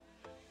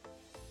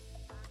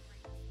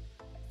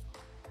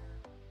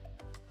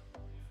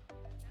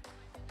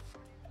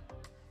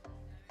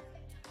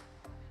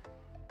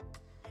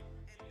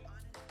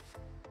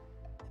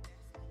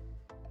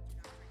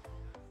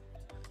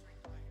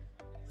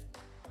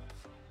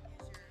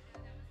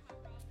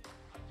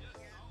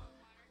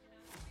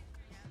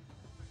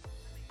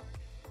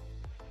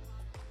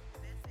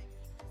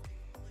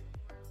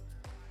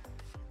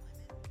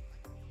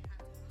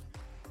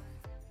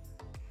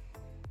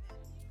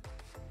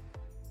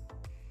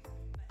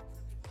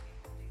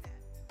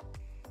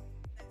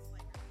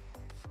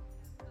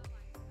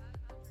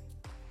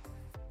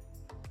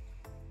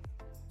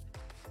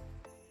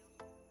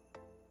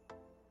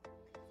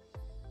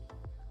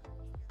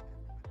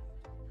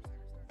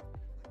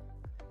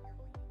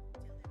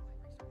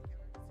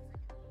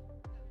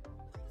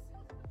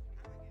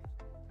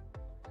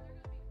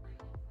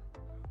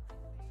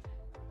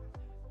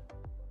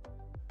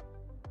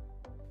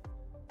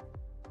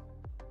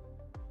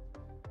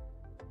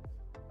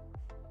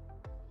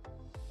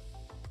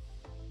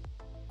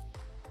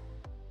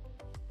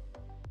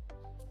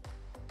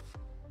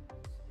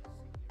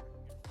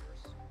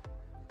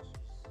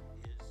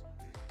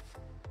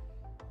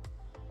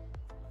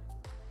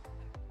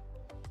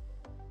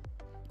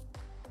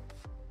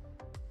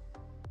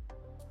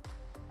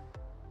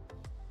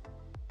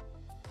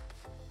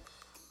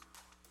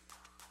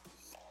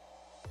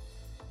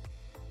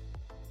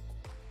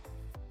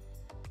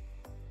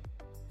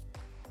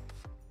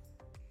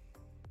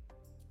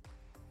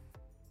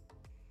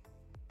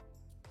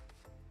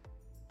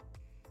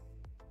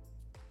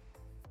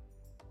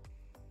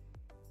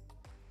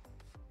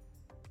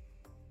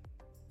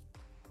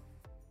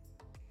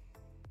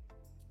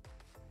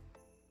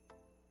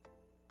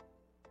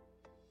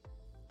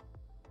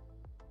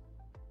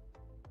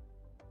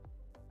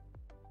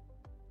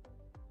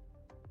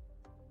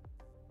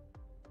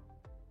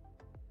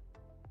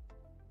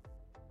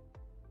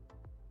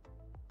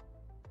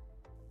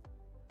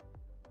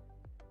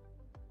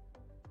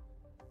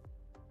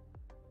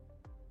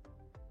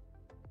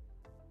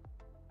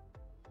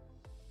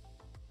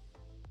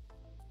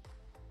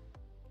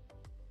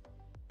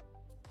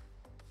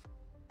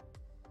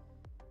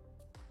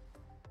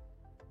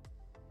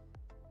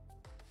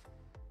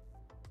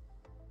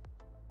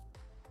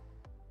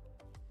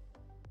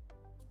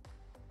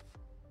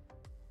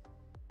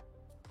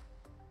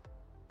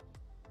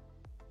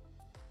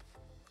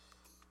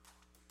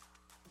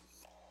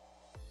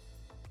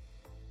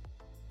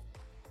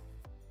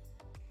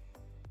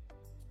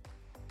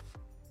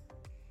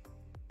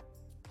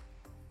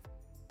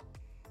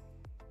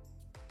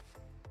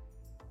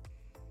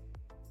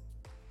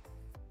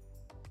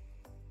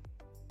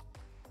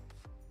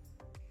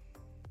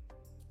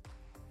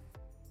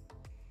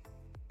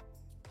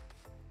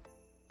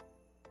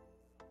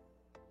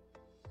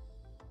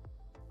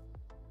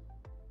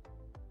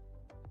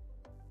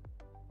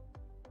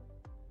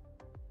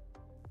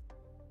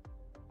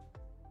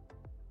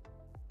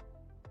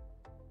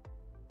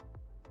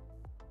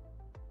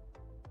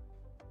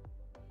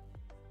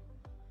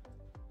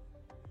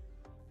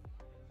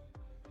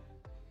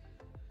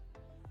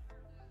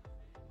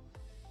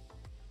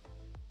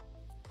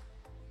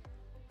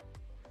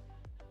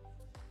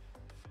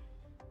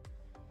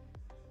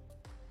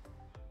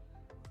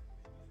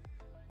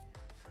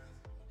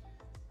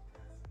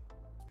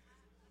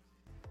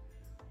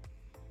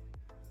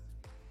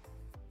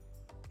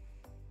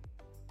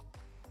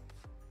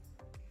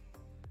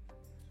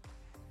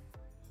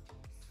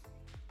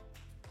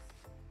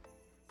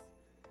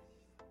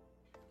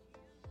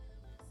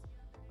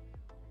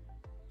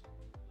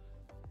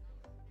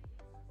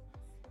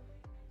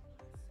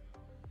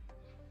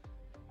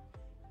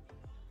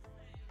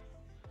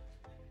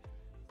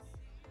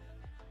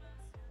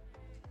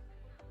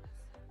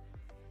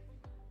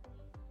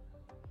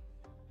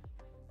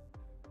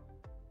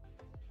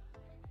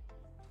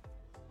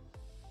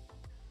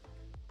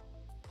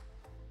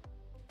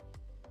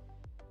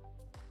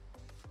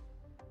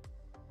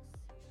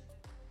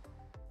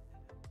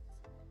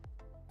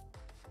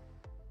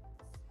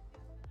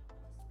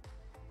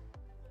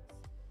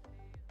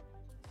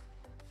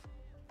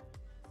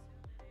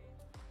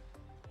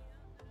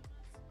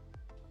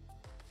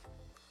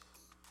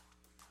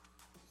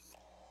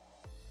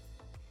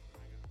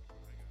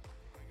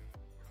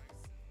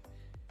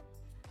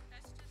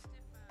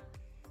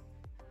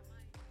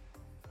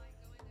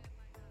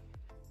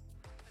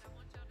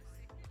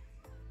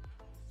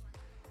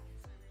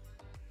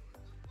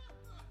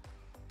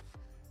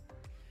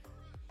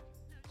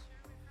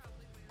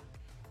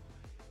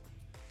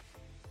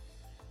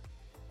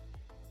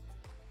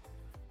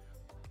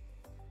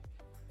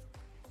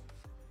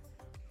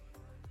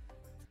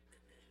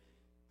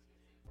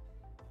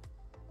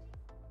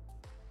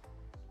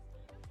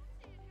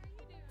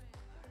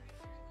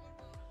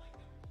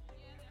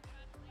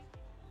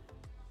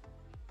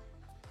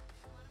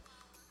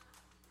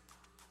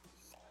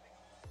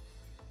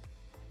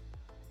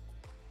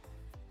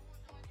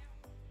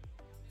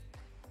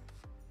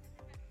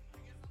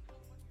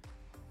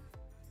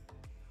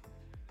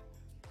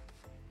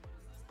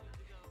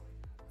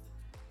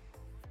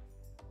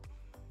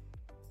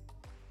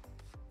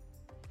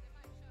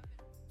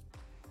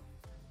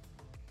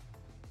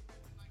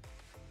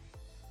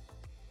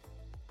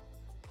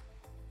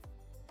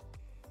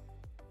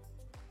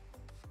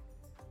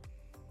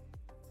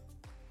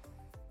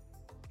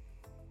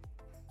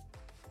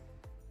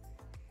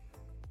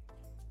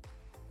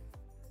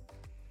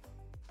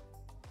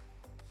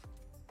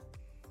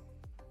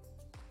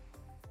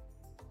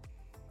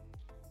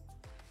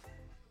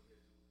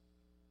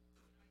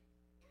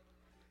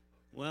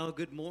Well,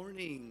 good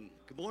morning.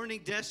 Good morning,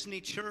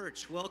 Destiny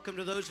Church. Welcome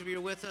to those of you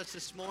who are with us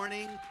this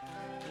morning.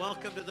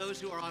 Welcome to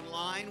those who are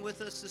online with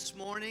us this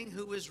morning.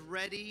 Who is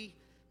ready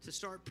to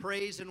start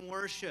praise and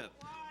worship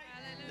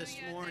this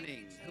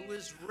morning? Who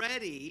is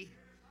ready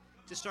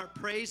to start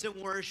praise and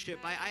worship?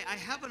 I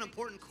have an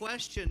important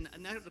question.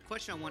 Another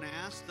question I want to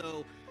ask,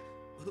 though.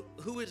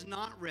 Who is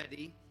not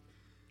ready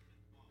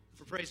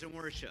for praise and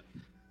worship?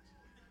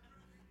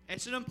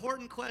 It's an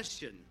important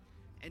question.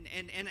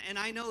 And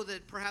I know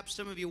that perhaps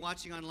some of you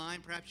watching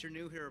online, perhaps you're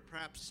new here, or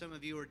perhaps some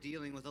of you are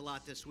dealing with a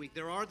lot this week.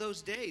 There are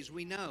those days,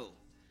 we know,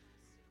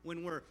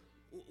 when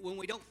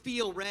we don't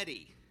feel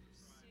ready.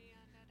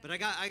 But I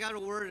got a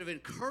word of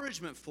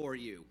encouragement for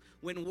you.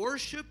 When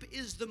worship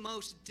is the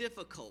most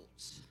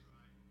difficult,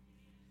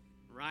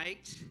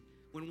 right?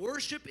 When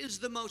worship is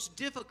the most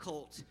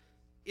difficult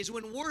is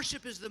when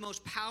worship is the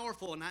most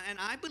powerful. And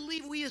I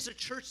believe we as a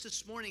church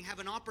this morning have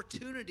an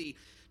opportunity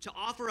to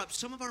offer up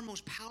some of our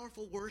most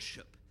powerful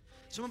worship,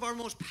 some of our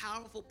most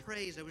powerful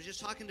praise. I was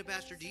just talking to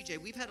Pastor DJ.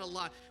 We've had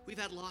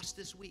loss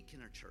this week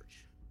in our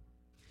church.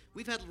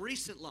 We've had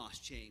recent loss,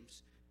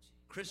 James.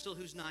 Crystal,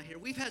 who's not here.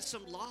 We've had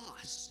some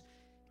loss.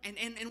 And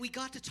we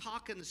got to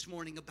talking this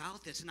morning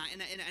about this, and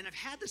I've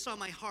had this on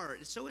my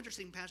heart. It's so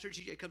interesting. Pastor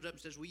DJ comes up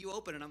and says, "Will you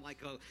open?" And I'm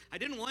like, "Oh, I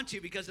didn't want to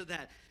because of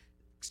that,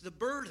 the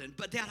burden."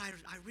 But Dad,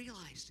 I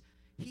realized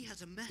he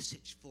has a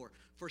message for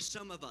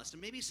some of us,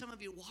 and maybe some of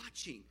you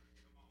watching.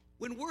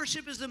 When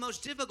worship is the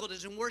most difficult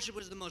is when worship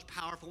is the most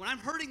powerful. When I'm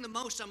hurting the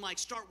most, I'm like,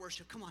 start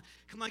worship. Come on,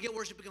 get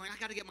worship going. I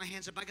got to get my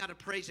hands up. I got to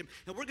praise him.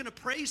 And we're going to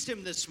praise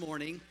him this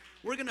morning.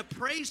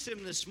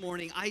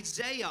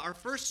 Isaiah, our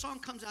first song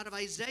comes out of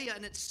Isaiah,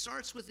 and it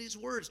starts with these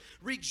words: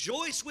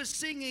 "Rejoice with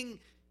singing,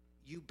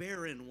 you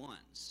barren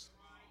ones."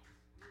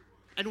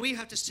 And we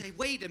have to say,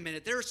 wait a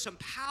minute, there's some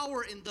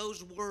power in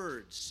those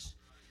words.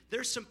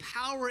 There's some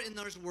power in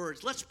those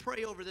words. Let's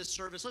pray over this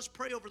service. Let's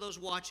pray over those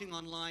watching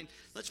online.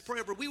 Let's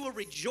pray over. We will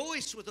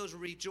rejoice with those who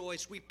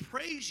rejoice. We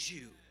praise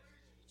you.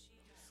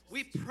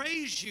 We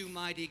praise you,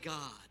 mighty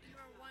God.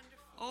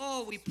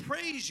 Oh, we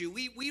praise you.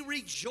 We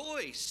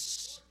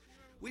rejoice.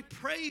 We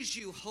praise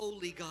you,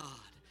 holy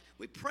God.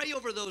 We pray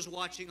over those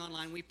watching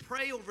online. We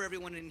pray over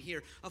everyone in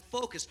here. A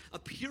focus, a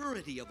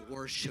purity of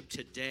worship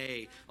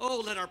today.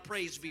 Oh, let our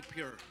praise be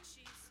pure.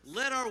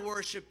 Let our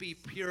worship be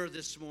pure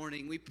this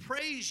morning. We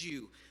praise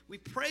you. We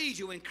praise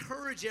you.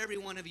 Encourage every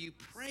one of you.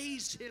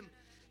 Praise him.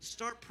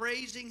 Start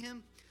praising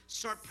him.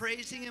 Start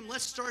praising him.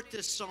 Let's start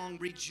this song.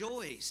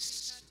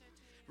 Rejoice.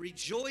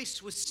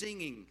 Rejoice with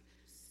singing.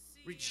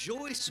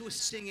 Rejoice with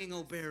singing,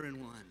 O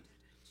barren one.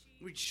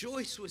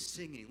 Rejoice with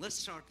singing. Let's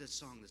start this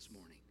song this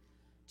morning.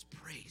 Let's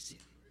praise him.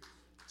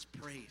 Let's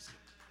praise him.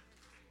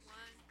 1,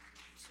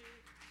 2,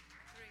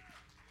 3.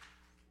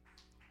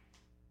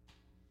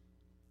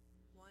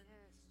 1,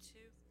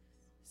 2.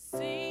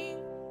 Sing,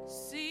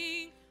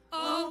 sing,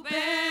 O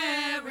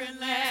barren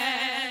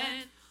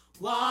land.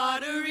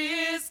 Water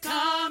is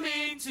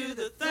coming to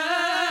the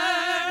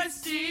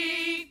thirsty.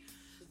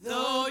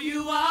 Though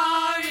you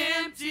are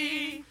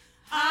empty,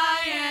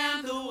 I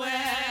am the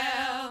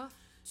well.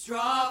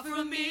 Draw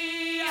from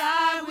me,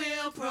 I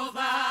will provide.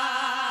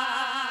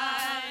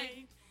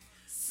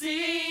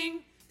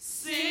 Sing,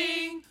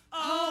 sing,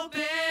 O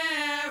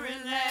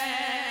barren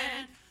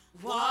land.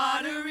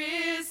 Water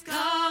is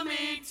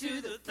coming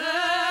to the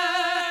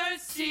thirsty.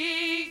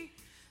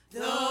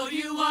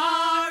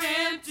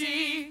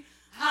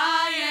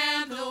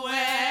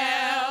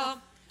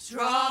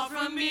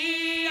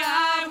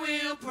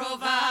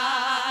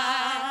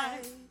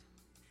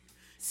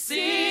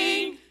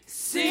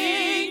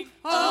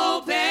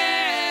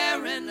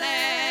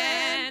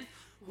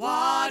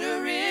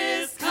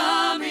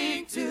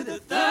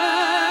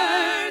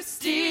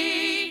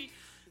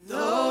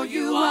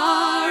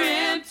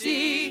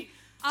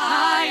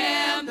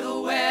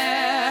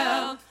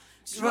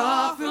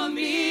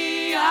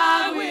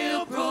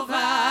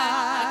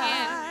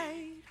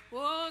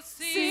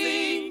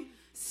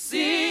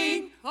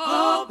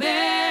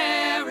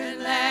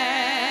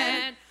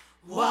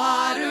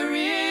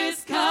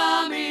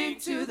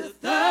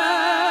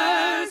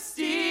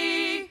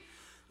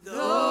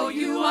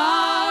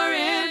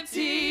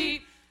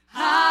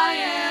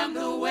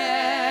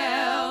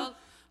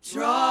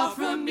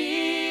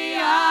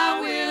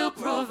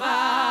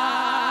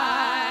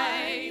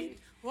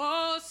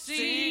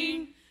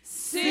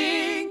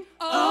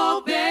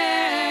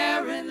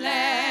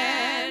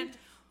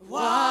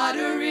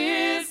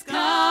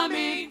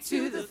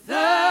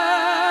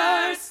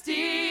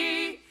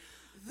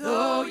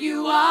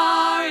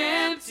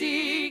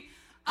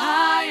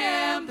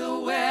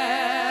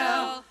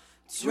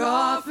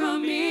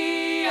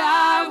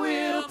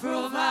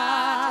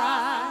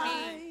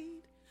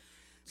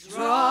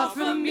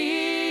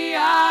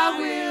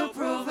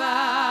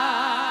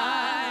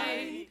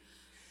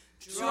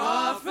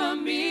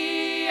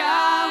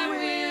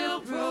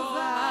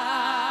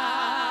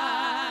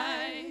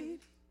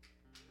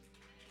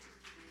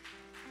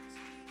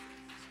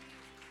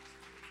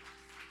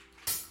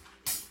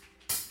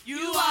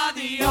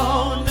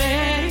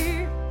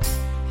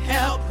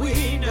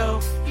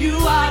 you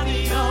are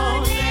the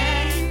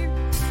only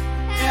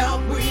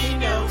help we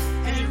know.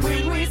 And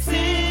when we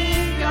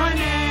sing your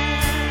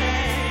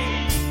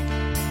name,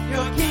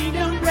 your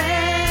kingdom reigns.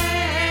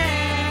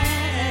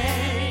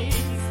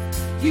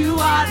 You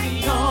are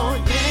the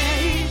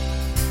only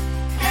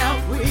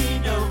help we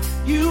know.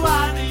 You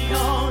are the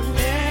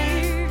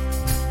only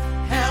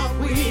help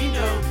we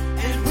know.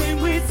 And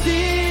when we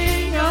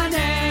sing your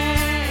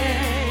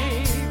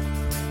name,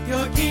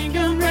 your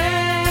kingdom reigns.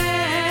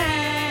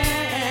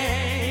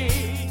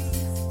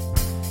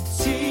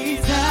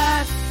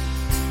 Jesus,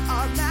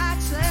 Our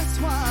matchless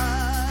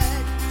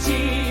one.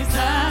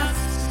 Jesus,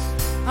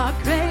 our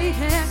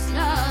greatest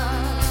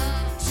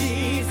love.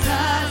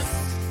 Jesus,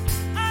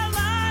 our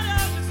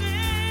light of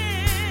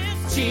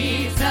defense.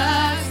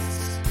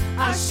 Jesus,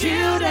 our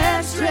shield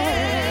and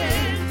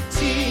strength.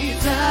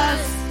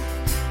 Jesus,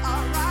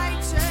 Our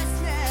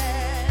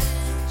righteousness.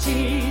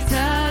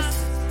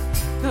 Jesus,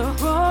 the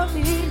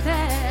Holy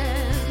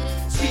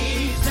Lamb.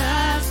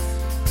 Jesus,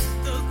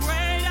 the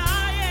great I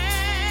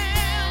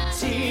am.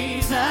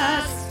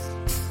 Jesus,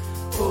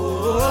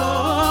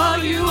 oh,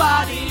 you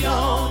are the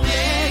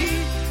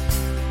only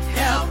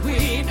help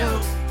we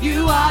know.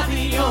 You are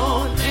the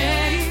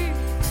only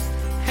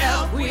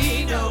help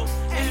we know.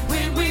 And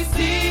when we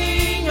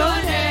sing your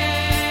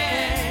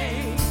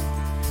name,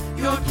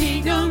 your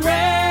kingdom reigns.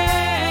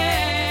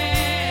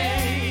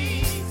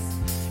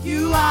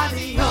 You are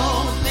the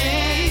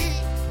only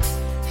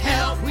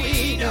help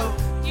we know.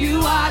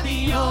 You are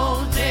the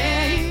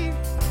only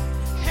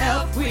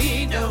help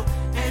we know.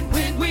 And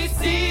when we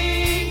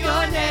sing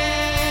your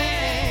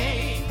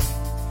name,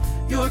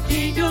 your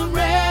kingdom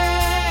reigns.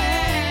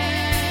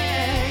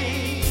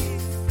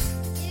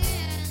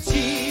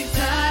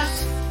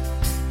 Jesus,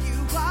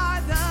 You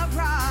are the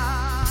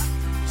rock.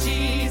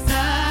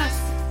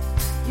 Jesus,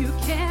 you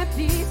can't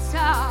be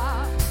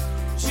stopped.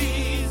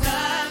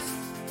 Jesus,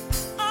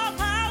 all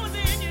power's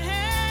in your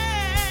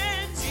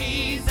hand.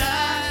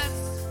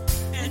 Jesus,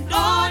 and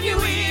on you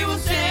we will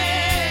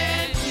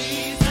stand.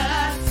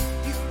 Jesus,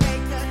 You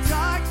make the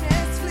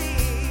darkness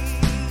flee.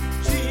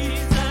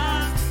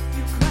 Jesus,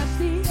 you crush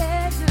the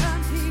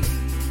enemy.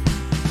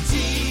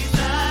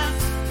 Jesus,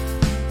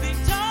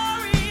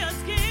 victorious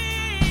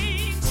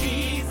King.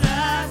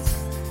 Jesus,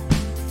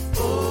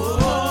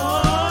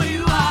 oh,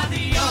 you are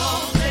the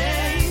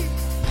only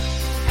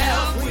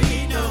help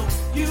we know.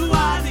 You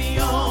are the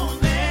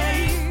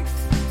only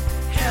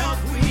help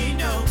we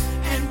know.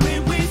 And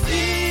when we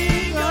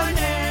sing your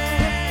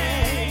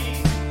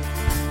name,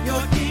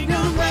 your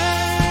kingdom reigns.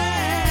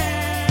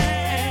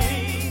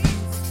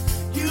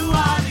 You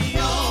are the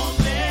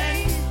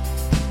only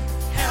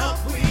help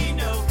we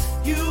know.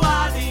 You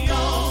are the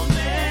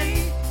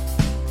only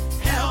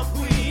help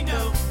we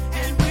know.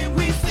 And when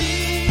we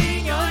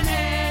sing your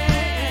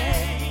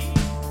name,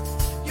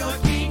 your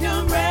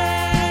kingdom reigns.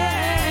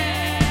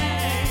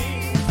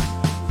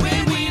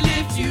 When we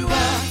lift you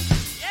up,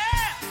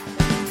 yeah.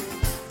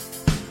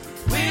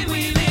 When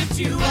we lift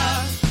you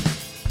up,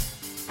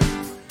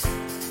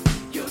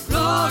 your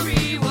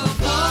glory will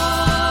fall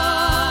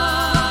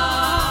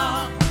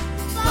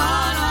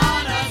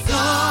on us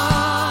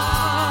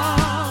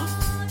all.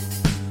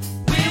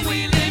 When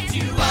we lift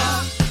you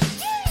up,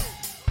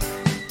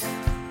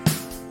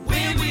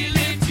 when we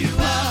lift you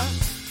up,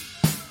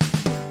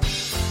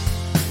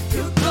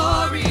 your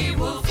glory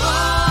will fall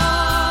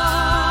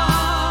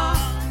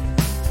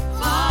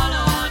on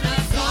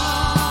us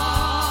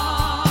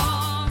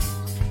all.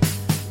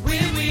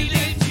 When we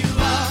lift you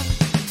up,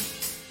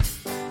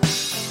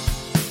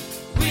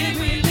 when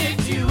we lift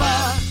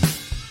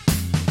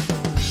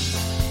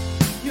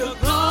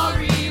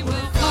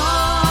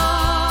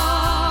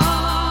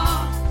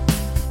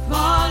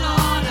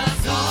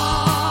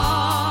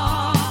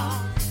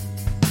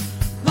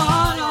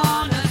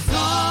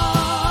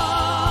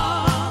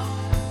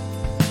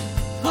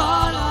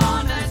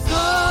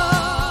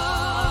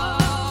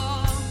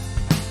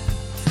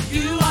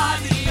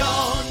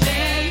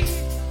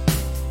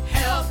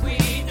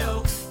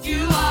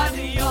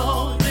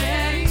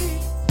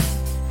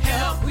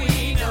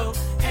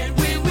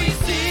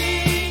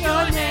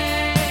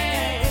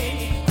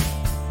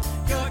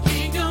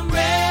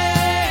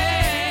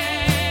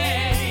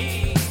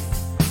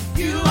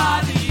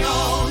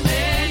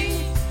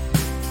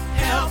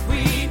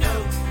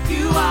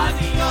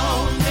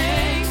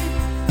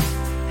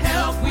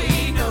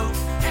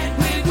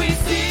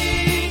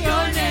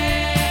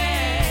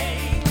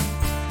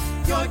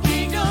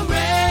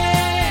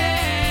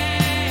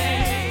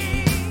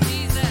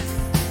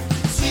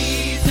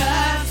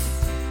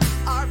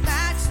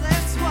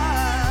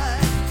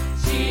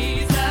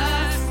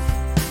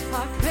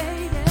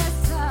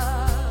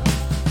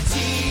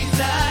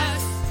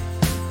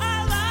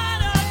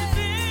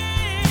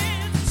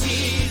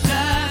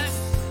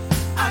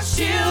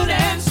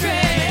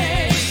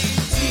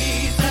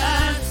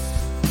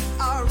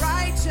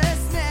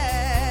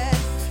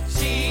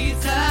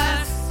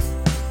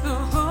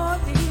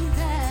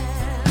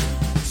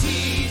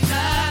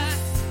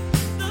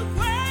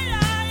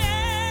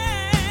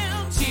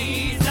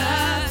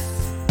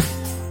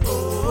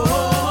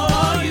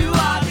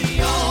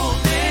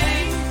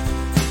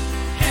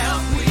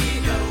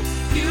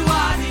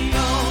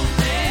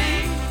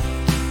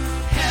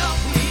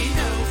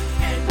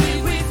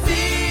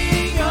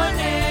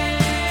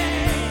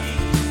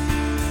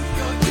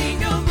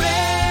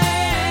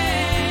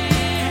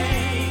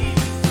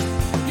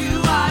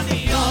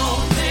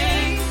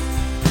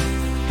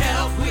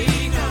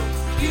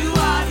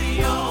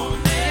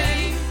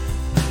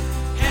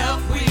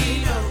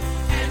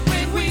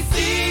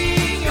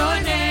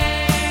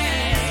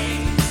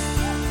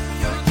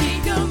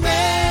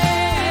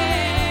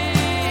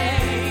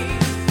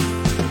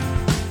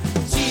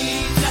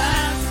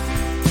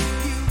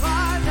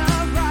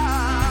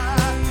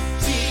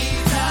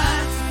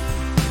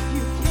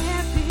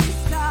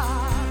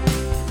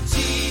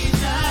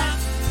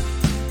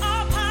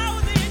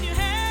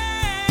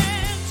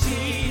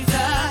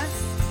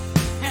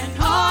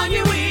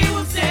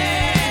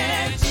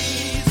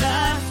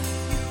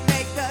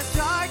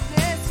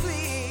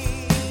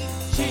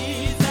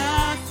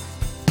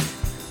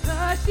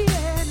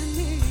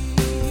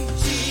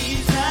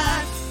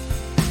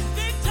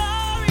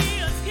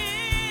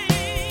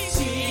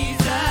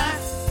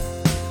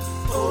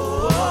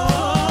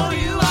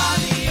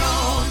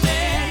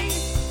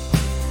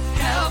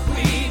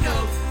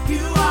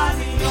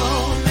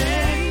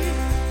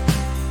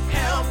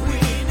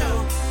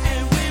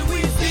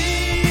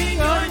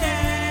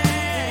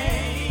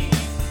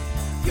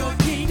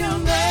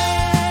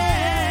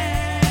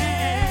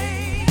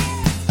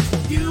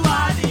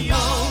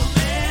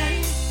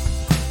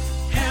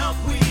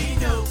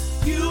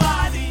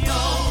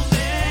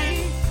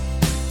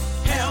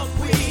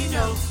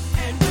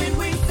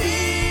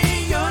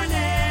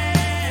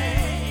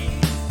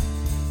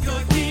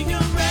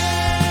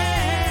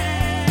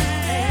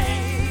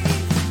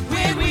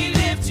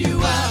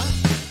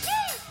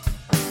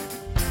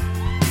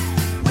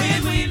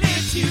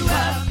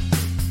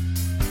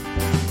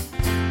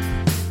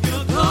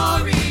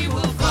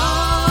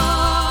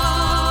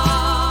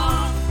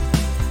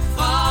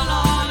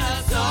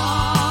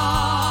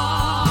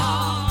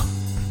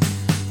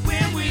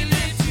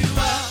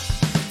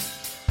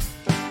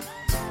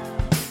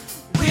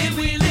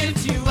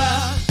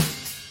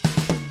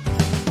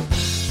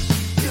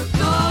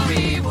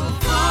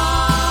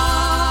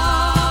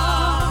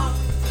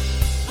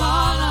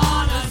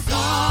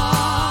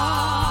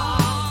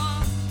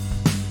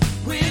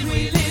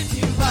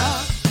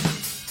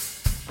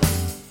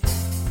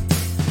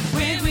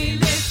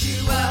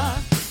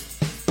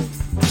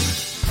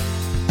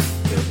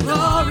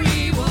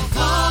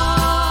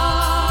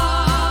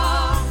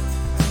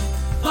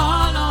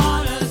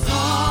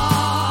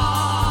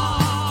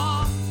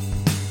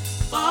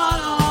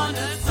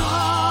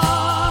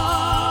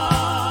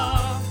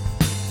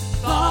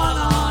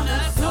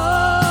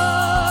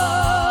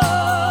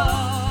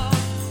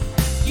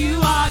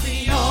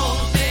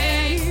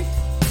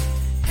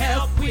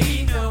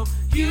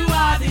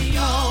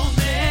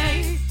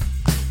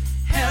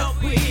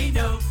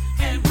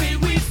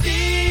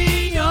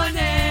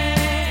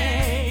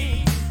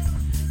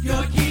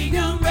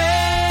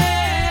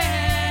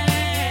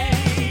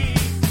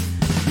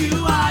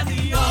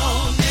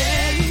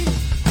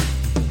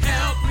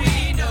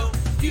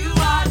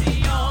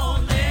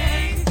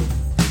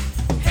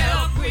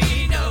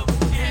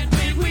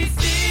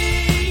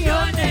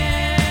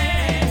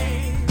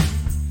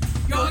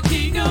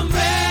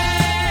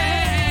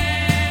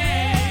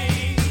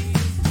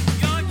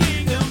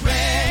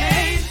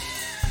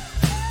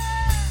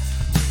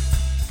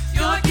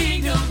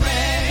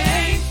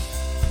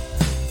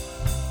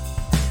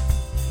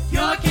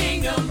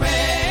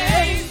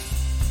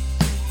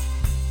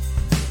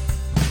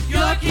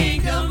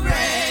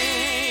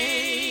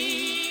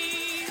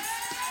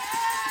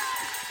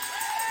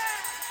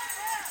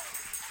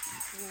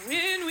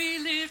When we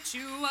lift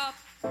you up.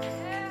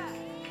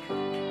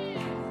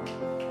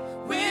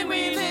 When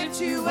we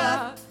lift you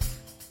up,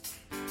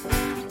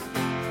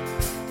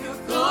 your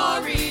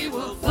glory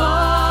will fall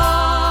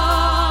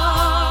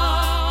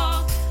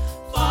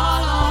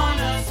on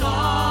us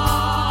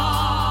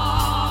all.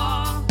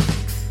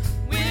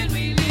 When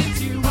we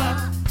lift you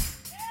up,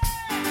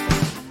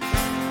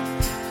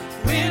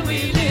 when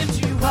we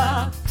lift you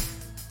up,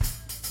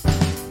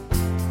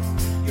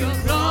 your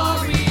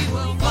glory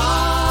will fall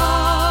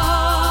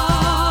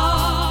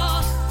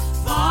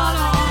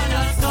on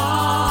us all.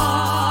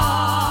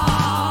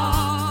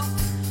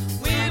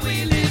 When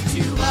we lift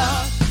you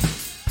up,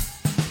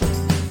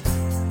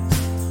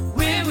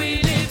 when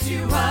we lift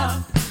you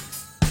up,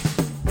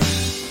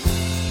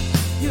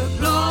 your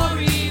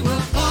glory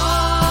will fall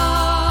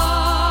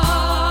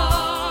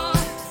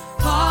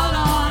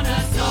on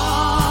us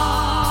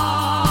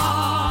all,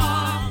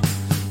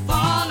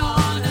 fall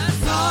on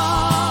us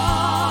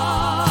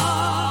all,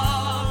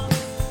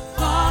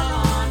 fall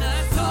on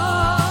us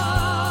all.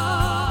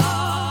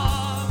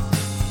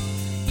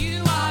 You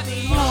are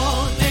the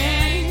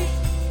only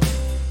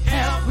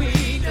help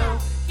we know.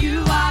 You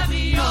are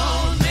the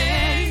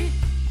only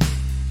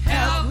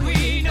help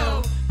we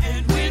know.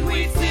 And when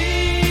we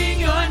sing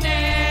your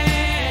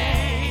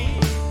name,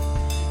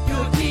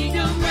 your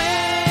kingdom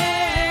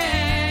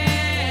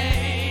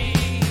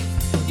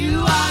reigns. You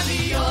are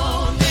the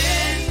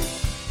only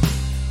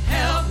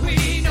help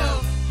we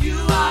know. You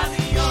are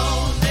the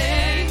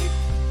only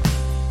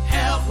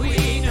help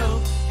we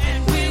know.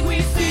 And when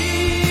we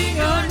sing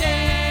your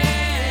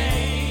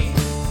name,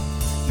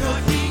 your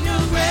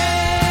kingdom reigns.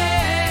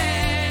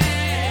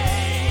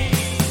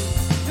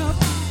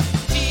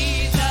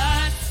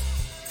 Jesus,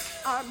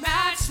 our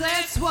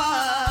matchless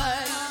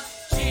one.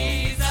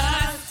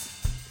 Jesus,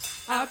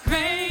 our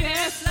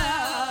greatest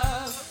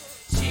love.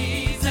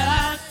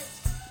 Jesus,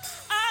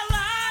 our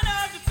line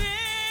of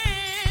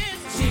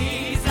defense.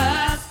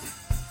 Jesus,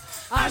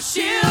 our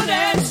shield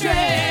and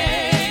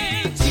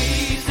strength.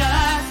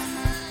 Jesus,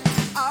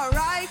 Our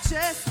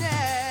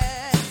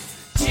righteousness,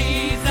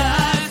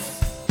 Jesus,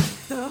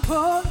 the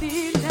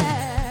Holy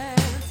Lamb.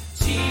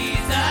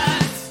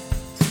 Jesus,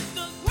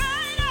 the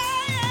great I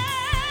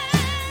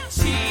am.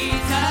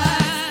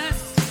 Jesus,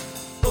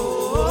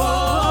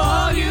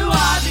 oh, you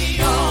are the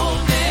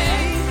only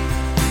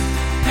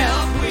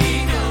help we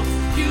know.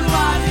 You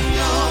are the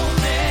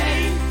only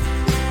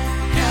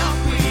help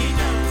we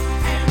know.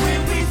 And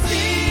when we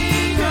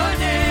sing your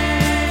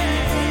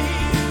name,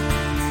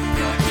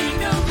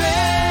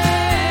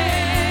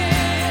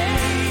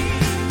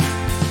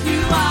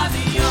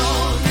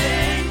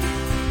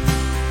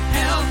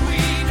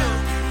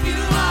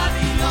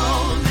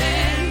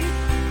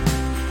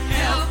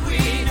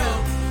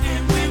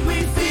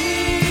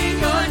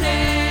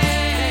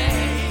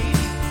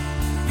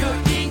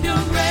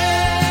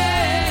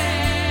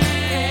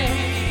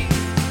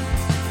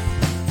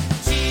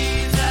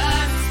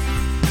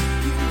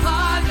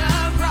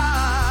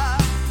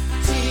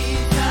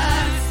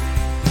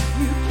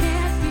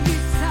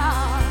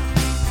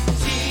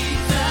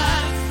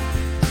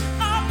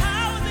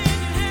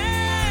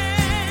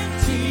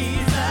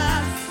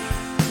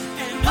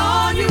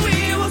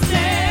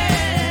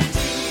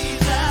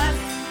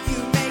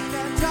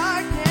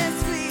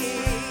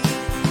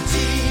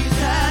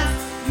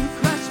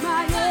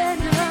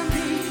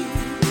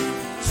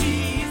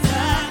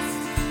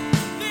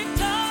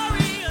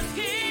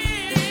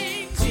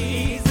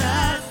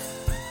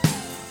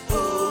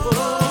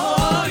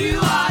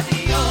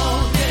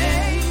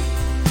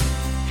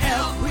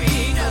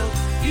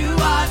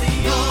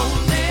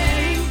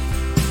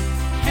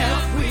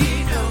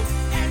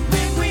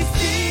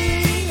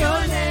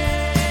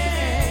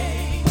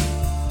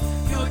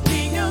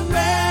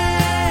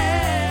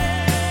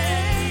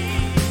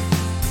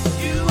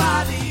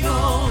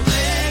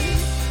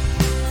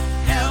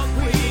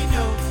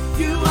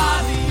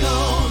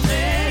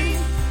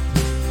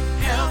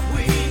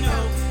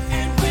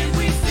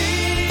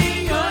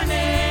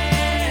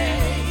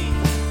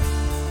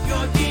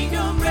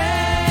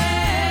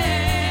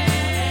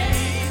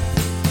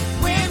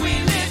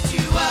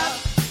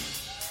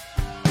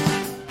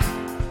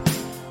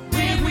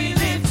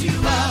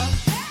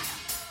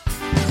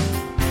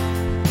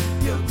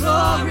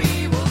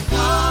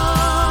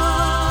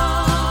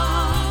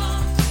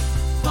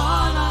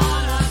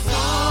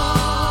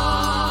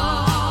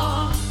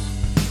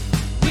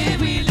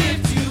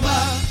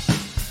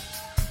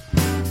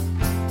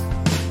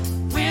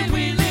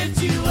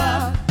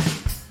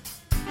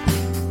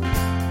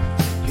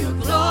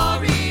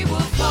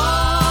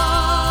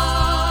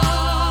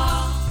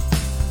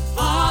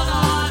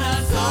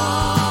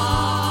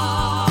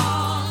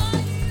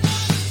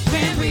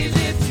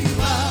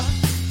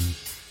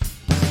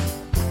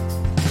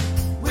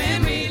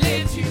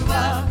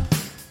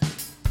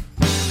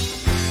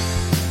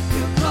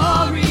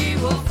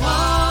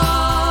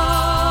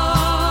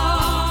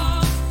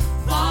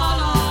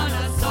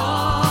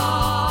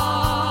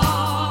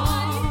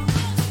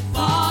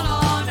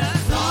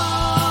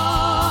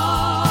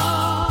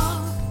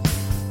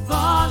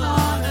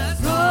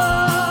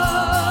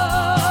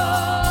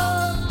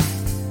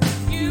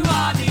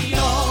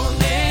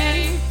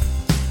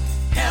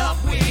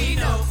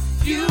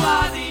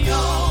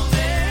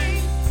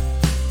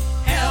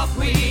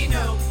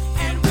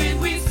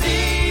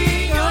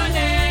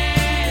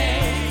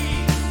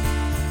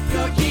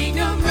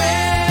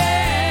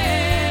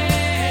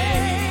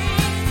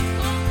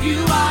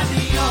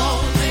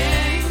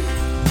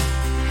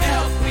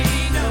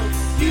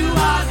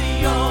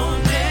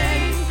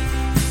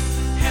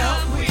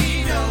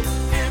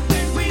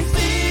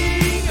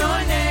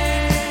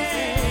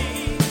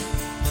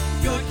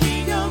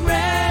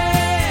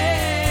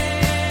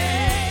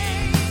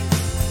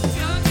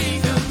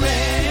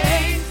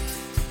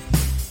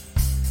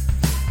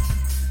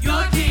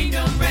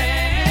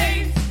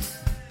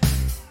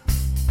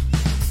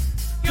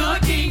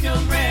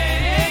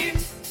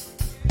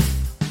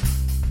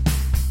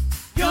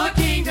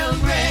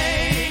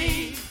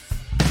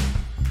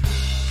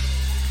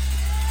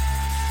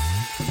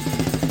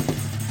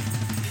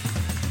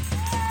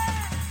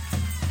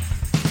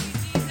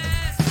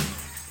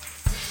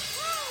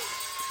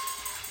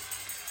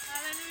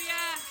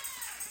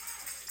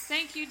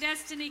 Thank you,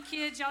 Destiny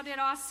Kids. Y'all did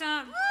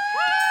awesome.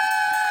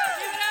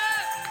 Give it up.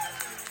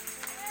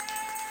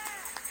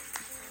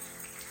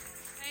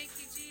 Thank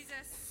you,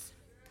 Jesus.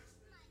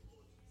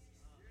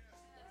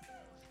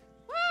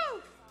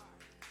 Woo!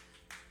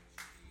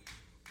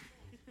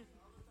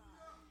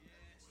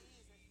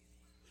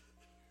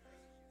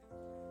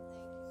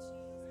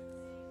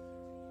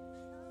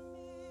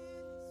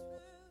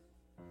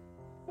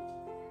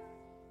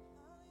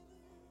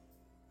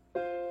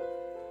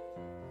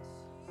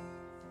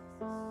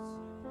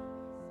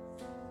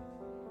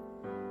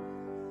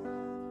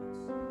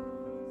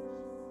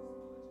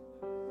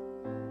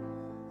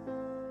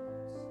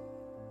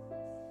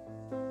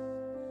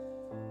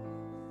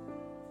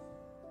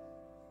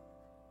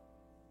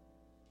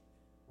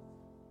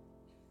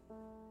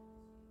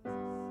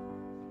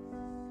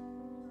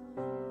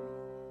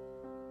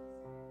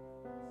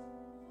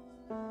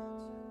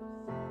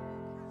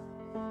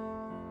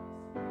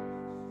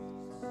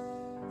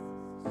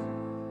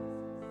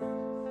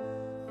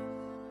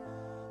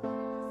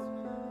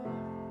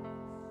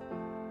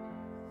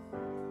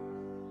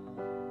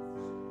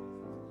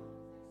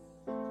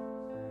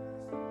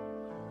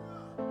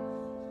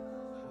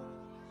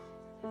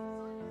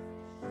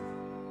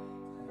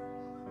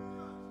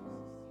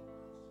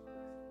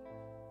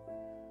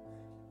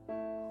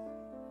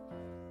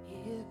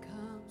 Here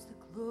comes the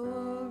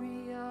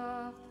glory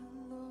of the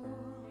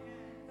Lord.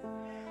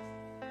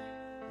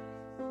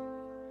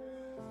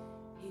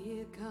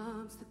 Here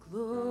comes the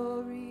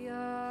glory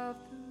of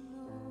the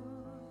Lord.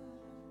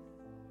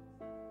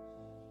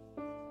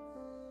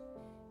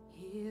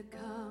 Here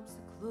comes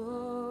the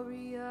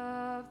glory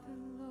of the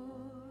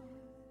Lord,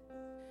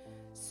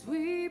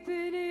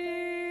 sweeping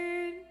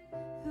in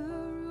the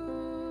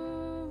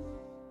room.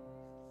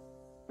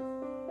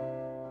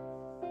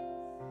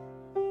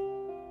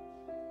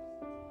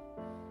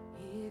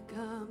 Here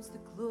comes the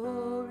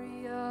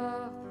glory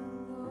of the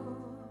Lord.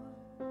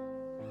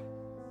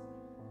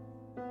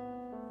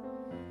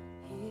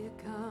 Here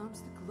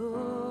comes the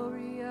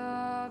glory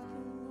of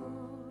the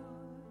Lord.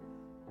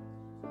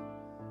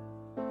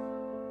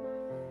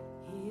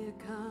 Here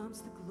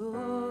comes the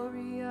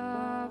glory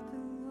of the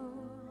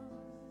Lord,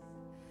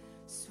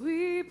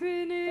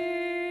 sweeping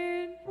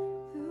in the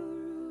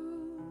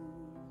room.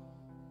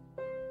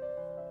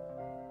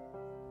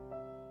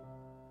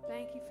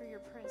 Thank you for your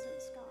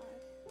presence, God.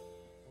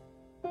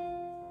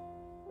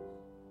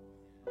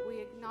 We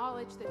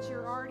acknowledge that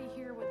you're already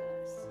here with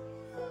us.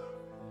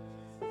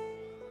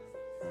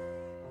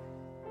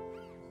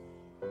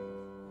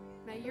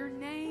 May your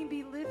name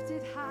be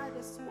lifted high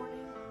this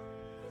morning.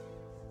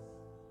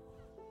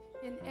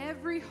 In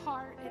every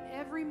heart and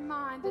every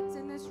mind that's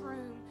in this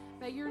room,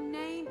 may your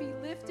name be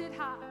lifted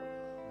high.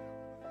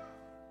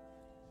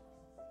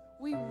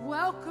 We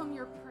welcome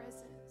your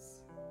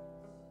presence.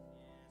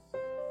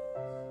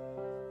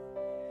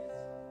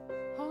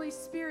 Holy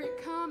Spirit,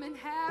 come and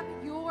have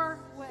your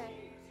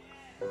way.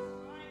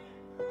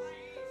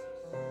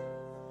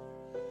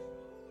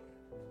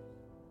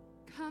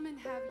 Come and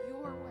have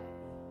your way.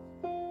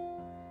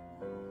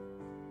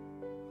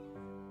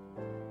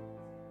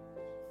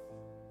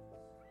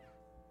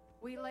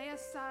 We lay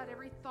aside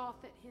every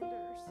thought that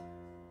hinders.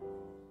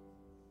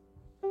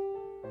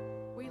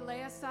 We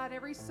lay aside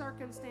every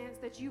circumstance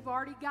that you've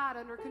already got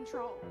under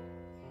control.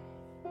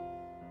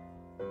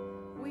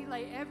 We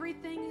lay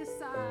everything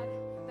aside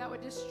that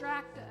would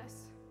distract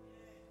us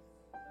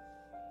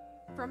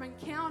from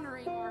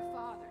encountering our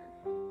Father.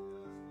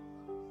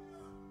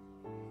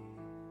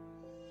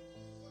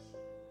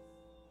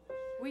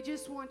 We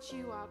just want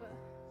you, Abba.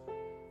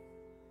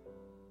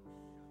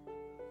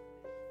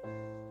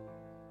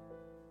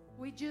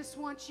 We just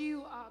want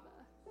you, Abba.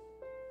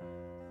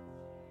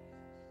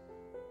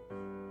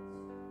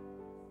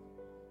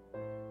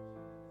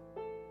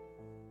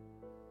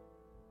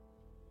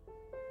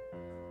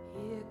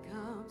 Here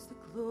comes the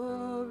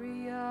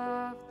glory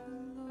of the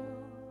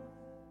Lord.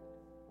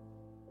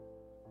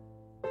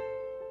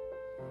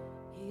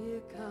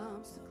 Here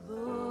comes the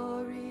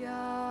glory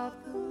of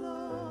the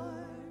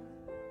Lord.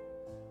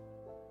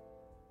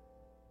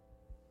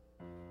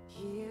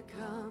 Here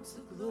comes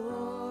the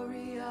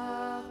glory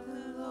of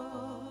the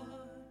Lord,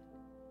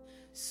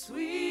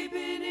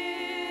 sweeping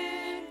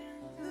in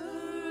the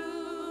room.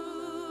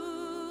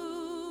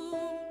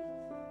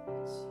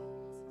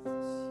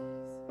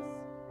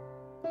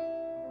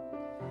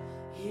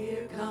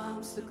 Here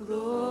comes the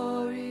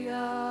glory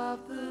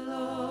of the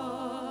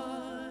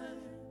Lord.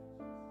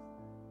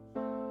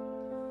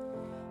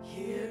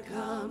 Here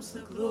comes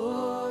the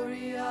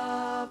glory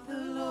of the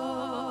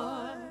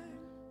Lord.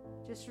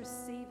 Just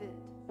receive it.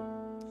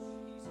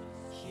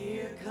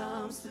 Here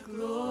comes the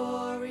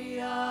glory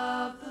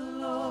of the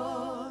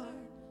Lord,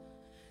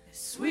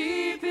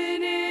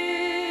 sweeping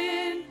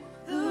in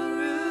the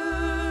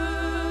room.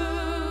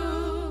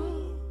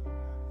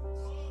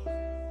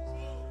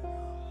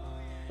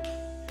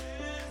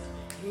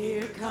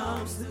 Here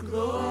comes the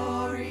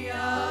glory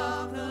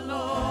of the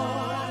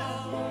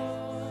Lord.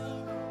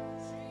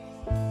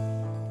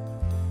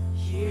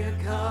 Here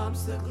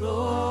comes the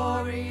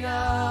glory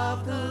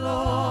of the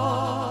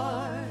Lord.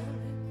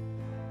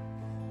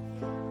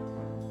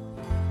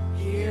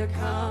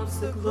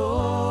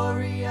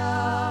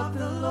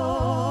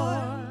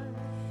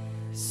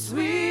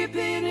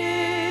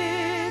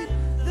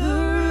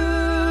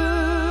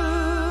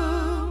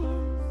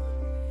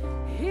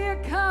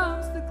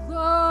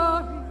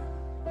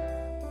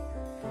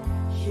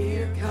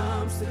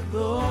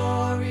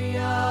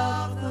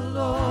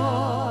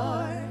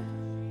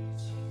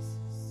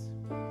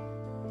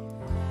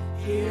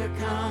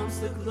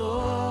 the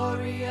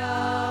glory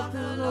of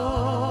the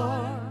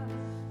Lord.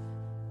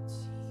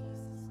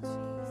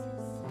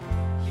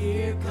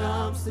 Here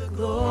comes the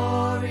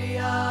glory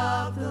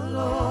of the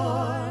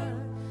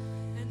Lord,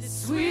 and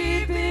it's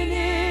sweeping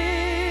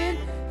in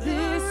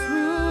this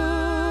room.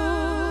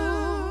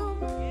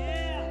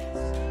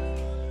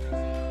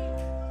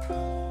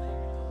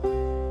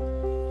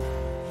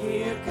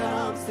 Here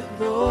comes the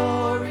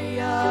glory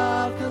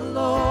of the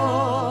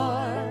Lord.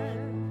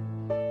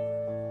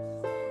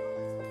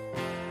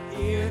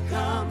 Here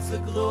comes the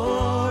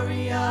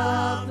glory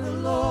of the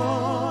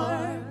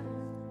Lord.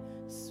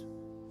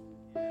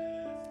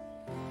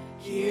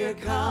 Here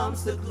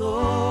comes the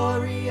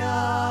glory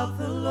of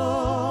the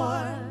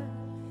Lord,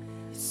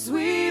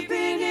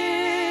 sweeping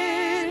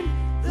in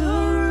the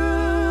room.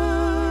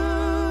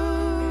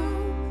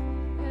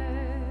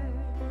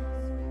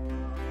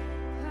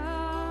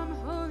 Come,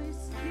 Holy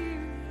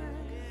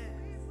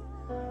Spirit.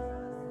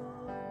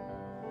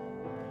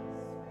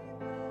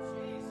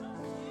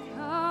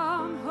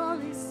 Come,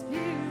 Holy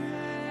Spirit.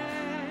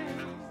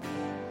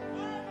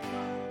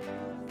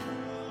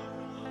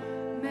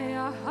 May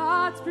our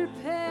hearts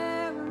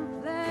prepare a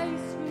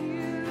place for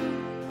you.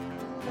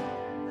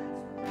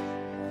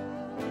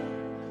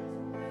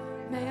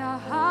 May our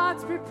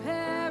hearts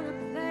prepare a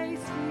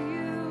place for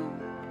you.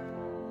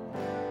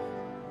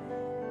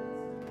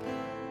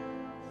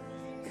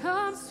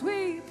 Come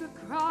sweep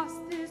across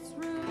this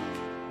room.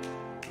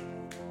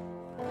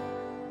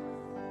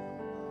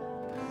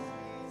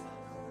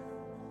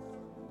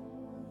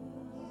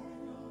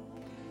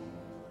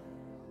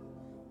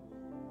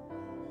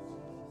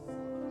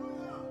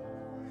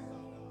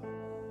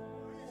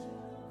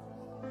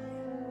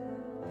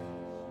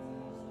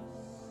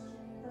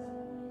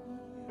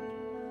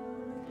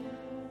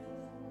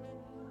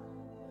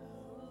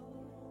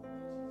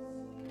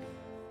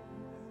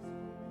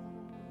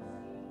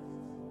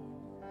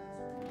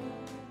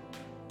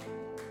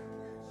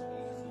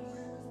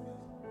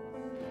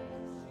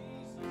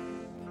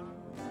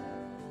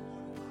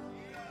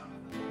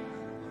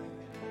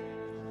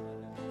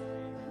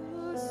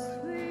 Oh,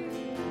 sweep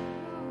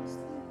across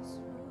this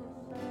room.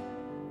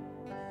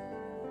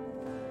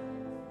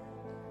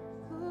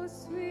 Oh,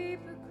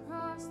 sweep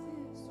across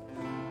this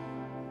room.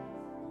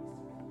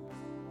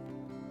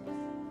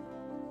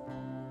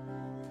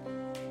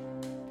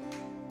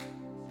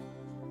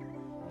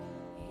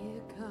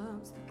 Here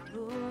comes the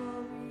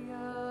glory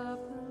of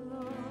the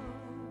Lord.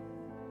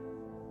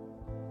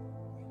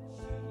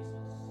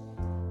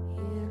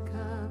 Here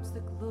comes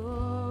the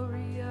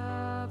glory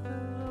of the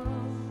Lord.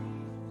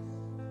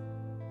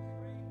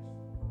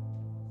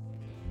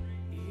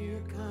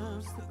 Here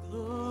comes the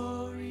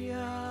glory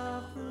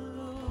of the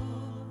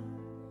Lord,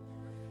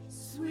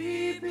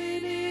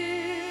 sweeping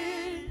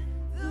in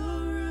the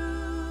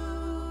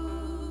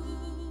room.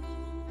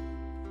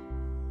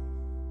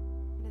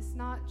 And it's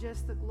not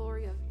just the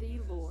glory of the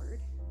Lord,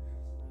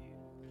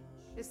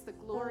 it's the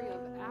glory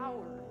of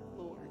our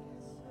Lord.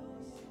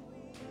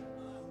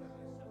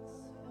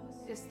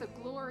 It's the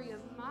glory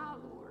of my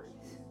Lord.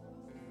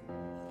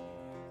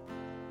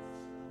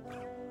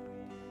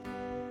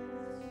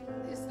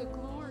 It's the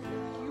glory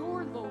of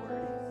your Lord.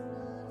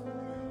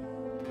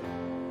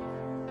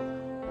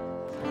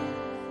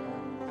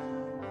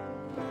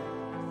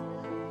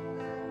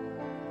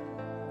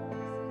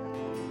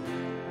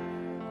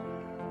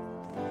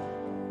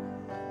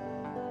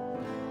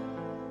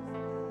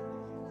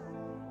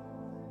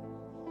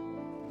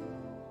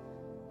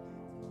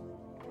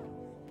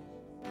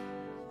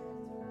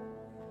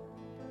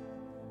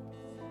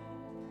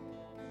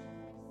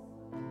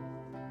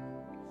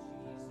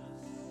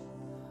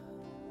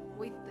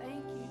 We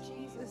thank you,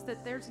 Jesus,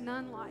 that there's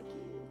none like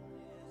you.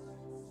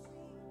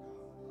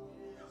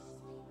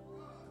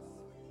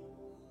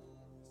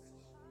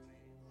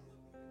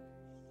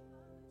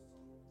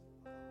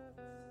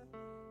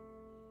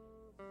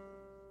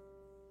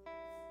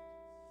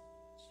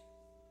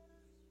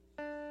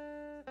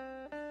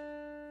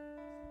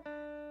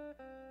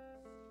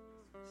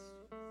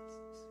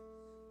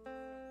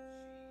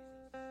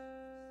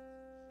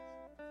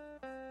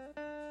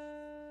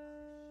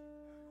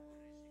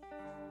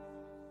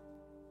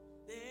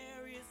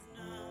 There is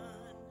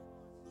none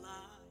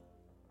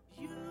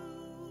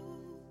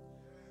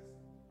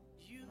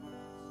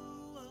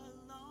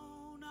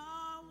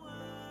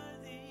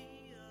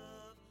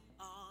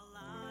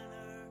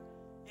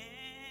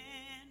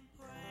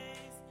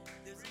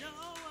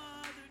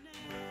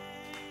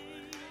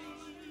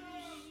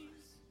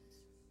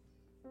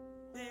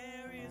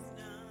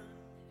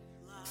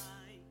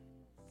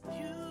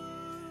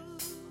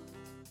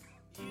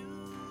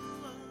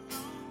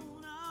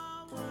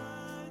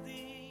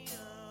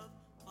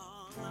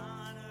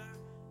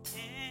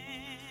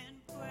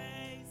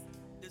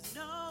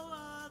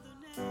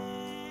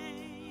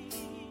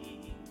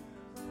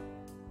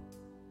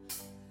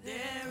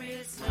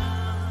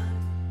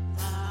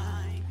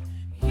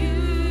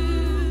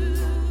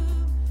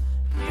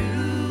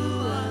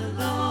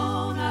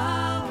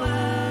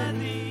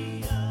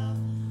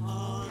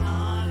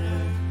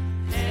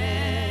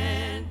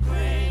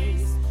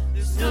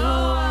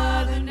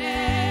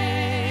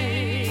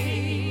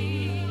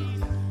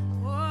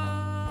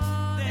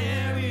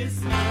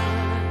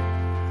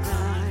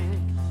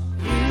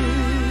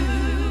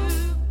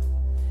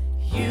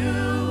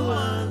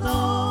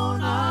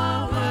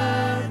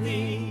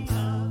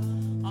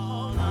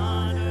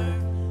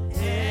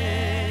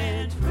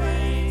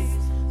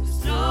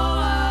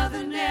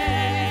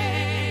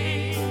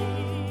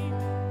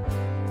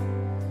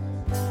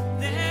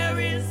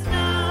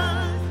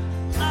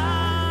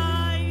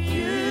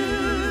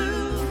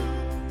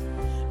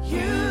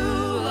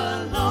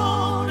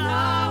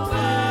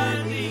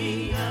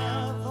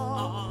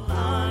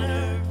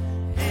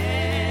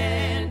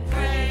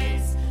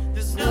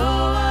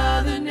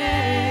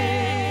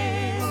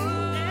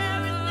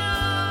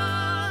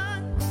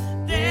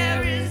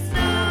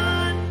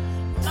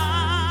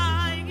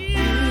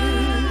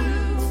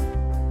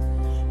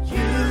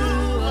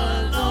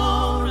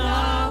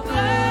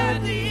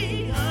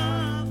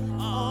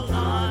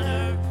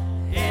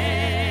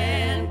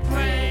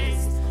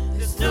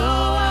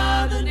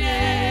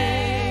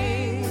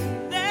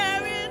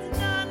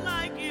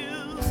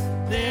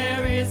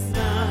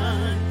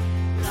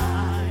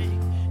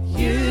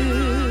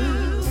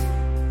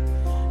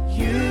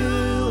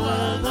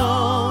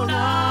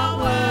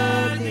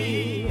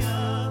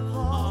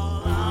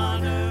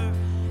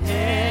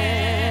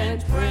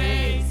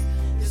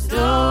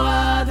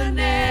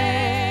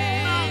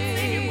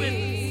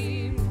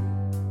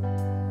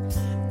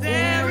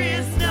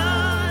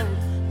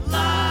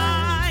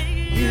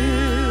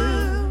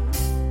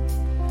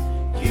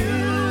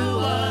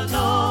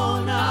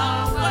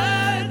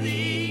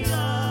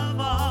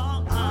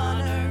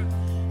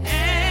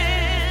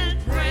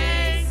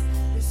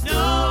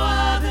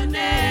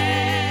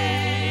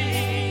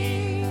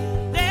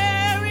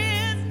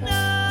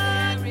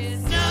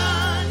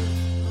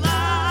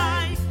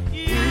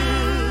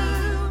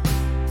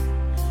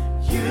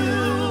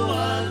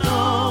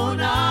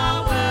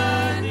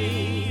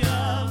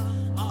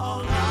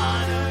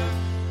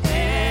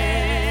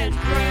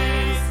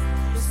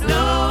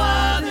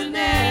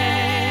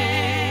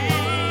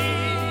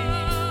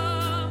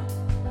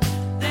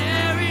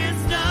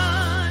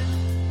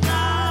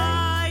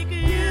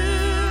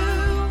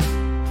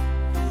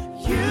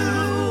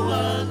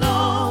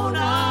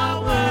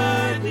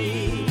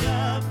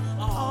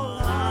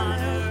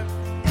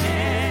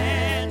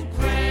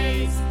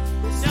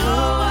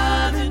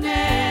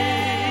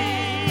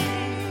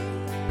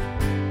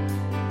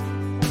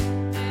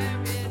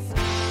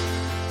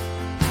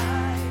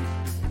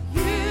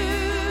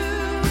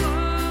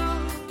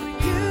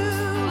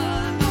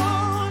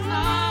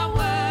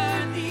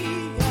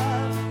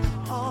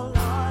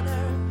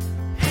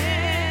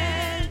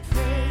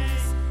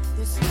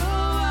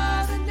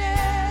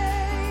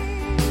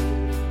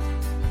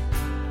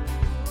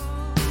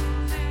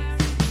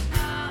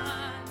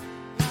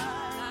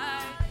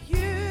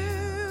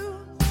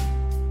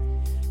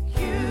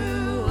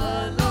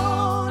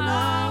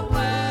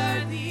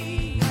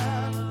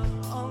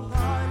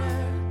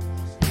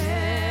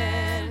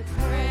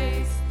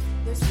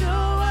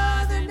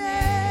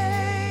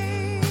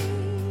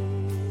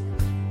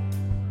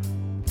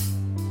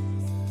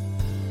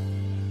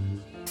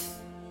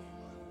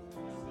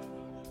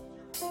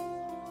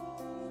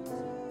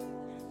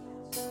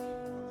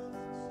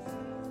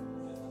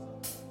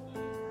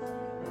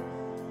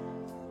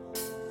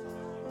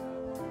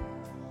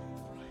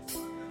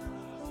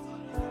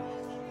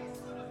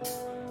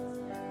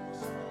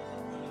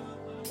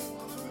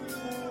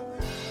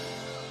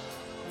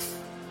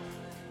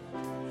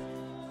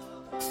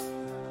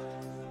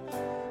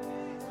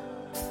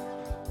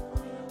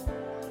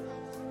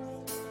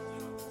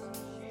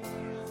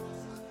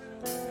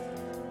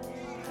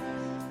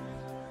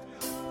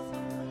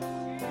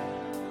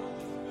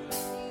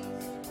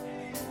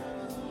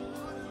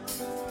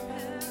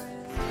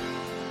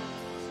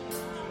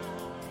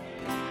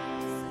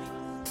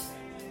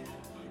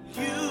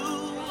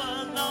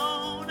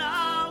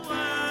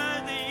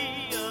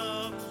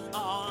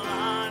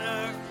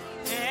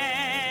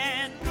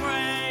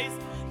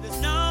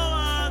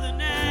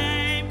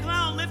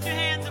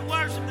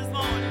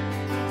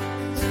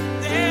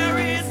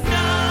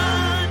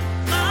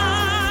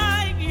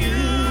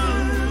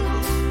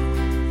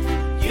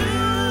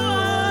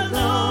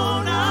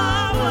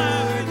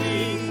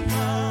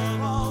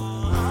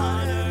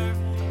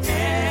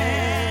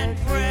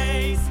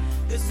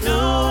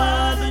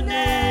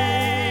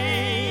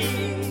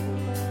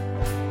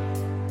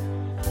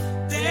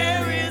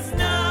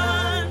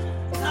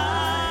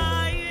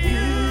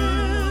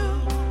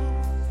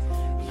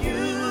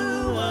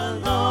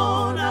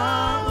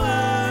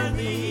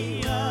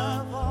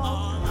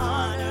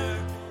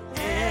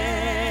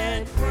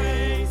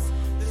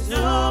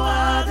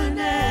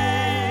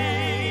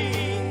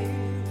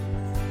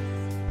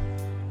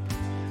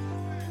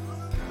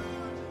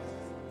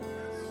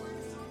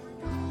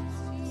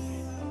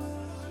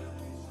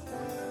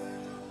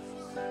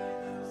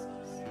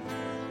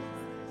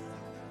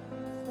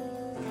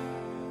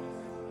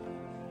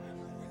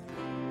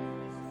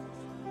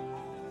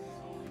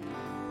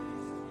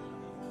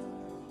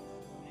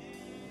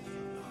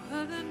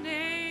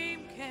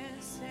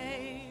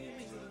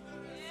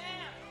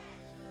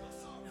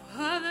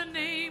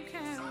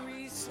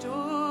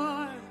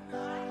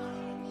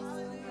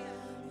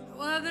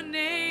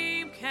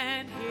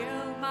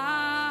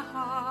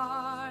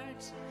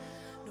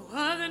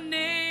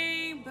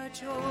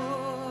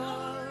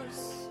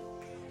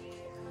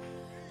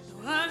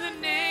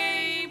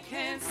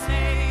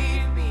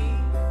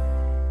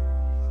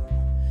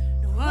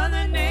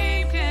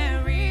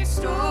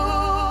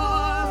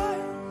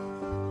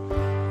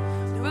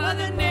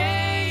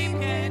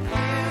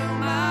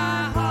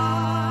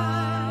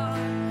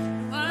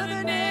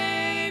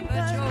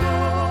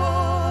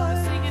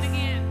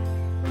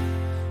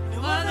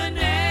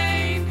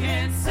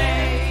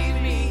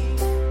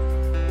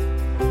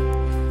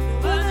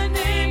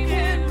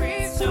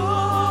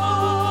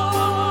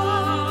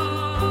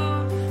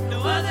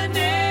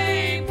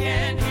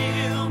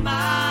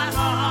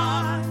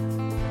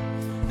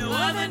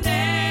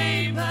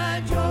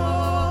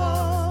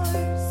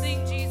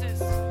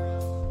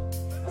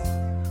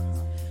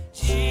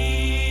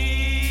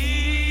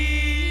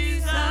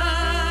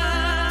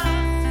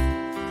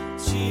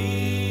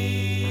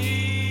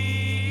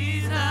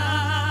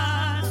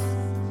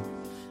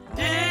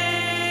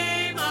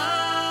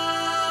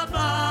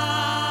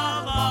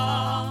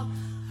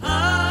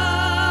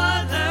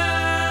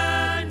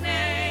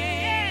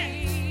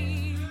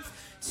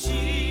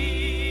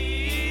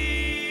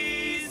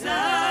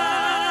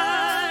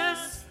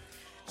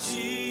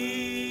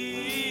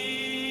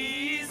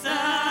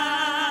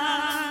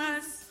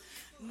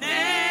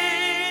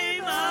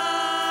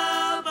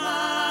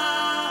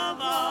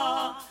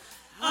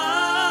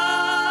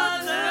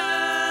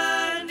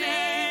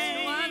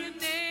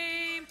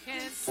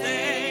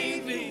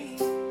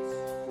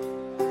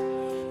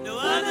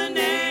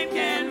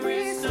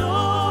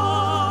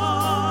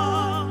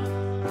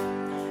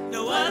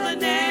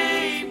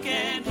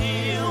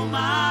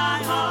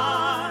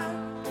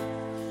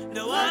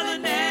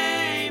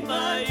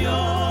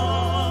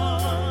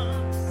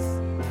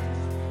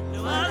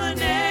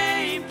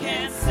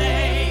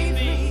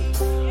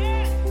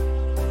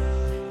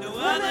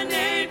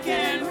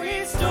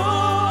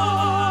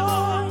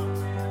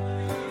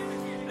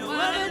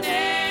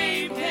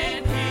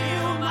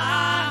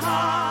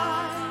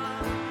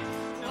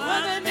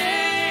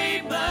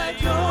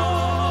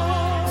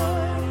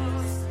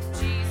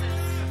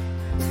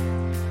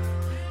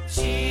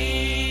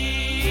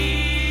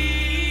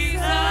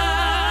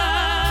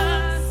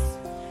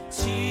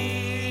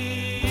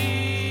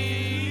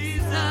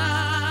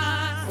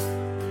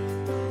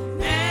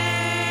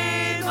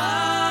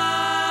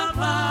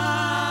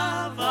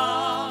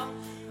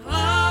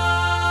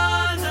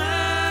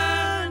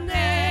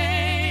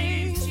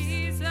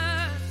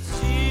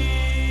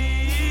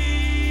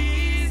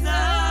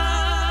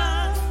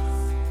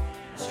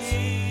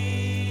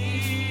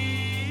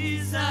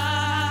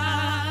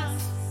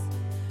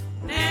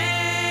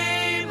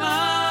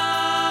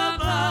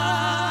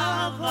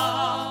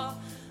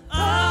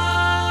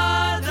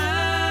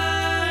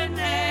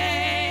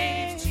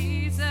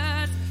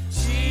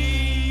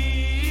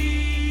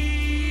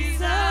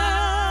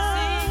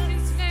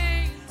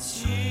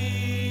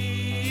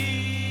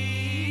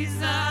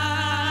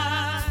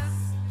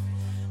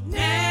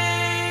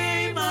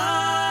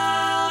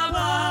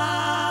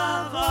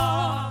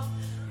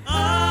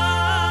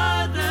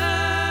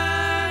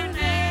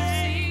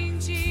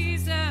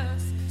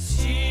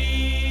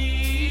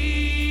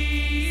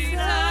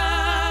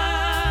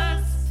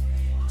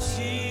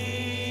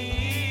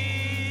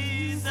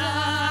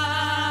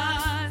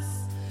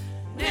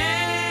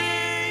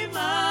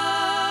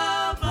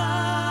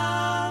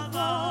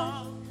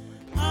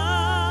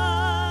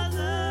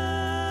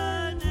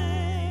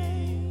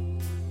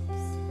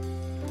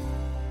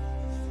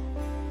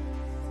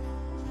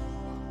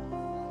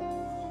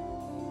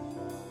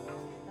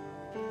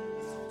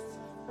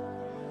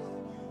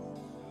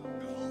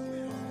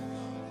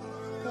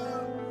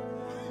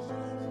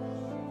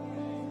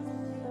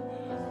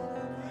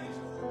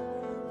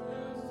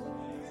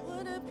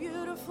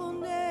beautiful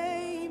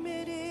name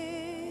it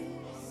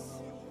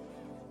is.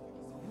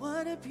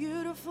 What a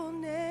beautiful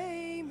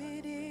name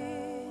it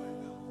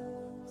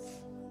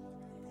is.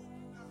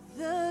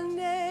 The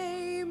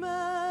name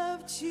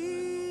of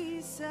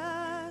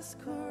Jesus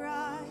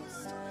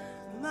Christ,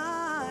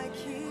 my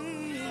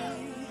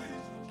King.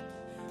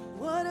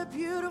 What a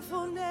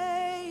beautiful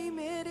name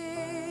it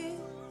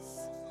is.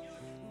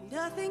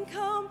 Nothing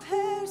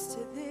compares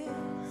to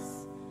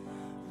this.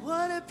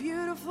 What a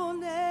beautiful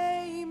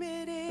name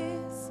it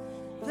is.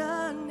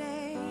 The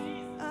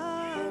name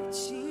of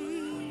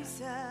Jesus.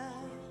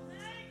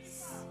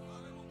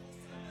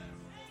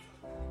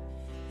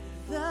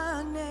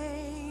 The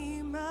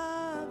name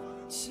of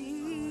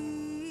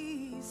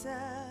Jesus.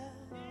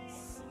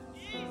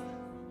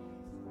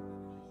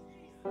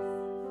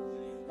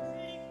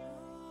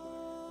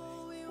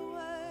 Oh, we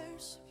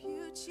worship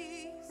you,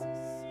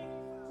 Jesus.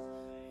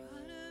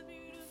 What a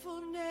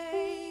beautiful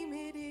name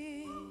it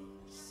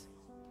is.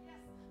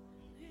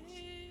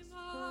 Name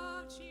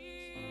of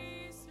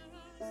Jesus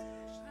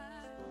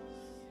Christ.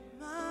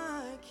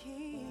 My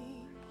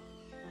King.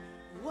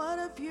 What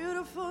a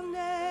beautiful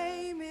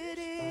name it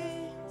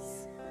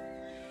is.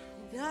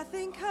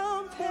 Nothing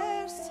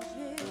compares to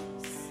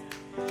this.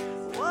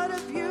 What a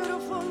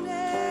beautiful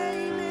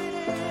name it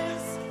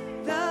is.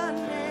 The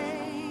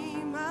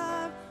name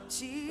of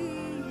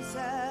Jesus.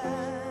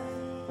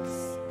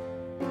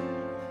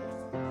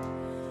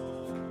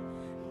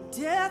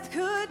 Death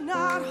could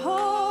not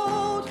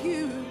hold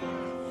you.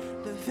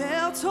 The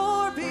veil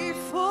tore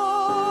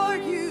before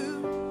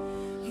you.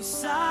 You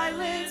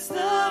silenced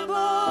the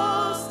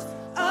boast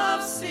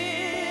of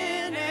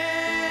sin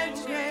and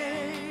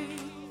grave.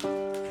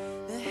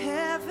 The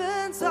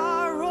heavens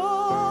are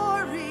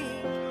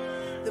roaring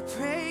the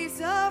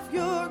praise of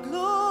your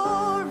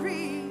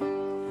glory.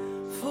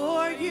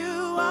 For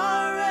you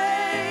are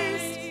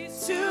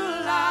raised to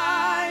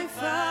life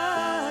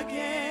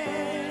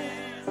again.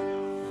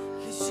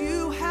 'Cause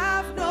you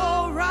have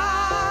no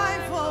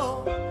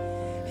rival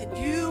and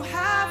you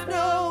have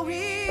no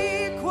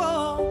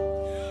equal.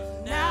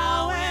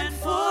 Now and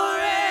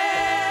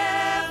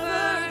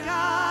forever,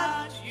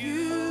 God,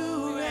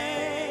 you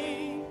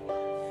reign.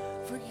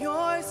 For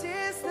yours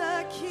is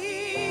the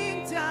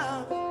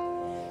kingdom,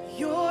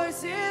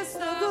 yours is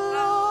the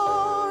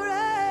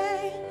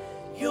glory,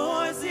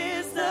 yours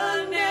is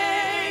the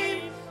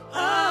name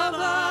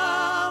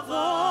above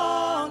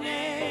all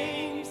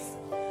names.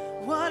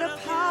 What a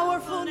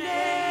powerful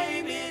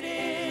name it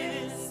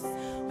is.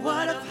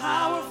 What a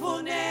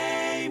powerful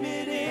name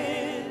it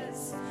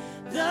is.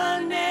 The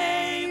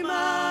name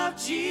of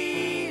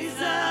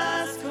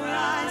Jesus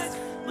Christ,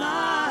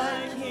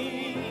 my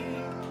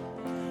King.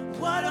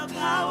 What a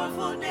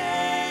powerful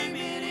name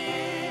it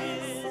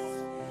is.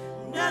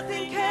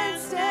 Nothing can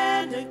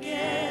stand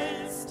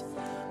against.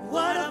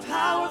 What a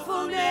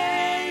powerful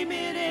name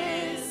it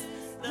is.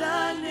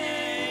 The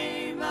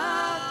name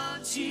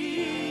of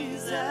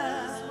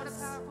Jesus. What a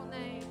powerful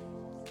name.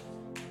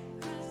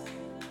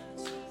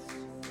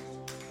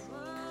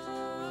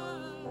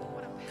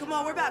 What a Come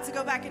on, we're about to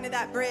go back into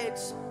that bridge.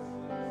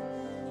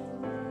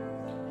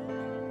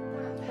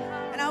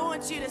 And I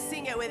want you to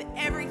sing it with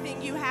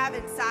everything you have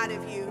inside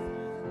of you.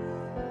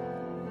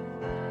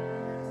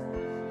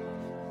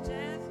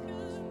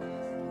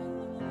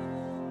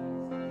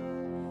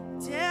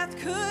 Death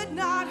could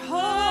not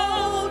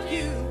hold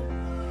you.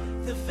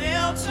 The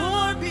veil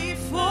tore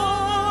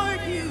before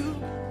you.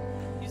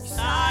 You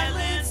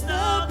silenced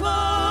the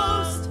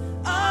boast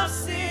of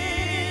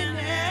sin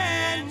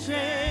and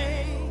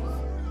grave.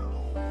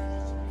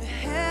 The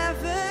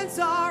heavens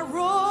are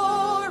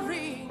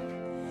roaring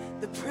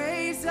the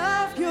praise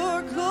of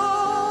your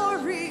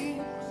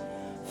glory.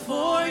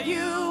 For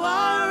you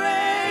are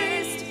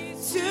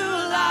raised to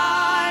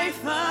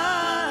life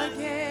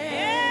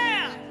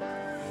again.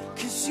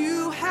 'Cause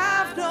you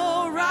have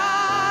no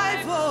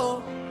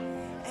rival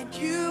and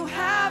you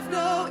have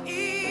no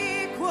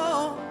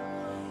equal.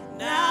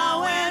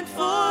 Now and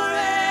forever,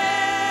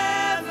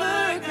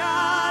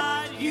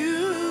 God,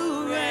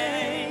 you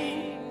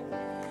reign.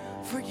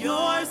 For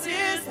yours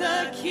is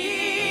the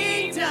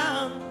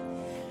kingdom,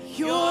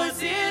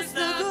 yours is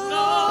the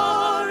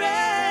glory,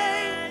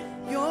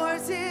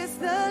 yours is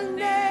the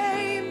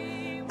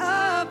name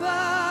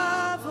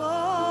above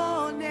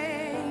all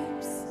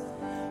names.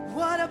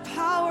 What a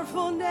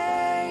powerful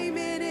name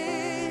it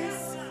is.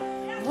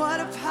 What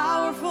a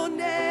powerful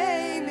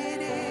name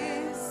it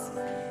is.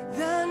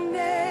 The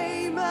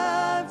name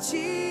of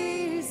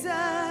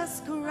Jesus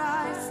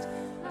Christ,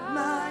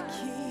 my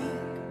King.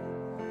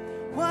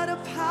 What a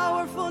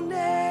powerful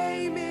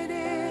name it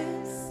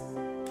is.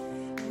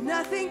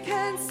 Nothing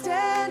can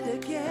stand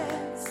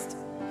against.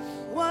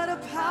 What a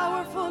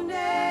powerful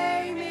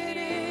name it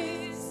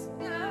is.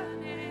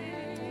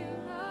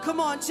 Come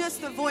on,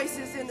 just the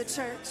voices in the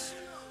church.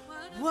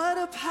 What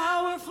a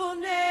powerful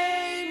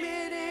name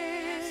it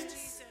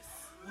is.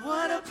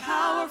 What a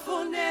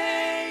powerful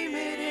name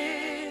it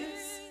is.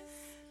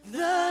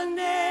 The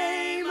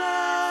name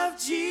of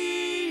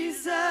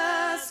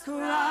Jesus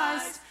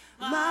Christ,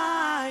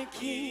 my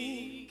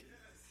King.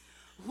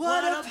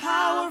 What a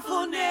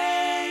powerful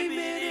name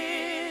it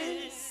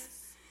is.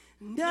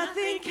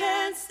 Nothing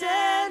can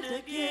stand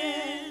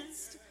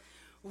against.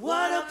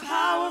 What a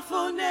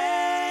powerful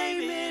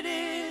name it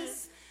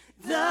is.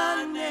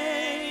 The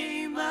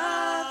name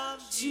of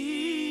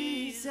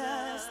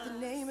Jesus. The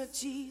name of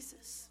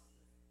Jesus.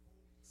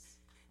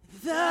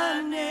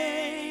 The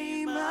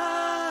name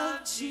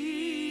of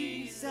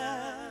Jesus.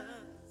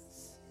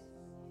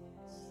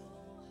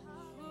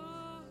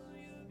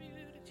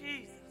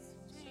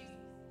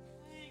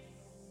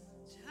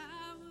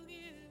 I will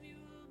give you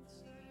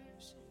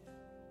worship.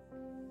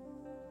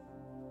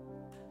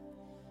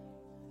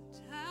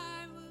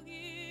 I will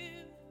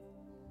give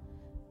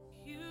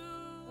you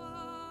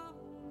all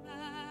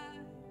my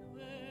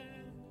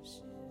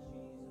worship.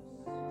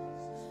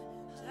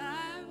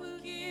 I will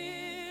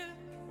give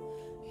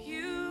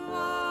you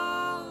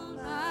all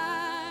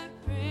my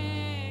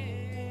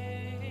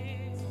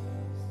praise.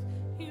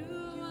 You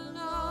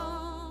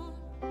alone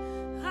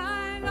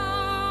I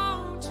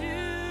long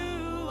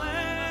to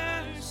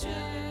worship.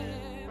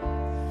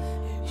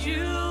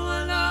 You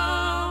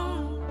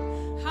alone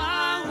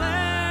are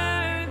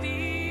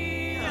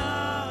worthy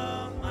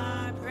of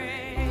my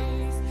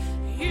praise.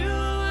 You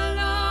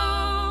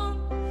alone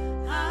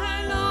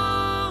I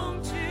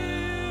long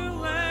to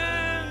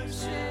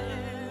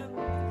worship.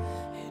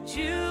 And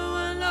you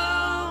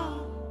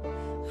alone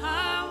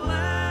are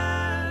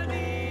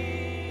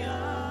worthy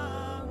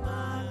of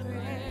my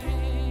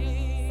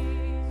praise.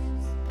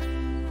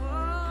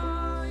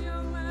 Oh,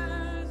 you're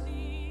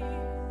worthy,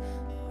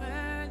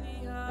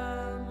 worthy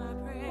of my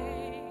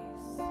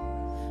praise.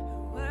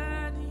 You're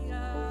worthy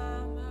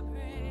of my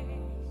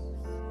praise.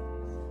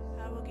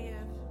 I will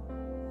give,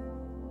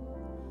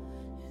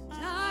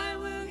 and I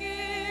will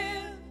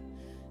give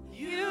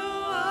you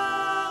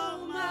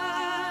all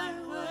my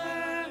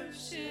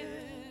worship.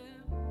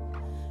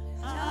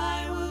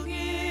 I will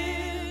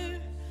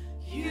give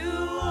you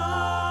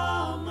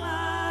all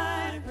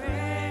my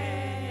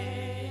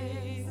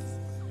praise.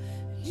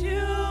 You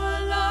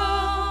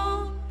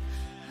alone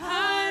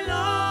I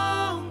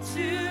long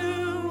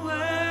to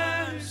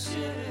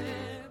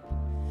worship.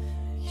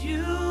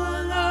 You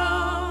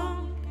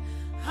alone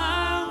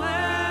are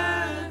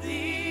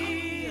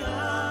worthy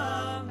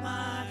of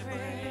my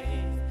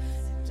praise.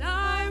 And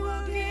I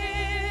will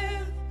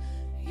give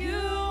you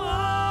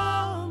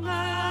all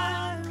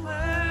my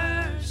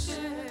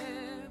worship.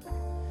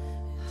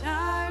 And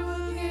I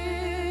will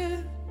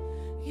give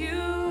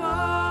you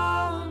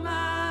all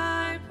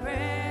my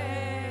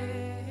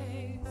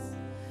praise.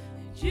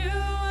 And you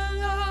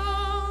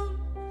alone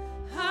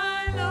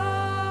I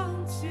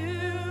long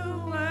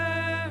to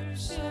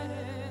worship.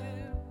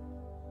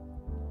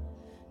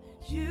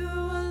 And you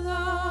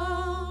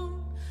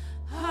alone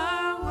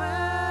are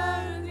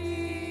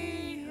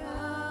worthy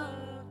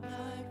of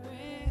my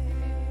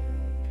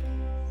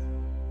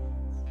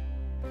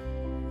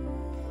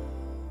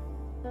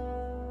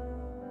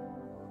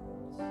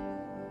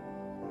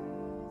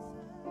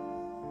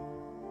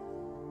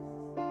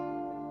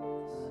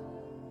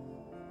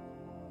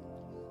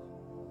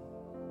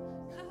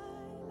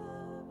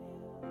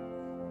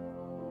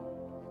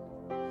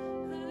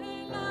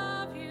I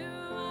love you,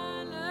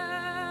 I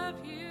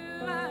love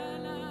you, I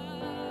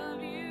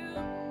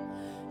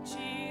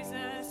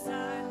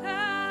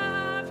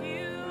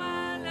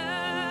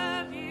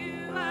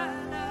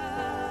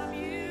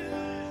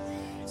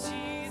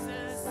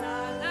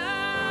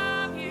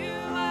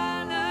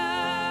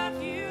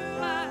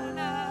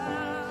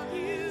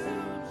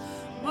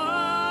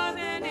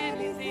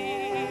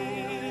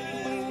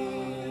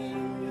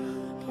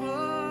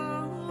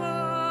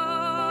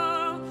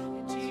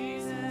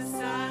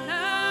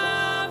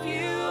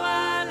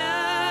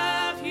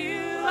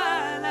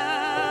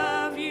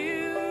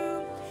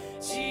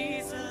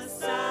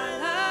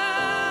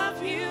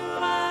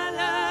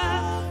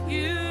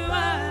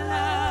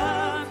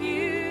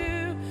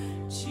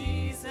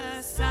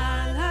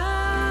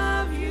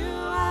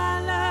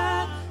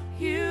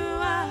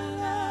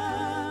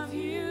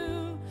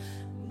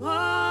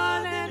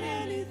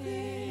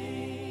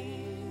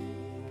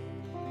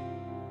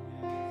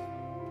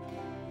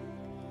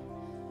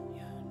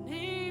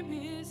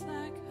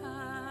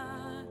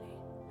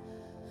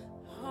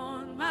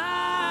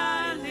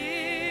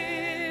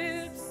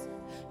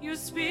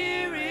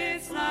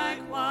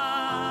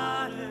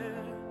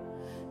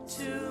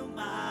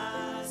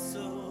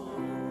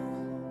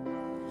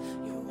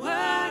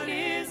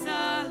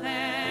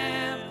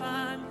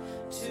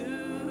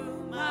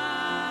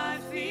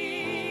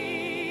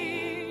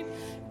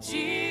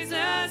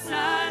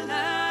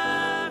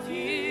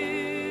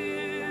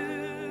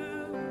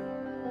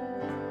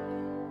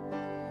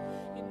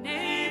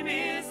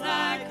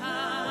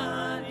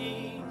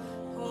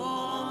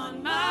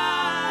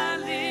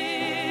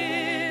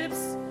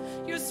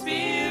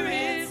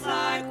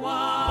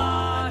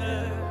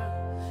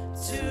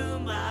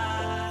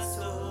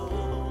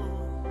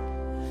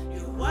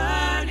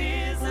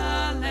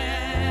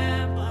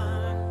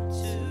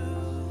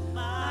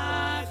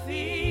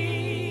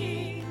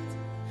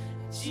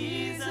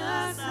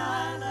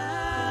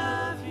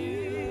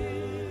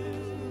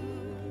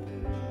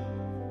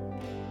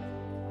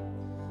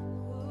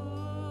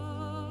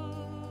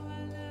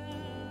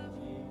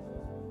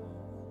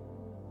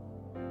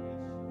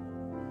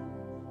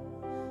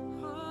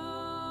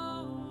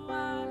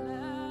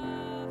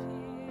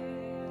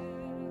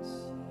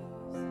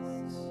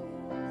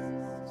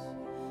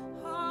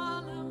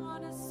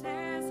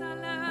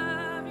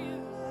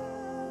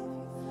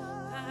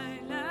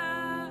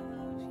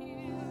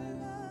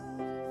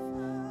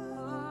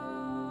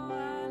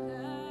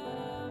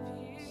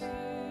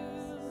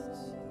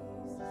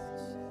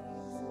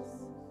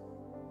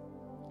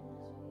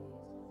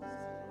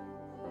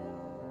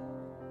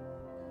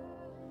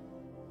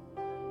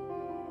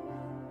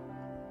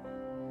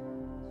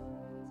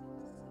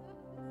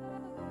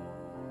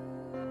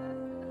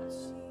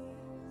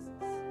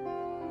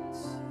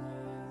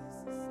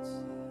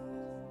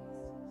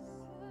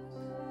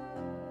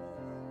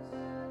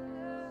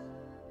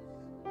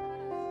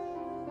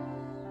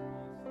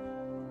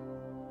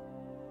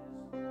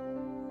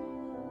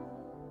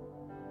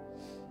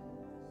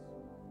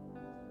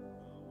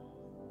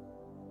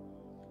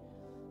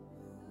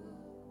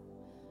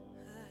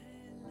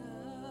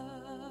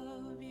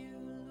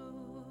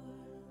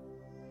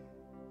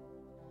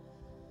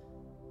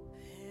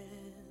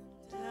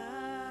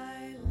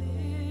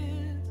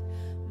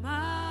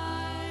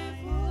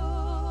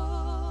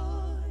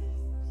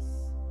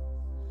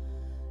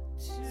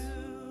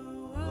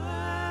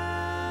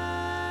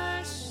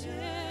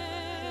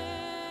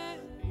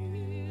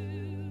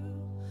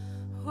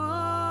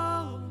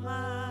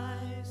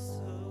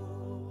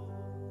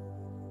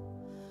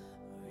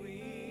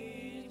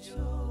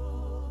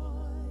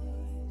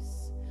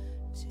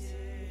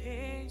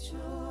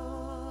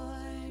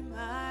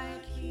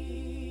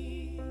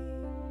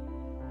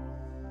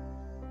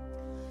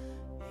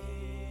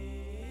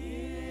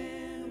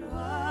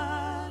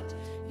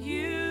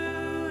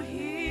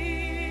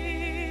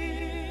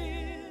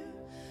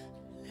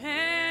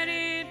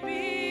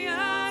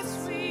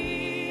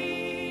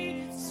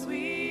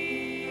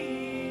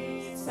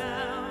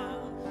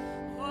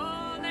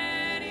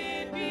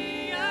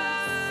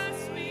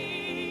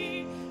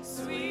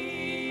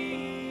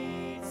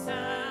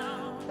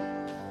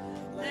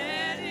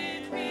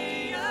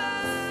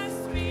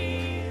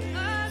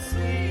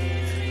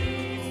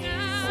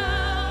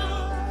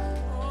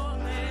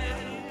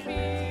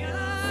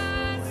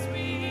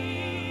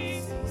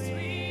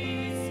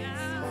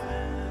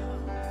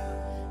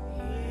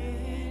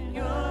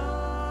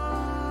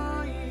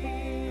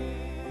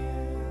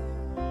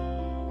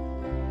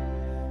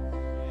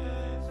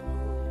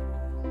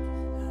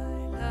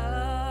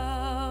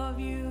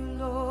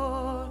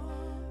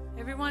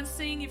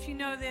Sing if you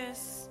know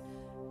this.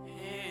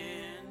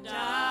 And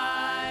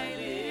I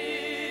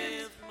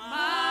lift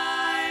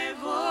my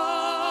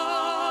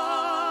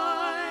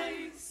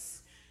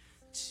voice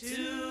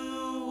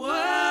to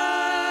worship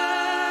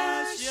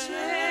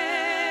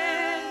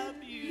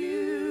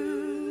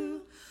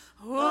you,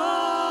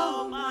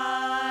 oh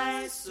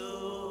my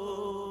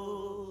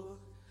soul,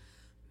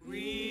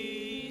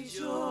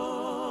 rejoice,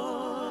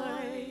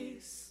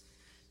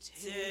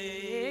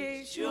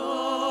 take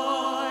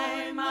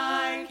joy,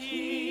 my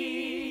King.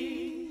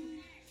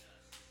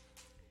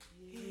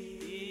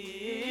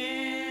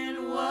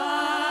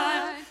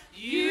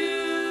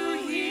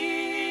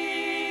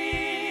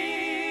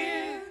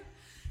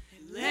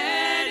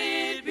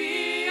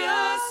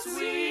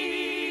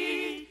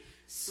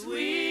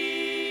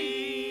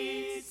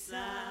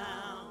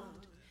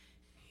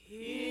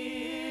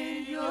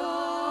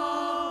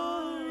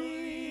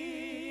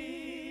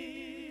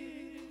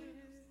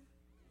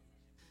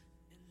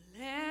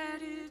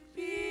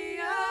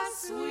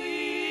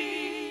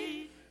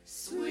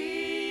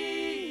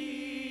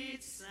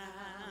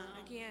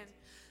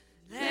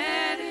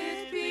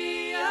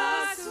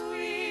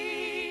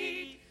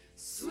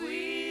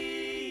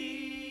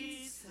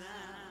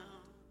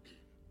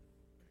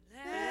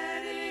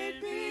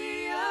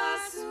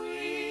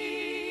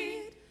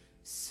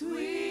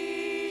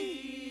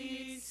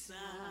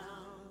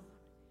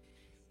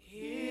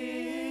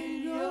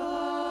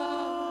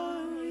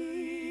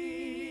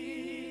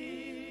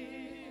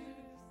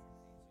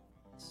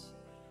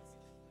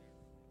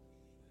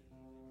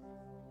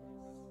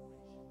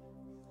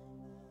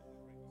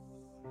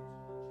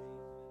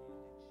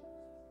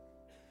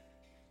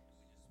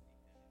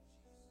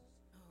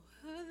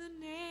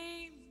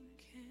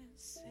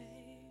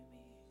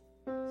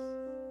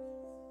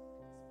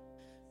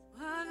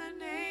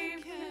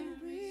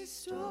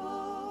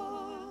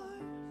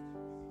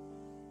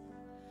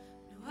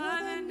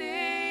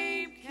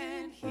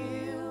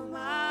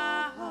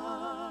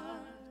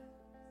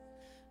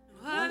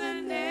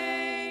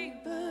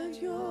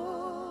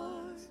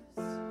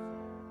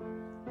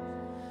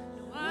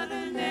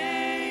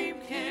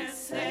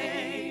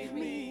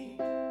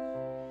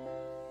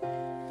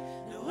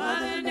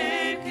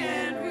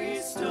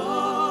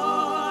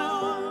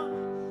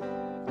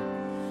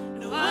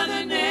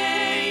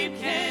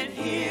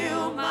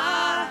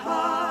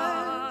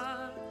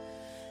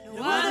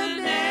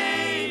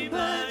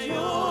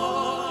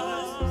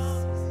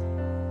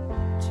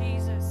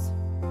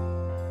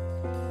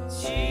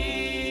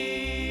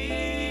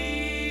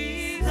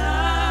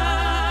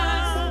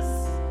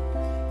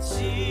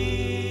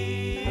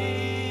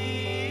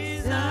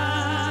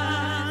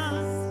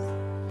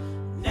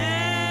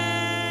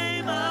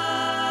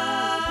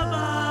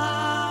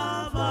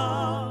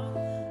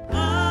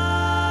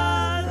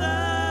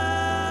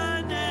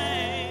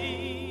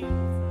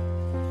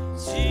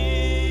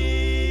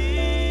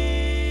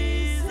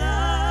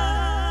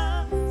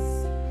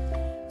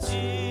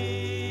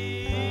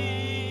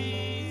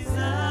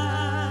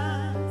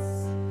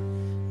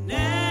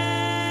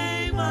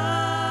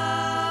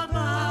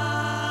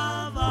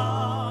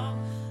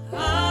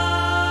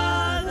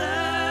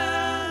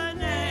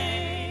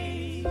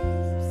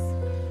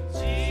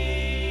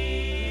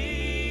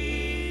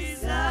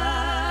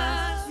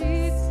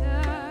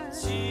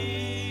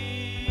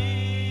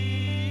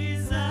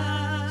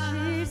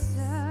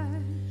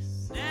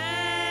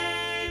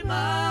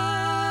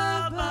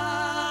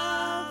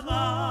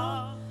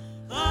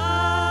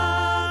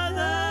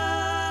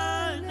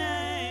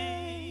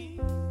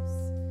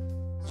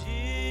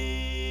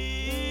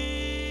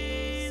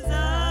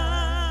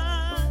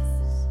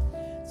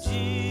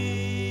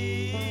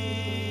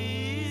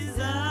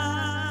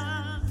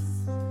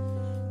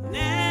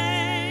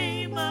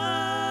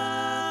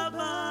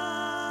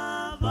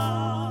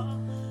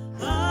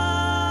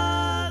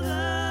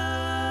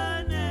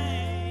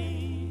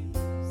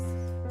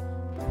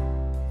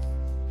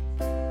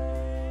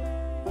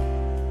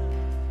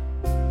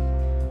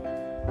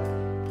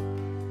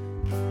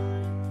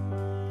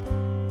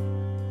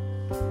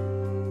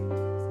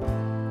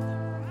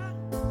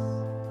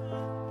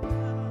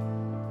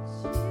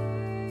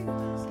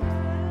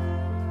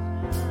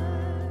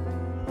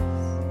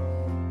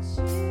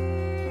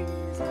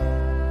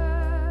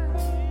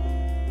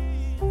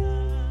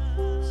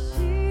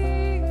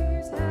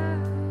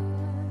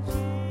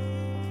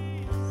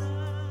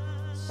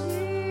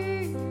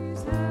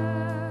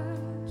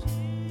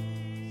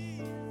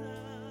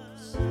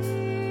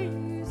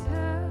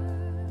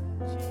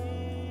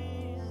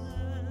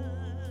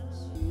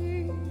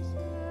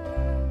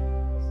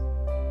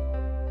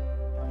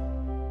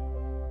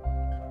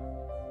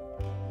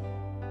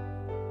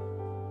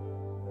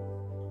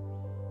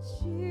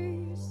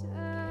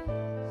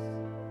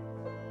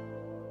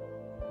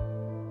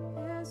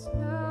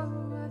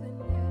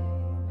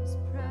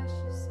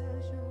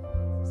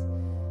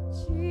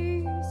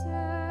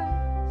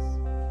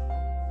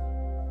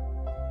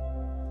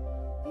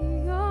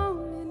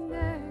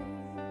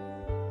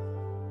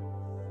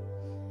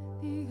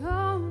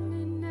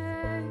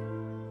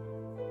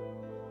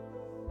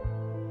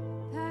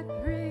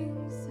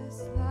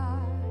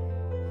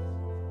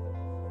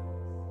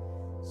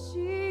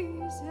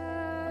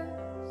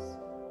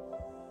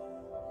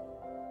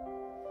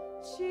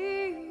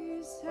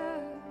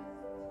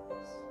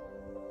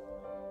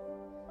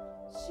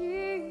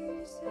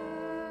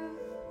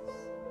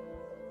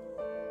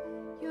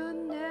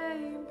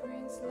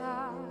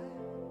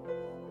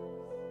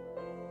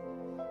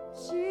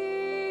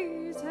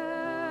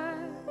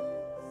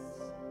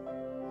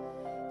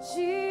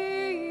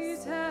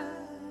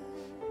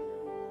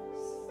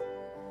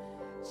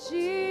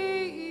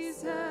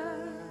 Jesus,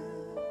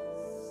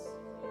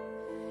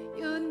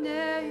 your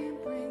name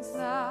brings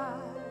life.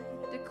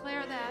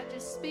 Declare that.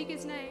 Just speak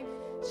his name.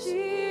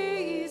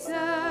 Jesus,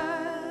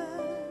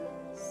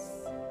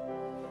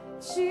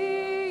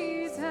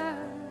 Jesus,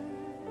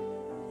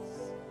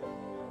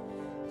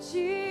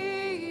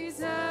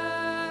 Jesus,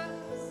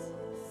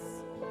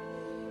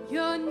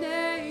 your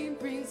name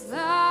brings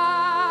life.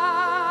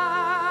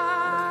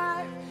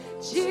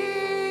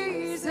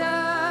 Jesus,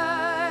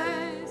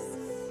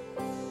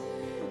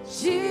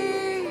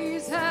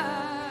 Jesus,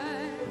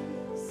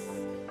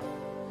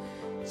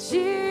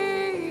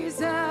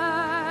 Jesus,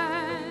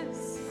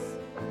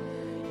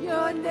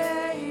 your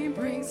name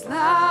brings life.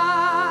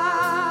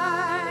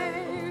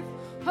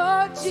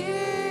 Oh,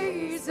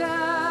 Jesus,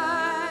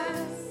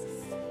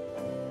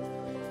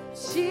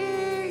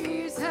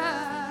 Jesus,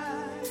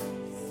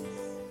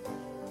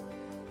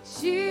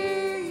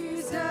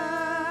 Jesus,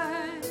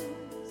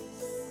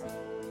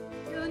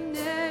 your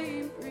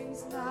name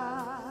brings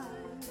life.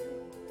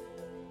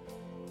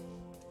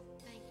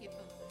 Thank you,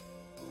 Father.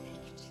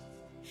 Thank you,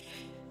 Jesus.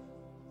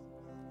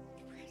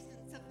 The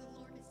presence of the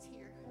Lord is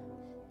here.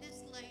 This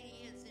lady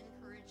has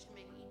encouraged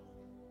me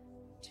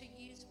to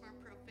use my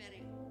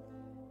prophetic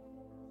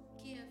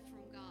gift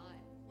from God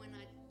when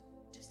I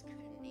just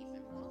couldn't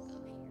even walk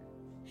up here.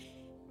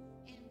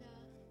 And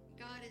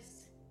God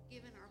has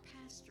given our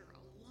pastor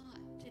a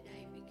lot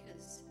today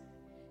because,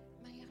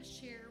 may I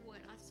share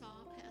what I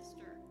saw,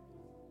 Pastor?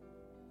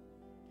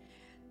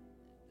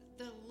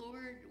 The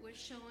Lord was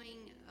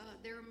showing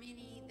there are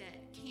many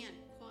that can't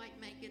quite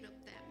make it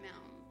up that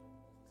mountain.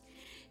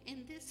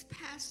 And this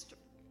pastor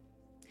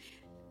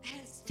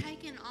has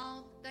taken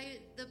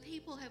the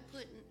people have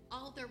put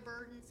all their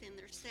burdens and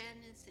their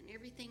sadness and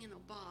everything in a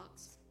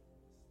box.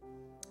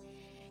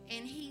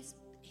 And he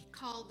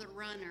called the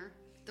runner,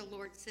 the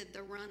Lord said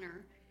the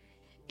runner,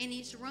 and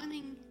he's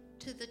running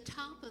to the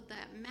top of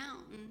that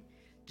mountain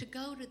to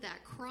go to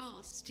that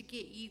cross to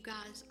get you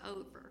guys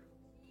over.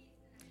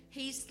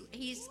 He's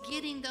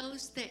getting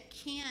those that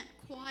can't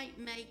quite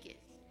make it.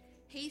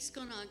 He's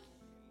going to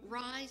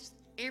rise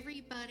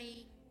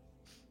everybody,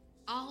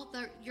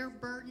 your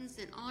burdens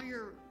and all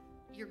your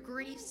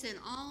griefs and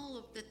all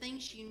of the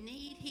things you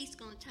need. He's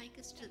going to take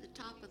us to the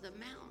top of the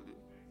mountain.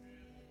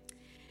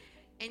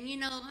 And you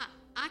know,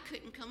 I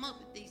couldn't come up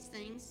with these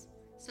things,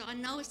 so I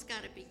know it's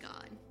got to be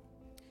God.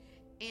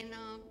 And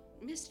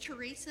Miss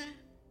Teresa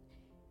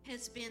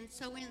has been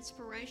so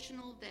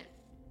inspirational that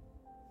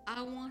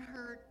I want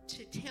her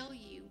to tell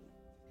you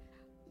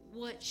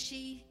what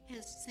she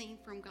has seen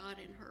from God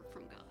and heard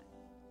from God.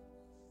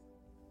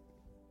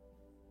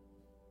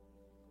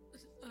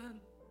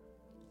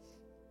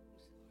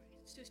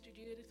 Sister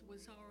Judith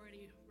was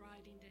already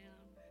writing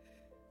down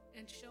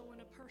and showing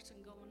a person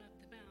going up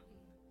the mountain.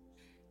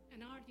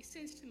 And I already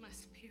sensed in my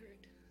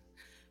spirit,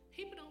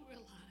 people don't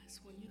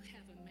realize when you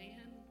have a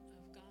man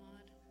of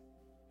God,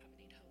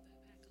 probably need to hold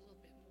that back a little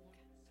bit more,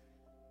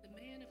 the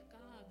man of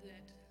God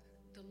that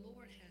the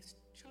Lord has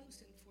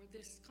chosen for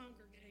this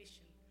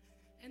congregation,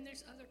 and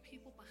there's other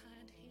people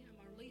behind him,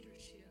 our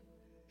leadership.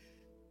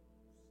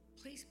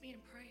 Please be in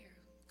prayer,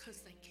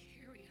 because they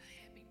carry a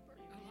heavy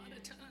burden a lot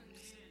of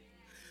times.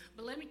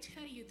 But let me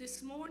tell you,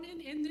 this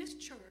morning in this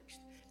church,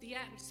 the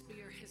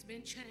atmosphere has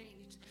been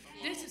changed.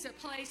 This is a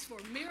place for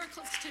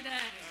miracles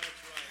today.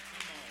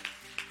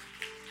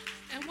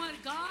 And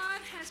what God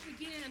has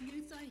begun,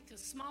 you think a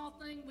small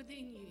thing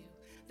within you,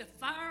 the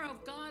fire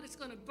of God is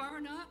going to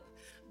burn up,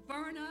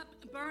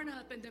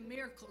 and the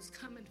miracles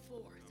coming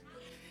forth.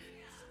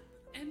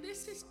 And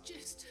this is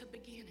just a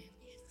beginning.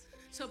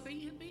 So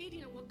be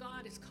obedient what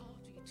God has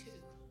called you to.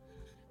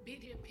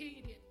 Be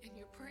obedient in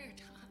your prayer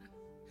time.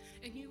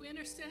 And you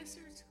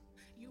intercessors,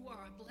 you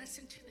are a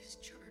blessing to this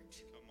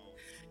church.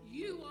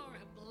 You are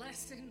a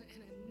blessing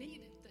and a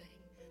needed thing.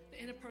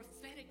 In a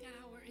prophetic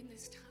hour in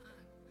this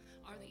time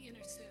are the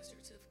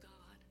intercessors of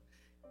God.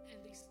 And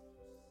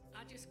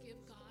I just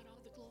give God all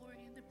the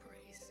glory and the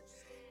praise.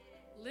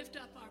 Lift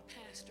up our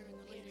pastor and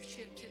the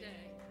leadership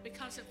today,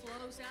 because it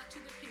flows out to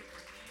the people.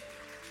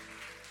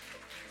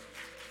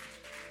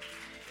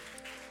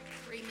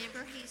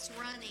 Remember, he's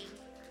running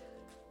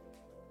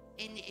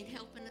and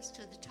helping us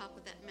to the top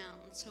of that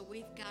mountain, so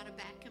we've got to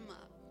back him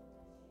up.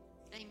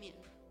 Amen.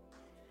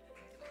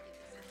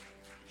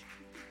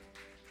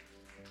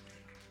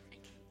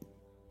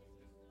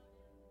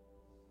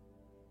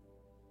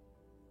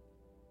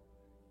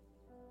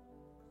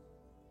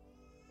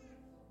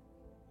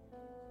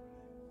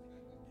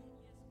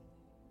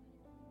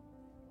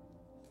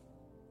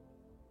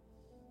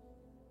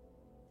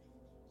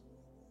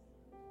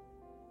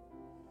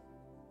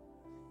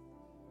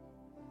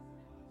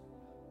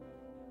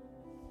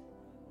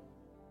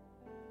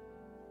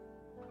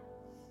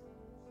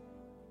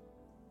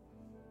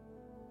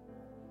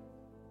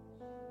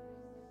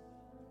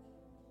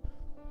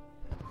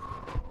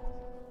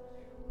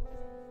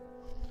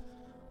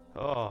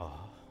 Oh.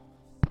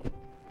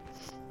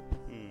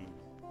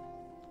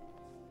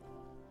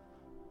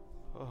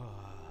 Oh.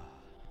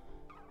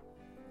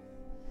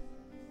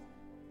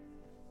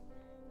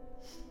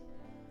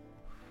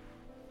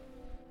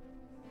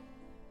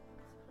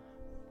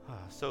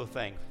 So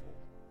thankful.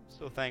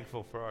 So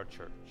thankful for our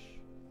church.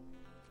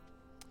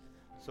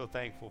 So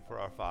thankful for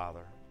our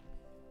Father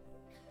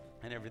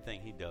and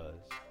everything He does.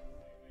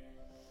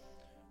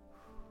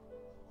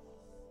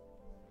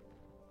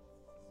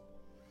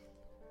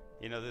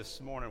 You know,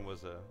 this morning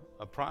was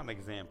a prime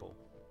example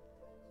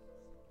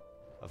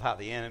of how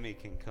the enemy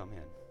can come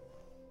in.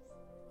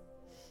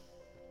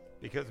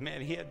 Because,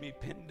 man, he had me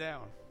pinned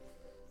down.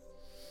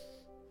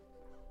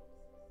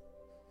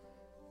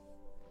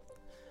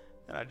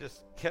 And I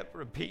just kept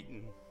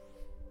repeating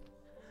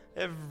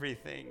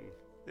everything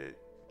that,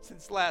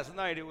 since last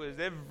night, it was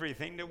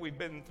everything that we've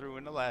been through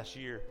in the last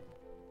year.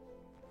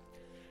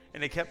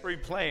 And it kept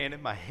replaying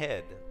in my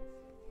head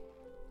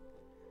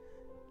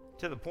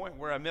to the point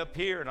where I'm up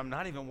here and I'm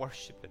not even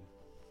worshiping.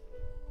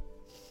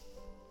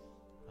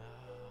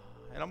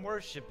 And I'm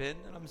worshiping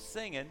and I'm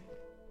singing.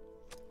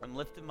 I'm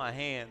lifting my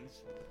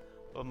hands,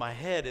 but my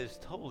head is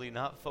totally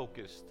not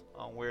focused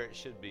on where it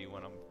should be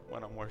when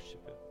I'm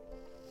worshiping.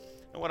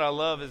 And what I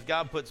love is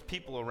God puts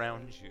people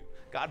around you.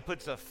 God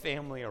puts a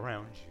family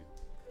around you.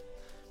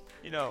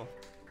 You know,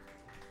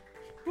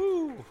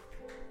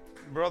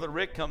 Brother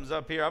Rick comes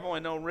up here. I've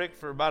only known Rick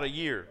for about a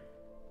year.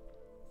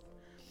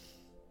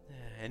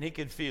 And he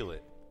can feel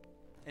it.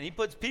 And he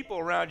puts people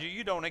around you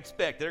you don't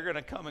expect. They're going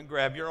to come and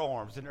grab your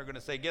arms. And they're going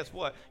to say, guess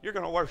what? You're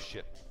going to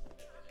worship.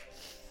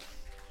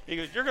 He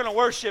goes, you're going to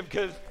worship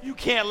because you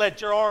can't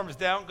let your arms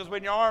down, because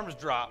when your arms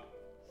drop,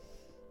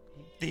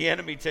 the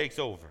enemy takes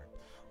over.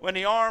 When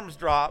the arms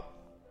drop,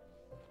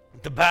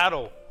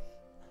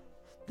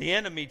 the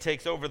enemy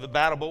takes over the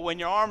battle. But when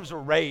your arms are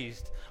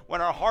raised,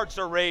 when our hearts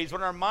are raised,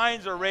 when our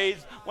minds are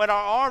raised, when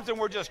our arms and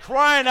we're just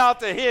crying out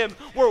to Him,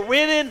 we're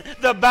winning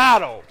the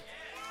battle.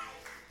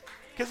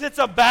 Because it's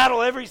a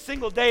battle every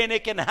single day, and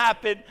it can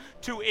happen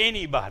to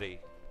anybody.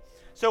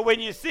 So when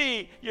you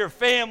see your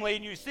family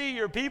and you see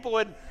your people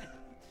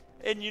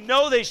and you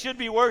know they should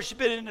be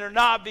worshiping and they're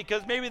not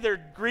because maybe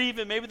they're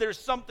grieving, maybe there's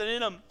something in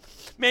them,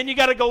 man, you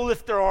got to go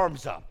lift their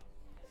arms up.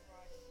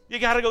 You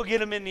got to go get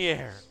them in the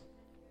air.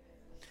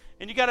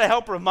 And you got to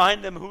help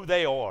remind them who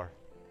they are.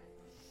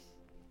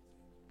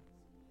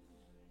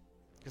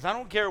 Because I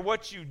don't care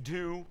what you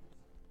do.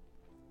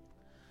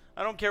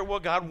 I don't care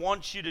what God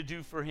wants you to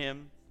do for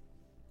Him.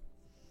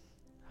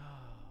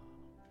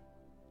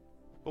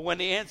 But when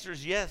the answer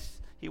is yes,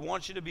 He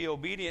wants you to be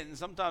obedient, and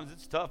sometimes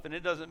it's tough, and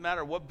it doesn't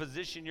matter what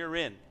position you're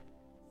in.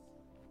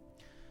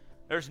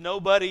 There's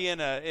nobody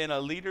in a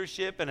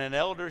leadership and an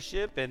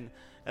eldership and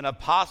an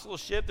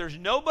apostleship. There's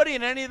nobody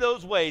in any of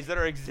those ways that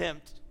are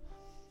exempt.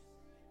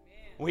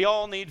 We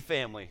all need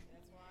family.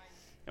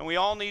 And we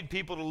all need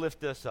people to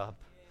lift us up.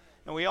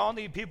 And we all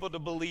need people to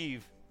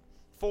believe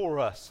for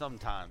us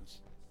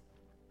sometimes.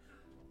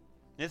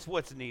 It's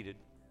what's needed.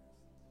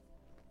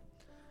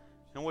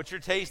 And what you're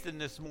tasting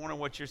this morning,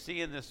 what you're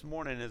seeing this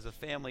morning is a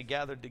family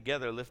gathered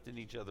together lifting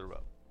each other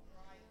up.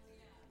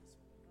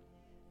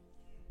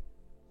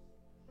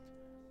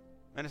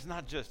 And it's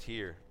not just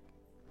here.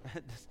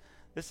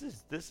 This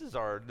is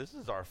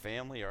our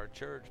family, our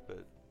church,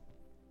 but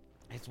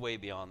it's way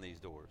beyond these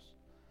doors.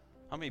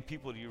 How many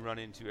people do you run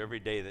into every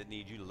day that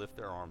need you to lift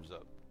their arms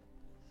up?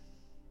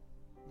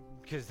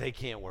 Because they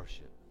can't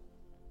worship.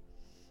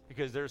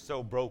 Because they're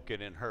so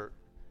broken and hurt,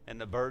 and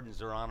the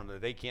burdens are on them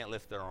that they can't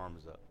lift their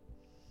arms up.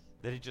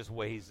 That it just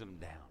weighs them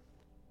down.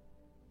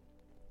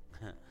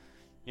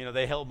 You know,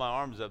 they held my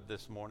arms up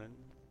this morning.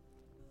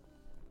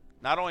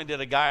 Not only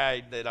did a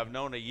guy that I've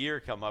known a year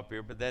come up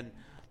here, but then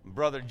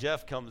Brother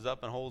Jeff comes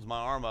up and holds my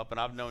arm up, and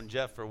I've known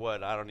Jeff for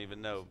what? I don't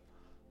even know.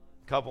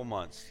 A couple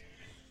months.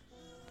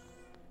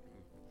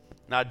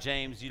 Now,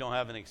 James, you don't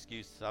have an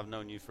excuse. I've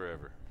known you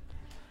forever.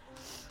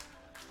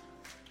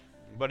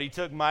 But he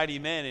took mighty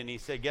men, and he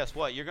said, guess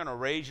what? You're going to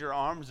raise your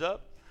arms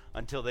up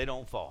until they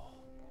don't fall.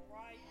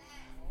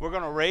 We're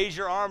going to raise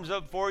your arms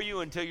up for you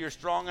until you're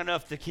strong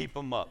enough to keep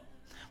them up.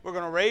 We're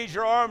going to raise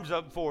your arms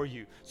up for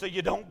you so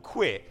you don't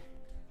quit.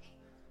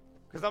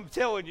 Because I'm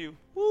telling you,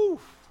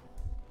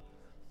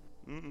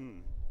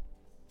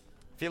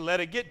 if you let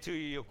it get to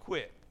you, you'll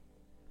quit.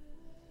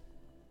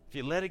 If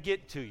you let it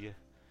get to you,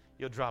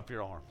 you'll drop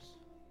your arms.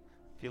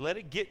 If you let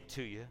it get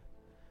to you,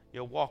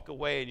 you'll walk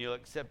away and you'll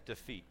accept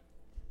defeat.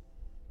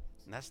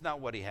 And that's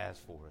not what He has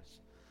for us.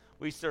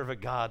 We serve a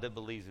God that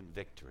believes in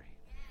victory.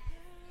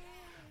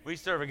 We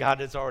serve a God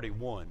that's already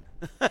won.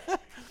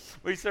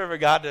 We serve a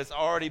God that's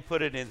already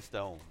put it in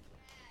stone.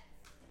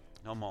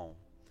 Come on.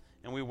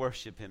 And we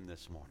worship Him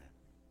this morning.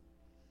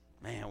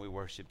 Man, we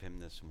worship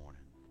Him this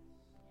morning.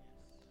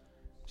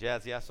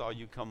 Jazzy, I saw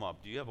you come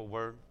up. Do you have a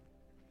word?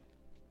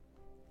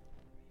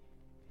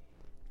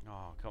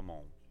 Oh, come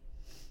on.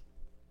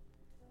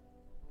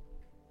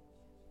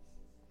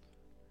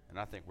 And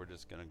I think we're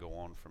just going to go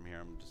on from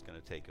here. I'm just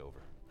going to take over.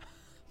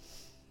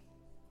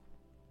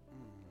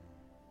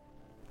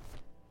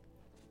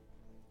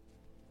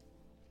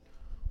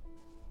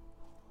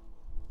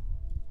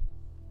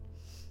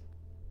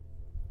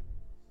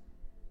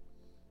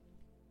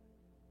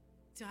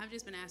 So I've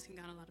just been asking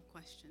God a lot of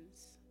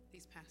questions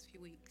these past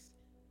few weeks.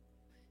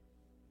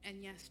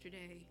 And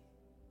yesterday,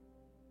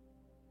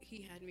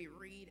 he had me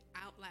read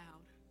out loud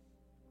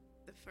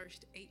the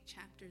first 8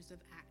 chapters of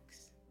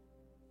Acts.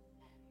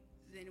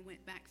 Then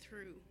went back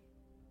through,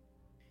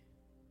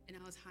 and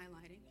I was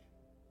highlighting.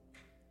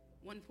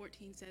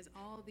 1:14 says,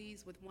 all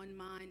these with one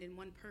mind and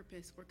one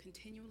purpose were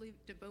continually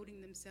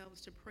devoting themselves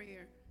to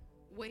prayer,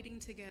 waiting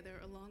together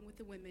along with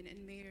the women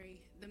and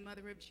Mary, the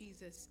mother of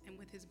Jesus, and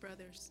with his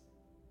brothers.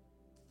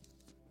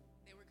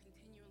 They were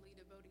continually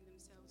devoting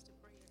themselves to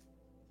prayer.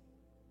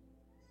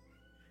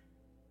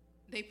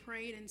 They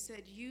prayed and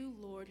said, you,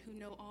 Lord, who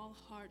know all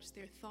hearts,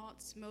 their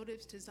thoughts,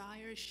 motives,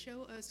 desires,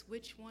 show us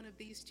which one of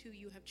these two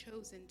you have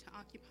chosen to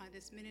occupy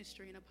this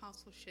ministry and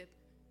apostleship,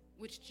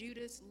 which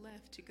Judas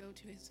left to go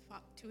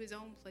to his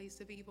own place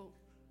of evil.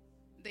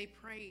 They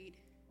prayed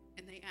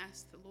and they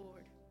asked the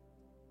Lord.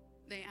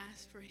 They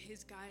asked for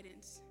his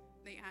guidance.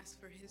 They asked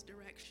for his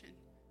direction.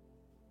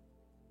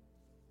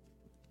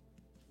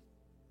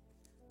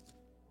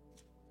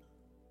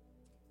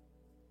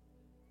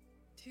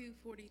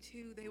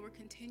 (2:42) They were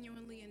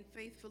continually and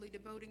faithfully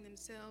devoting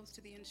themselves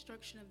to the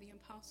instruction of the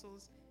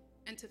apostles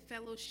and to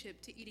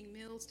fellowship, to eating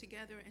meals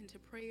together and to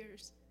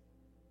prayers.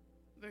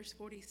 Verse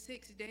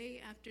 46,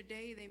 day after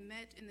day they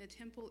met in the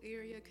temple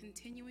area,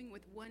 continuing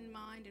with one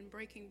mind and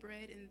breaking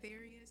bread in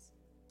various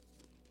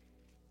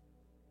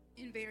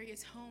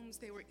homes.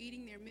 They were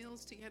eating their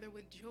meals together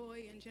with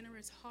joy and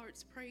generous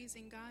hearts,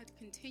 praising God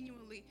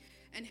continually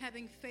and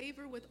having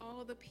favor with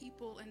all the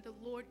people. And the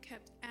Lord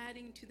kept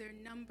adding to their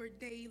number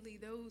daily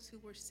those who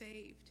were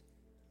saved.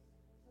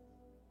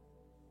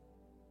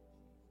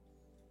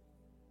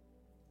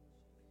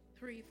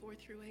 (3,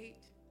 4-8).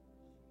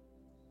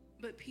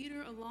 But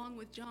Peter, along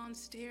with John,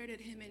 stared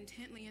at him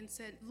intently and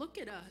said, look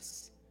at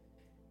us.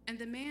 And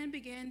the man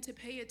began to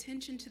pay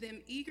attention to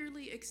them,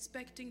 eagerly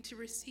expecting to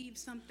receive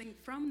something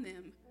from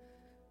them.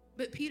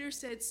 But Peter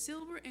said,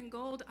 silver and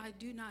gold I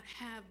do not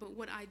have, but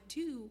what I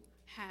do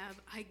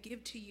have I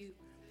give to you.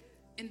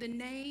 In the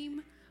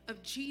name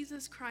of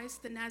Jesus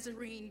Christ the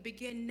Nazarene,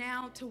 begin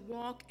now to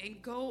walk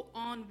and go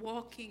on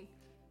walking.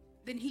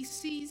 Then he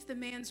seized the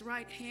man's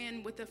right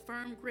hand with a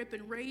firm grip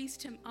and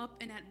raised him up,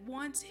 and at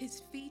once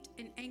his feet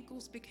and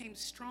ankles became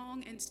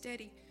strong and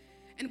steady.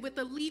 And with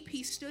a leap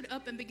he stood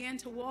up and began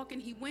to walk,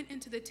 and he went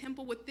into the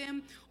temple with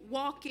them,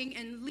 walking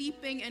and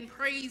leaping and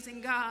praising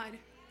God.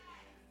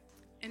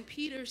 And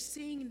Peter,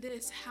 seeing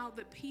this, how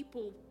the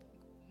people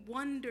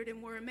wondered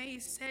and were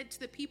amazed, said to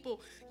the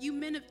people, you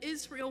men of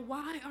Israel,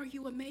 why are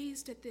you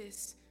amazed at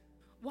this?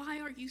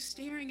 Why are you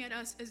staring at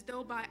us as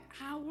though by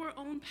our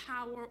own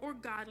power or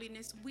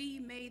godliness we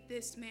made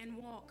this man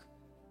walk?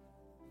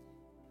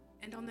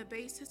 And on the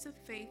basis of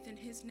faith in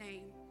his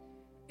name,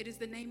 it is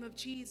the name of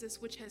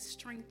Jesus which has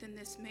strengthened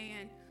this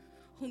man,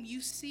 whom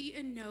you see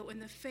and know,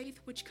 and the faith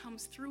which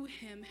comes through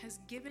him has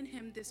given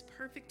him this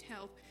perfect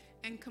health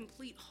and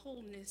complete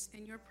wholeness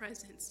in your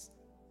presence.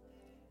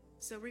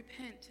 So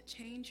repent,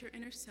 change your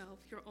inner self,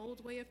 your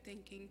old way of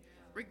thinking,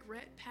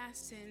 regret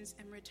past sins,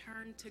 and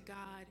return to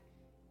God.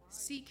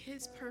 Seek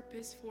his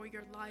purpose for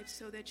your life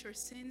so that your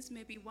sins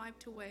may be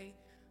wiped away,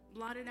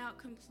 blotted out,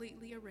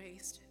 completely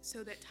erased,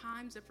 so that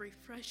times of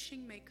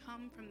refreshing may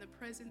come from the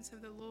presence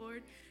of the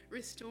Lord,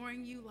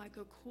 restoring you like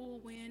a cool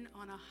wind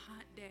on a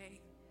hot day.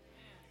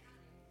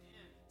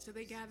 So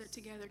they gathered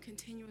together,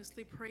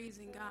 continuously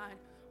praising God,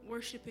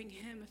 worshiping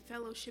him,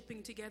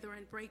 fellowshipping together,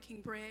 and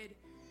breaking bread.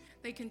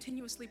 They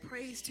continuously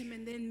praised him,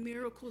 and then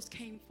miracles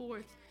came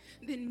forth.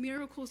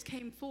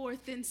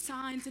 Then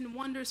signs and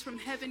wonders from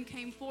heaven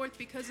came forth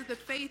because of the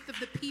faith of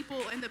the people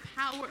and the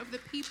power of the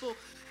people.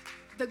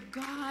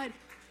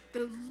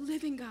 The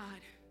living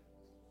God.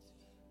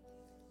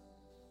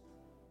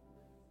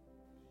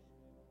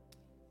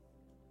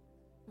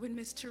 When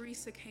Miss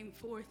Teresa came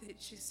forth,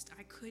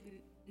 I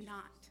couldn't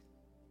not.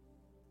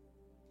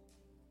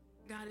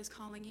 God is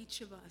calling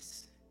each of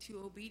us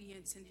to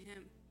obedience in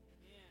him.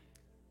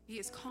 He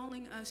is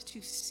calling us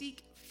to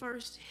seek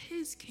first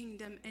his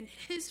kingdom and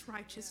his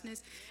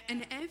righteousness,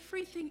 and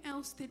everything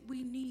else that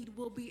we need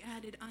will be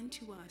added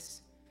unto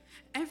us.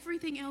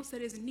 Everything else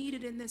that is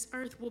needed in this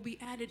earth will be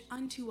added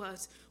unto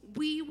us.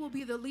 We will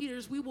be the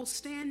leaders. We will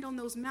stand on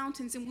those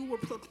mountains and we will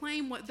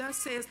proclaim what thus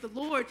says the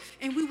Lord,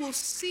 and we will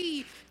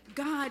see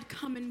God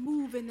come and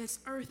move in this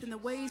earth in the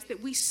ways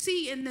that we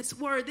see in this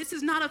word. This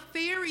is not a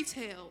fairy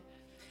tale.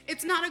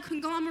 It's not a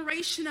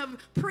conglomeration of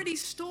pretty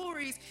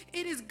stories.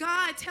 It is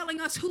God telling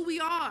us who we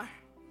are.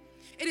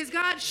 It is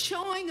God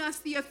showing us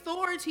the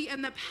authority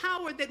and the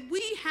power that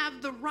we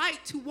have the right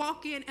to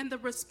walk in and the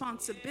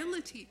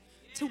responsibility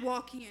to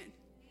walk in.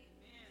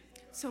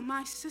 So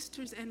my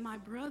sisters and my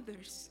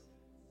brothers,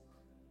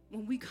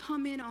 when we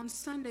come in on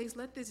Sundays,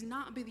 let this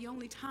not be the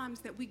only times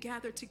that we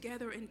gather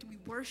together and we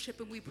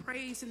worship and we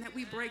praise and that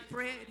we break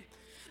bread.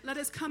 Let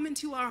us come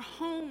into our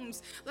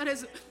homes. Let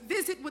us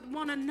visit with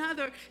one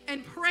another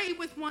and pray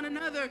with one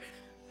another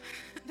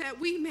that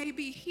we may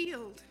be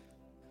healed,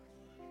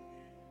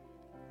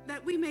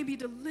 that we may be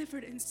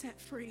delivered and set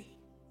free.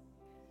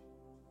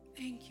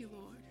 Thank you,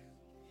 Lord.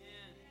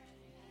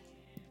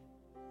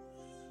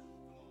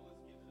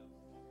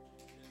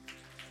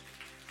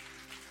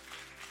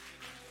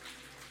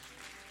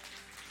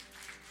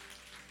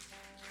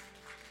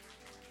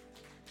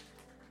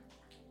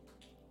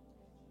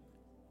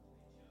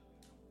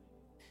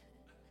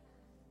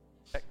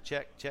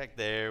 check.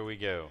 There we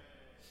go.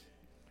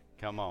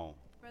 Come on.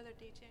 Brother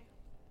DJ,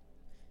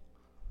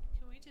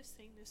 can we just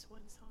sing this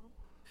one song?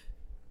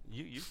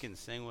 You can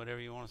sing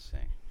whatever you want to sing.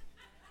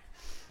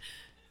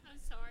 I'm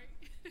sorry.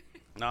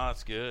 No,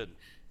 it's good.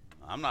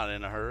 I'm not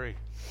in a hurry.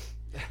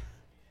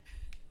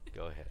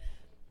 Go ahead.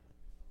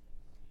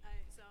 I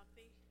exalt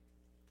thee,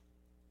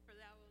 for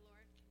thou, O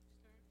Lord.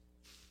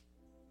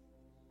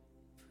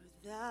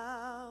 For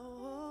thou,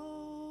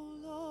 O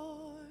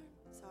Lord,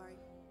 sorry,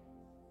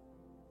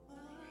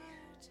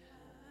 art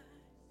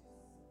high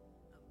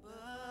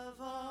above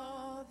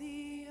all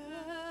the earth.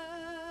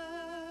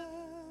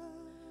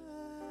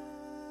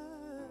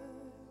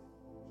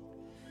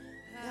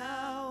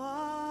 Thou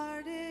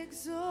art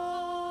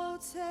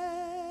exalted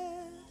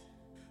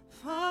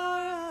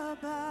far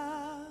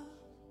above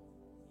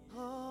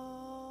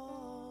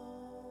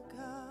all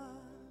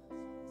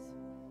gods.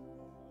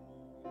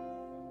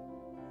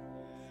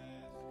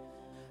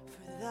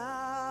 For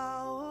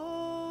thou, O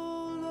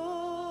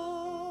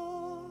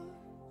Lord,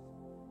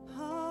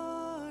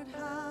 art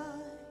high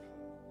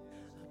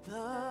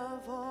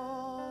above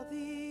all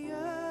the earth.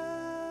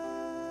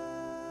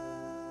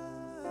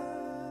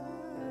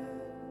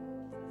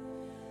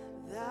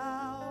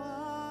 Thou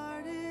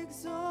art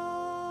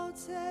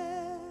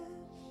exalted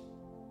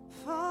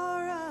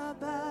far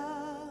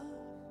above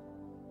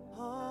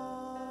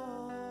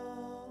all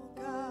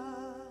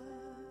gods.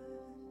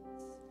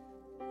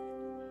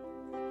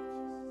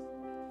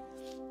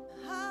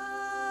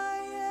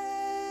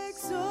 I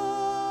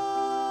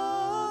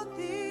exalt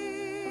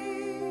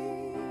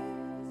thee.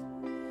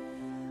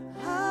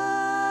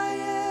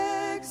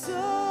 I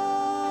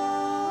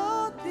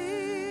exalt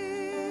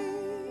thee.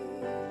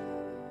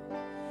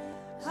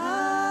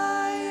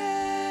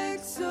 I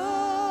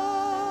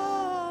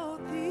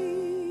exalt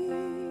thee,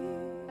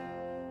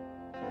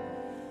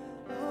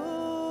 O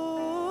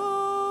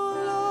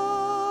Lord.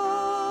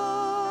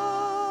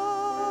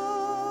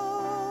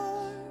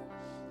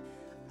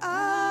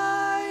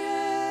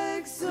 I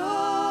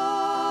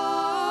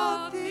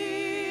exalt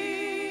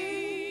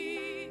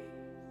thee.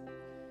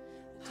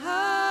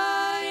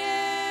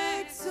 I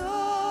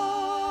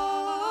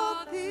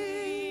exalt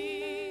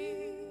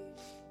thee.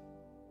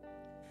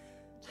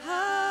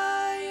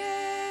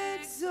 I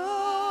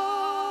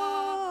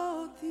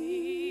exalt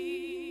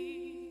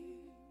thee,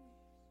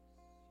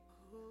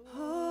 O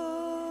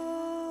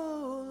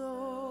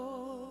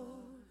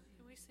Lord.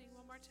 Can we sing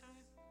one more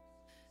time?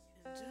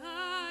 And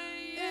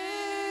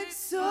I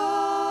exalt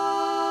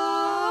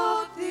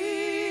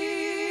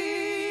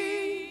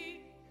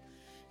thee.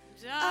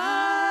 And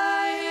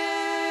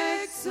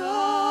I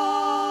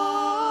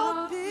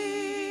exalt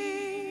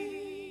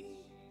thee.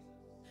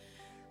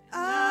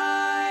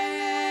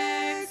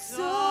 I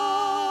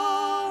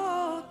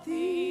exalt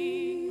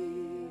thee,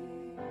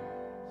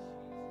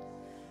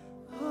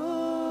 O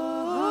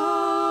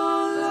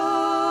Lord.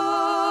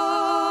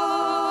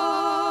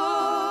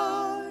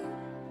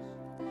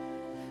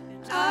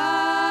 And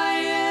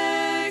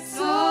I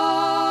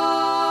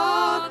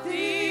exalt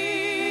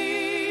thee.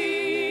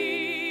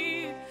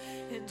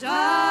 And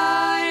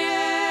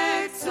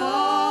I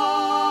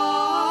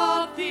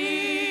exalt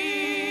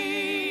thee.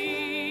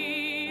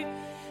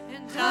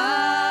 And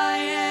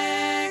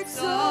I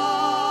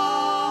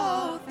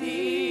exalt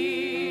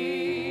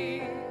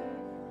thee,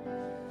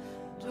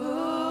 O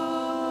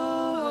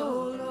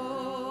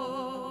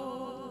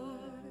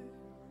Lord.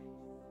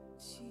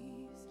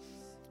 Jesus.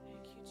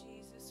 Thank you,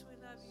 Jesus. We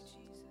love you,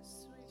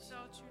 Jesus. We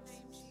exalt your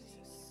name,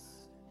 Jesus.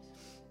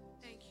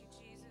 Thank you,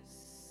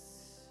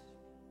 Jesus.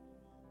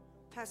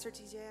 Pastor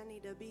TJ, I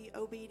need to be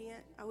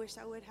obedient. I wish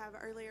I would have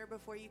earlier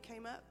before you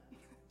came up.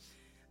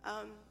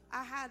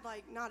 I had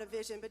not a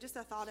vision, but just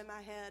a thought in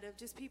my head of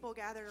just people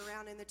gathered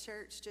around in the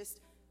church, just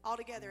all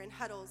together in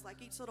huddles.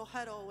 Like each little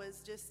huddle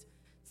was just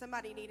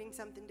somebody needing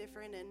something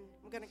different. And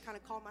I'm going to kind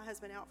of call my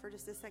husband out for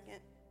just a second.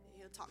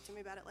 He'll talk to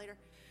me about it later.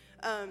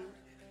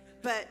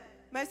 But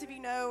most of you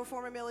know,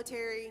 former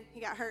military,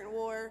 he got hurt in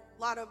war.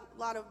 A lot of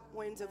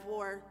wounds of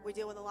war. We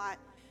deal with a lot.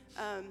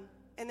 And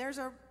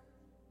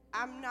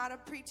I'm not a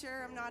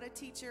preacher. I'm not a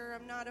teacher.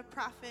 I'm not a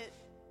prophet.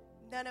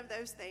 None of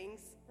those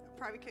things. I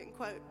probably couldn't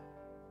quote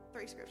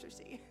 3 scriptures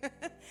to you.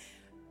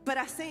 But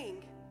I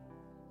sing.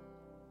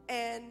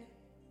 And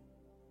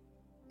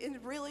in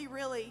really,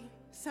 really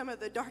some of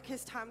the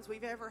darkest times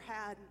we've ever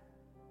had,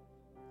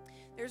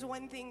 there's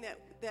one thing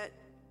that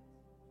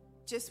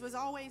just was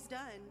always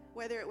done,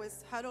 whether it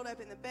was huddled up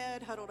in the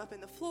bed, huddled up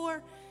in the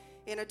floor,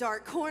 in a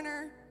dark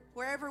corner,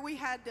 wherever we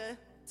had to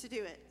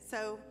do it.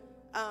 So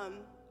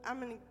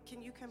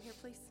can you come here,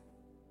 please?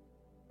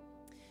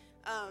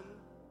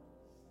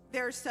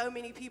 There are so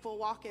many people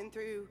walking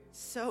through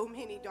so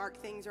many dark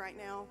things right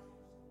now.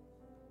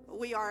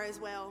 We are as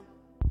well.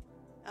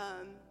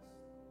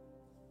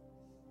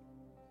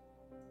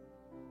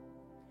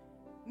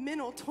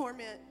 Mental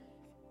torment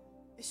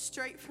is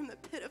straight from the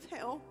pit of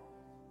hell.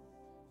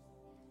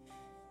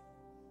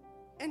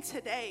 And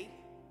today,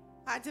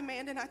 I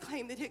demand and I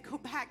claim that it go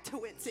back to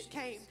whence it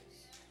came.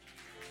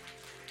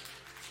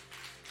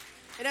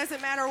 It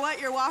doesn't matter what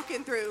you're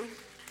walking through.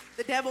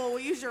 The devil will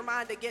use your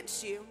mind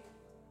against you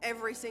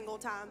every single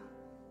time.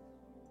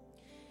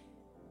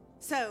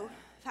 So,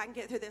 if I can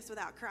get through this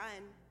without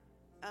crying,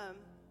 I'm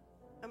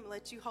going to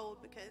let you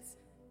hold, because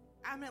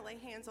I'm going to lay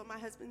hands on my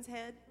husband's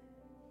head.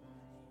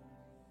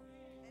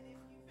 And if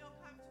you feel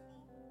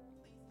comfortable,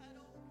 please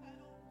cuddle,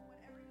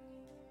 whatever you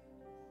need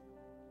to.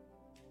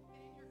 And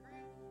in your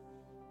group,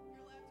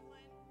 your loved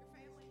one, your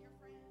family, your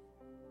friend,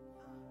 as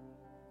I sing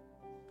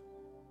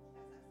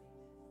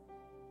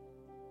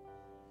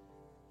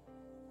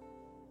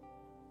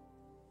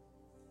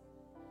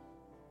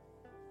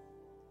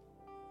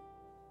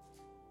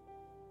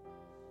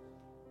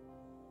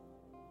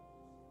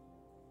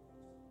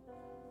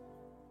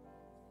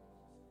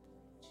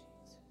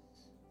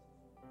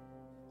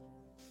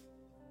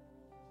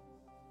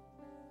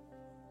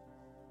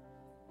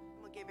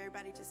We'll give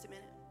everybody just a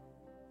minute.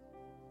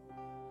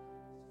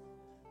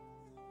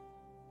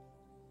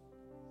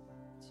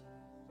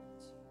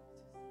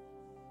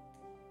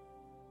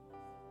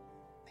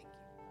 Thank you.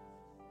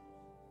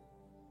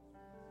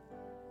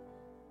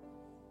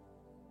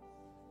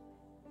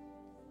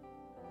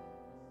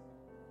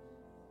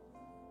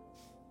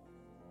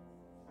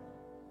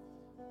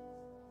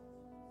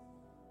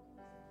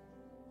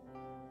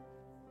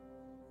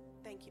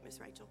 Thank you, Miss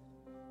Rachel.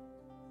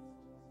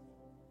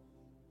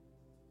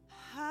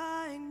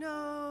 I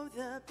know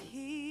the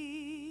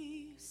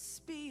peace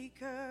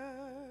speaker.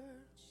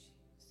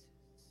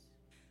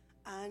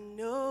 I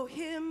know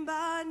him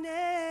by name.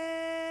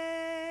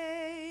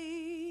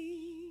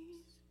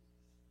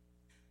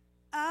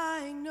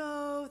 I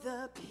know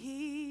the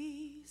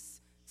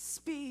peace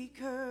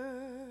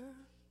speaker.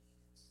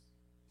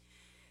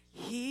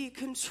 He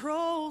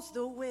controls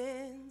the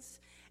winds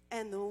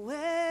and the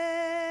waves.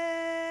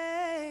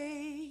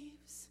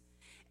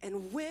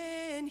 And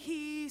when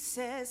he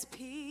says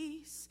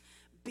peace,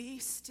 be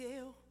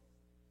still,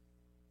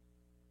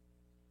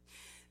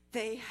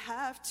 they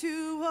have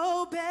to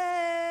obey.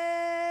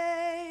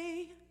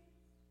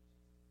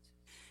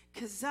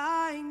 'Cause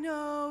I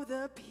know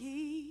the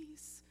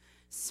peace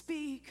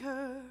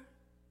speaker.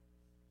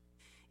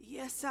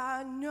 Yes,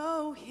 I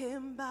know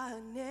him by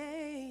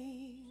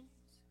name.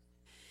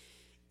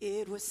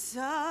 It was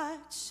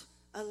such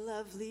a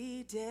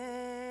lovely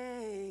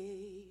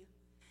day.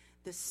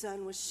 The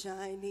sun was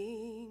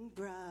shining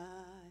bright.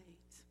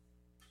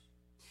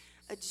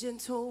 A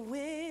gentle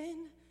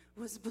wind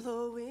was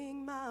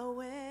blowing my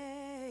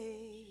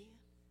way,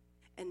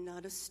 and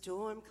not a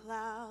storm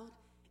cloud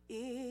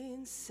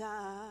in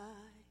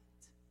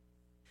sight.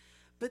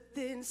 But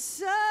then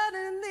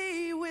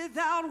suddenly,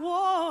 without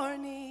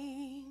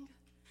warning,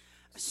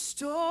 a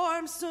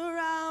storm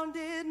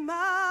surrounded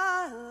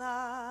my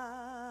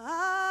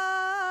life.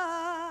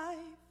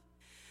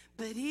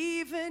 But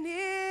even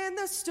in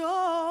the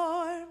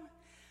storm,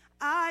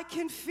 I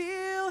can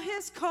feel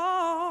his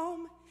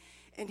calm.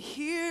 And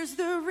here's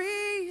the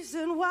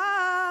reason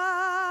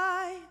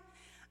why.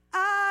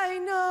 I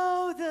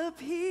know the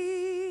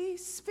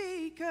peace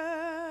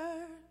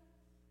speaker.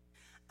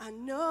 I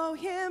know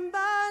him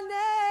by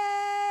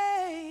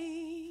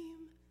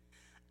name.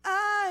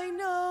 I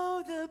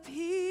know the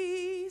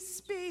peace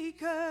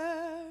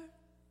speaker.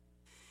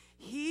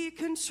 He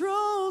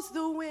controls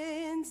the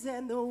winds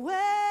and the waves.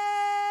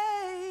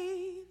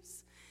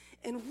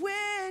 And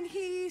when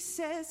he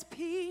says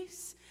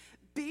peace,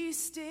 be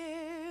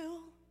still,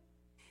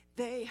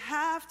 they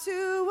have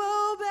to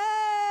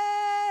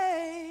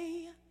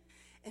obey.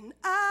 And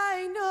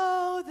I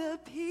know the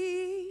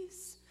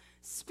peace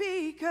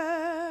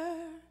speaker.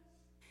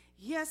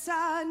 Yes,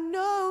 I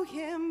know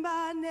him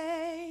by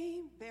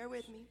name. Bear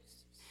with me.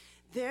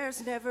 There's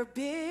never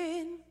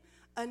been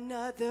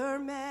another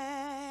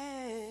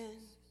man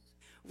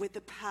with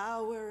the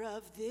power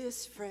of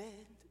this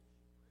friend.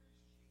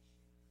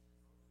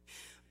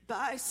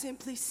 By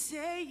simply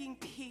saying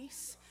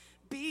peace,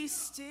 be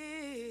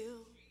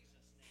still,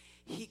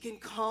 he can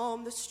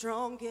calm the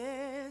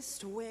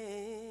strongest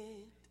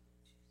wind.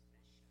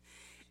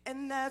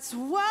 And that's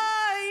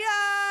why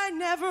I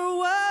never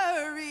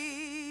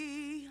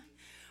worry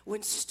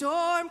when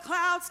storm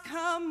clouds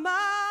come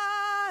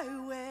my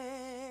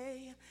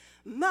way,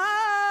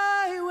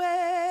 my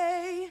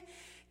way.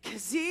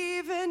 'Cause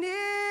even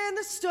in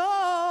the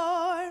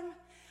storm,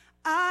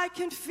 I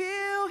can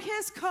feel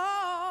his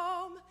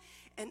calm,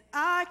 and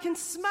I can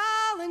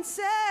smile and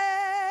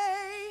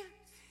say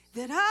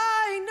that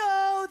I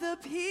know the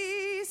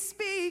peace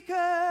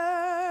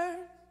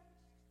speaker.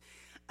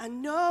 I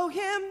know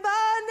him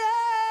by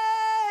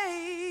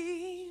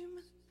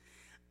name.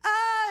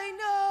 I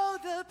know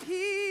the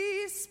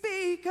peace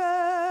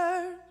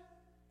speaker.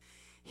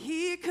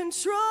 He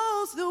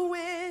controls the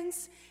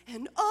winds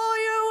and all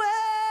your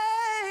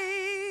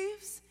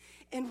waves.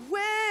 And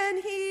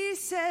when he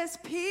says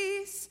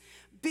peace,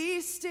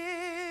 be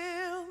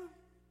still,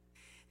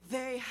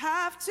 they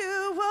have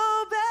to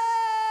obey.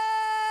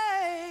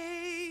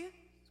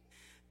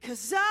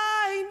 'Cause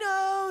I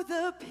know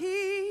the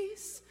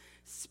peace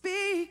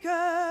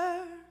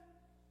speaker.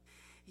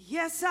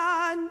 Yes,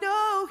 I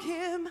know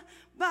him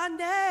by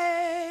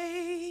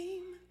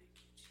name.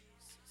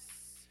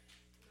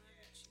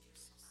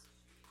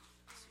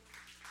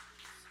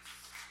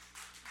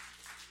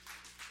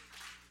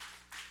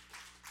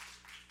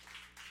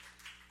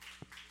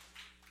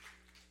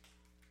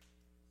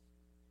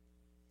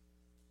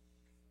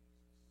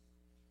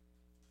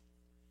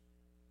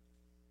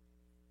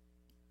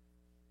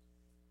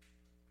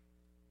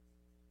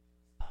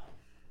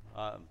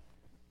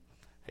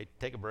 Hey,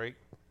 take a break.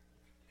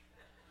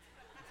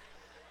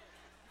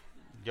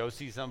 Go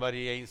see somebody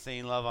you ain't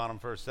seen, love on them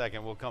for a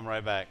second. We'll come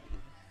right back.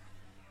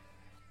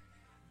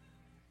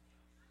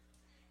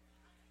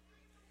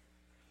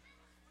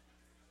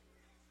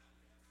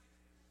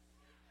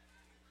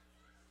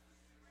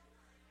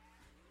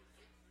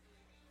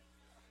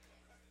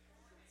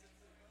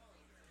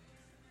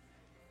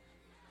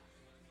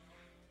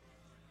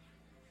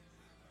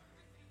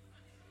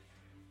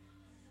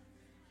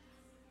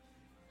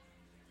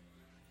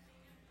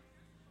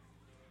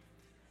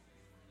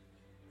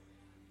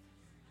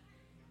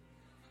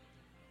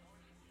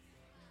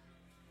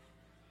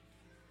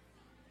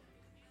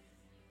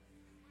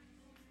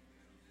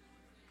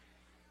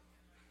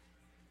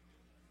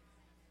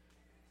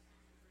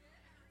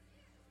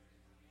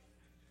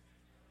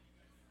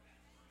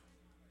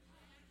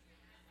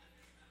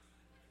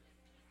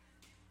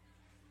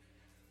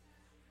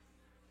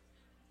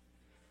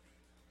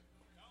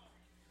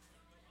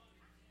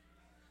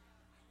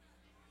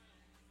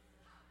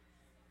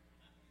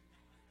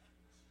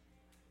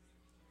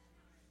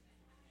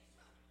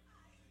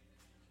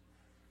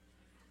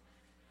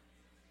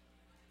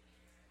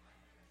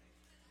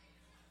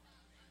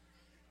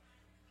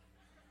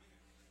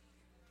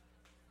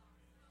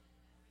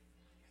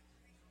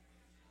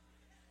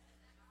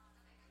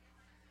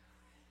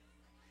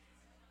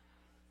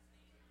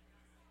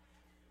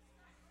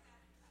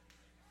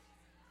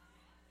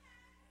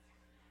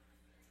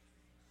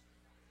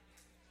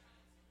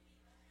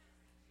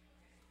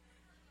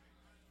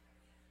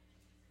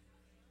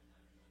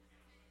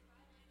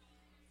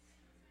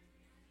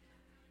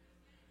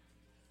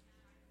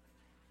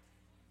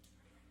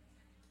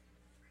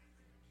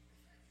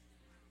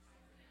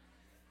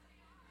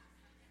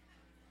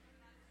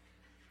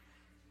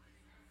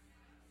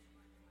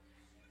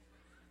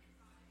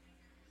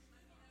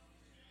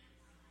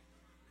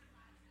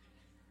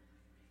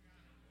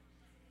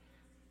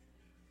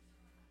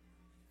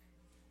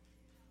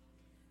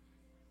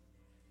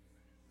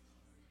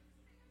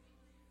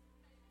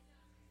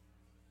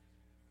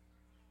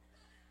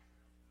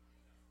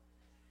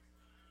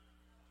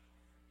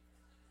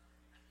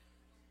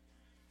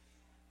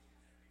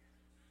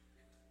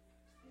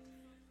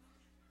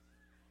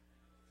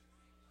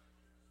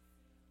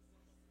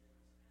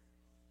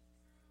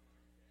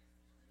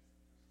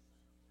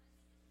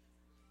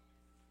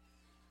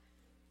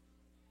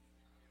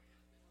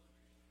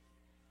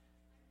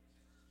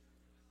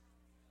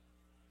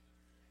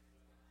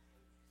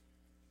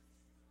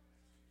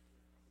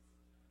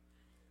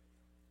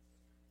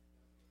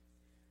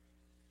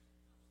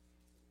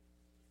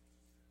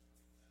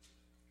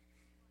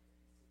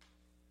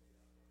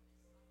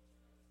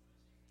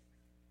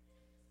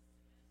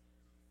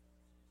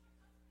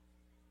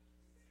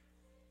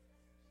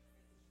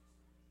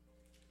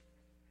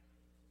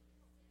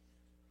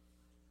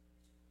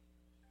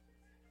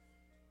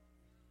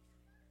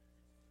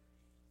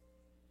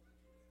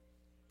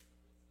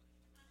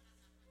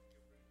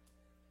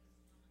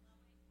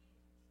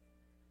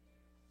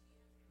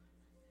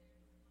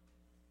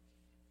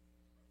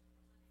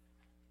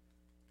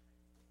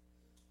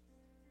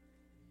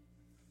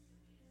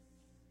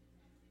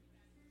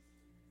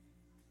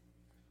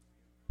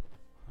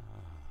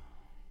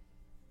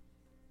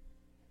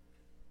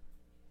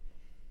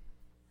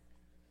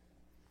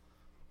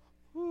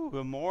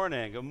 Good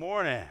morning. Good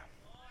morning.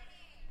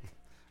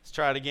 Let's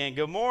try it again.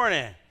 Good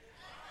morning.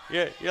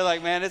 You're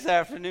like, man, it's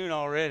afternoon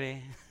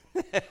already.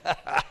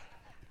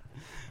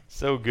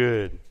 So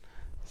good.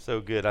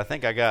 So good. I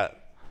think I got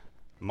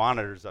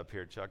monitors up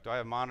here, Chuck. Do I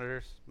have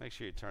monitors? Make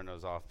sure you turn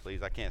those off,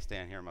 please. I can't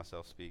stand hearing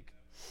myself speak.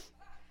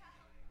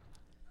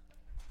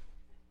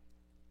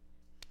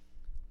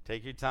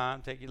 Take your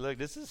time. Take your look.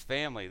 This is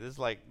family. This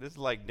is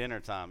like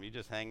dinner time. You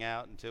just hang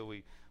out until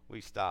we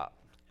stop.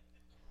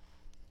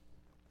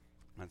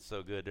 That's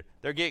so good.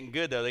 They're getting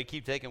good, though. They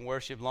keep taking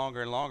worship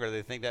longer and longer.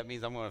 They think that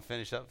means I'm going to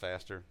finish up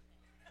faster.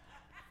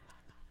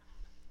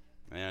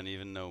 They don't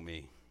even know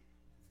me.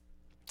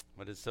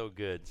 But it's so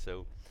good.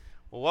 So,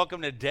 well,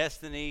 welcome to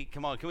Destiny.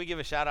 Come on, can we give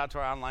a shout out to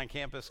our online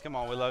campus? Come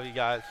on, we love you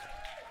guys.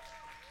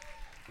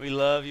 We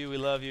love you. We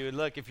love you. And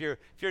look, if you're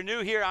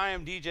new here, I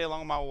am DJ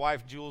along with my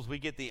wife, Jules. We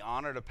get the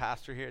honor to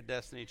pastor here at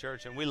Destiny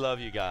Church, and we love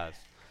you guys.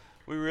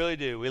 We really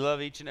do. We love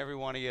each and every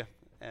one of you,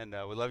 and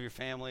we love your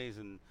families,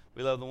 and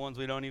we love the ones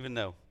we don't even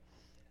know.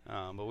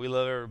 But we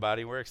love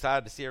everybody. We're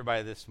excited to see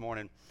everybody this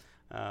morning.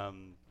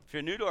 If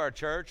you're new to our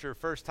church or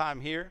first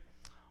time here,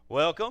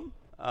 welcome.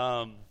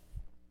 I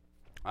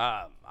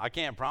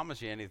can't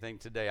promise you anything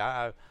today.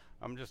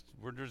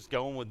 We're just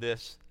going with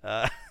this.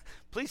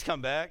 Please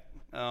come back.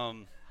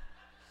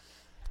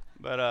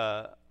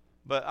 But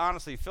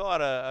honestly, fill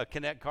out a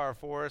Connect card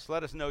for us.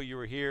 Let us know you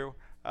were here.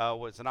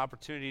 It's an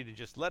opportunity to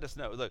just let us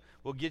know. Look,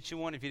 we'll get you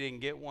one if you didn't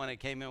get one. It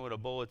came in with a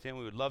bulletin.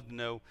 We would love to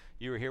know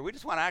you were here. We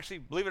just want to actually,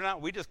 believe it or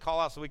not, we just call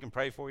out so we can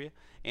pray for you,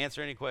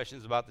 answer any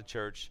questions about the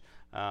church.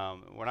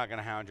 We're not going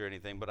to hound you or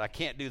anything, but I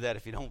can't do that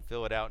if you don't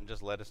fill it out and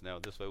just let us know.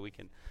 This way we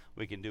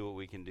can do what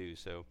we can do.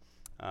 So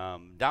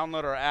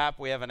download our app.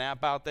 We have an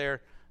app out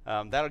there.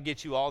 That'll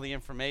get you all the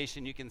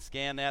information. You can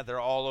scan that. They're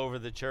all over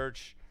the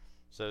church.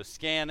 So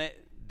scan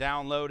it,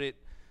 download it.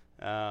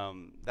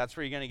 That's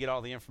where you're going to get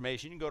all the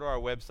information. You can go to our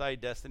website,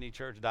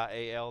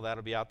 destinychurch.al.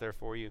 That'll be out there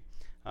for you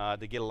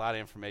to get a lot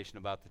of information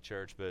about the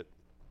church. But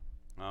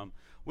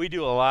we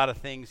do a lot of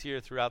things here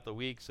throughout the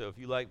week. So if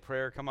you like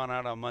prayer, come on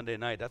out on Monday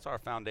night. That's our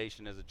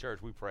foundation as a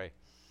church. We pray.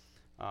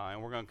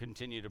 And we're going to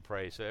continue to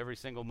pray. So every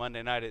single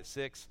Monday night at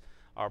 6,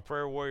 our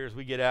prayer warriors,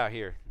 we get out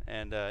here.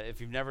 And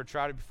if you've never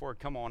tried it before,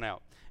 come on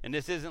out. And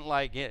this isn't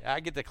like, I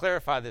get to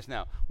clarify this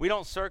now. We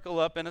don't circle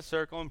up in a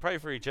circle and pray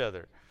for each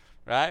other,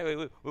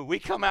 right? We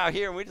come out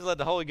here and we just let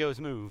the Holy Ghost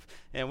move.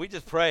 And we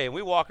just pray. And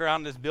we walk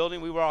around this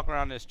building. We walk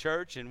around this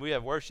church. And we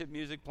have worship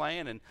music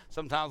playing. And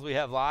sometimes we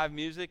have live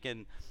music.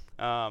 And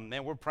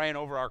we're praying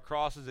over our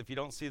crosses. If you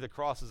don't see the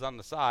crosses on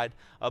the side,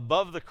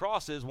 above the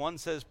crosses, one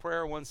says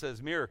prayer, one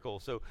says miracle.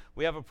 So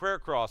we have a prayer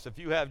cross. If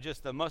you have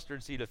just a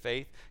mustard seed of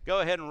faith, go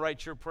ahead and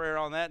write your prayer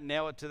on that,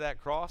 nail it to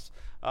that cross.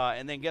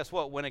 And then guess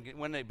what? When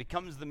it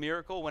becomes the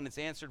miracle, when it's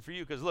answered for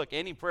you, because look,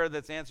 any prayer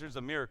that's answered is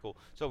a miracle.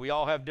 So we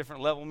all have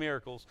different level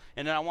miracles.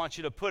 And then I want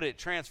you to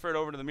transfer it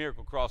over to the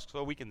miracle cross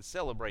so we can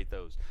celebrate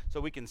those.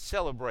 So we can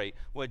celebrate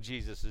what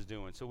Jesus is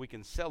doing. So we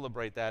can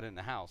celebrate that in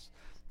the house.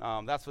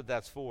 That's what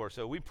that's for.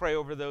 So we pray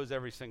over those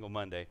every single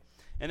Monday.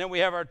 And then we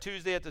have our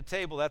Tuesday at the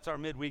table. That's our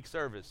midweek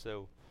service.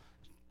 So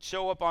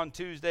show up on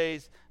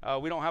Tuesdays.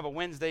 We don't have a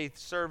Wednesday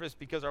service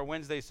because our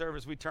Wednesday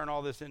service, we turn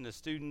all this into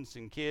students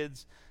and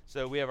kids.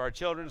 So we have our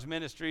children's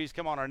ministries.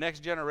 Come on, our next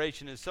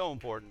generation is so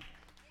important.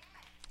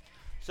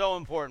 So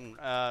important.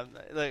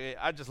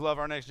 I just love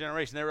our next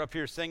generation. They were up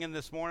here singing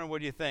this morning. What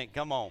do you think?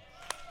 Come on.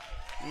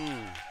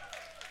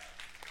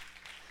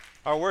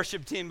 Our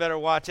worship team better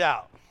watch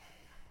out.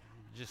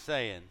 Just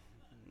saying.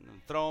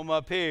 Throw them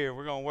up here.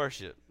 We're going to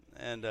worship.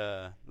 And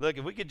look,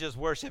 if we could just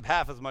worship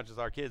half as much as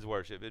our kids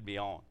worship, it'd be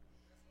on.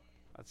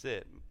 That's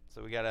it.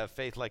 So we got to have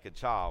faith like a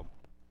child.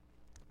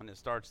 And it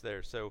starts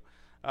there. So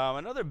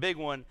another big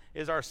one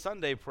is our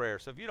Sunday prayer.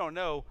 So if you don't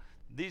know,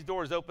 these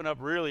doors open up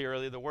really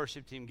early. The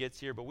worship team gets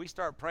here. But we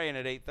start praying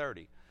at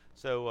 8:30.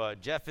 So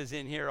Jeff is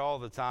in here all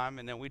the time,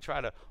 and then we try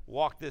to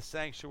walk this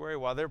sanctuary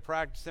while they're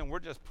practicing. We're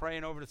just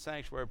praying over the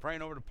sanctuary,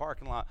 praying over the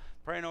parking lot,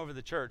 praying over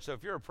the church. So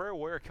if you're a prayer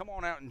warrior, come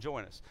on out and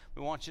join us.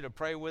 We want you to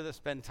pray with us,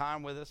 spend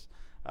time with us.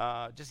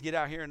 Just get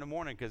out here in the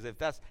morning, because if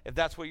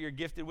that's what you're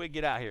gifted with,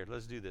 get out here.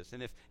 Let's do this.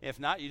 And if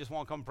not, you just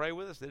want to come pray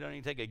with us, they don't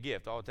even take a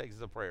gift. All it takes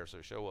is a prayer,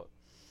 so show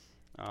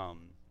up.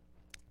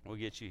 We'll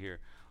get you here.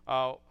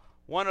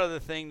 One other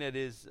thing that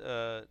is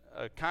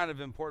kind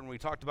of important, we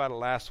talked about it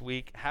last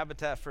week,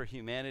 Habitat for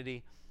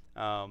Humanity.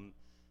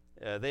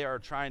 They are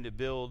trying to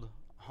build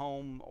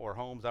homes.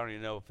 I don't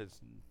even know if it's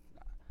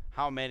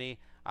how many.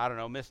 I don't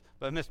know. Miss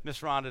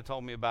Rhonda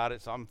told me about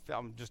it, so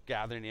I'm just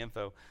gathering the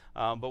info.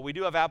 But we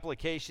do have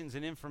applications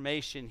and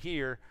information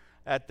here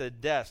at the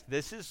desk.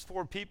 This is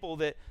for people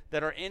that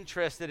are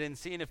interested in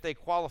seeing if they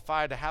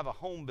qualify to have a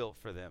home built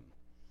for them.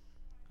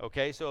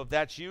 Okay, so if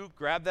that's you,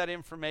 grab that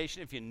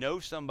information. If you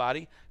know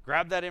somebody,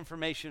 grab that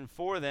information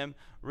for them.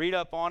 Read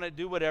up on it,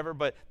 do whatever.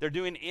 But they're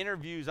doing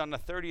interviews on the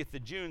 30th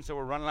of June, so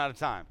we're running out of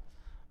time.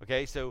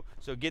 Okay, so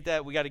get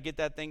that. We got to get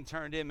that thing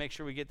turned in. Make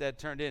sure we get that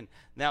turned in.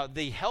 Now,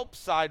 the help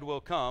side will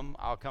come.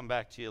 I'll come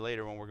back to you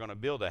later when we're going to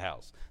build a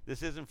house.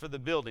 This isn't for the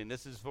building.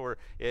 This is for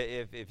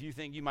if you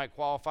think you might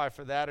qualify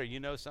for that, or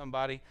you know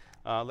somebody,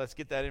 let's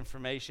get that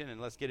information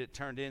and let's get it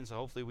turned in, so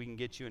hopefully we can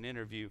get you an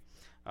interview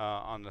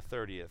on the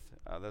 30th.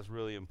 That's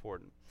really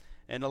important.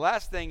 And the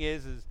last thing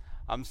is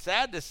I'm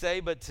sad to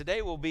say, but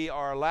today will be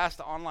our last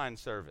online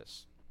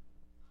service.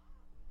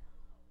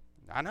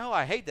 I know,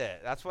 I hate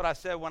that. That's what I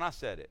said when I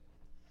said it.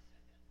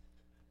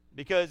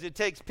 Because it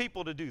takes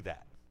people to do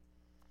that.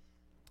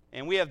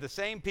 And we have the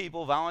same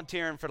people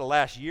volunteering for the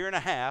last year and a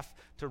half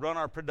to run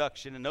our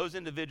production, and those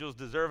individuals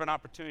deserve an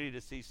opportunity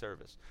to see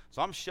service.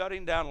 So I'm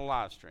shutting down the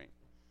live stream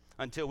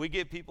until we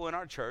get people in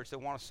our church that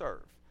want to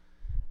serve.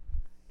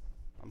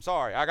 I'm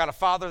sorry, I got to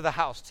father the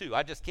house too.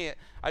 I just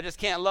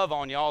can't love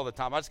on you all the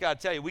time. I just got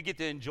to tell you, we get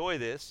to enjoy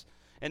this.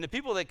 And the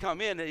people that come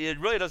in, it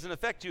really doesn't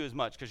affect you as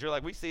much, because you're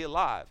like, we see it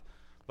live.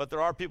 But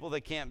there are people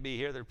that can't be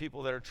here. There are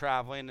people that are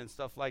traveling and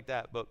stuff like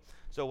that. But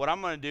so what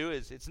I'm going to do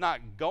is, it's not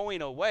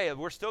going away.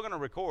 We're still going to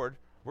record.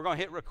 We're going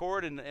to hit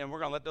record, and we're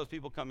going to let those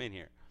people come in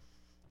here.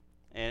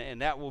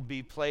 And that will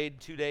be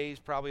played 2 days,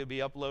 probably will be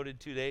uploaded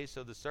 2 days.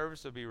 So the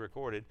service will be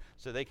recorded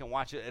so they can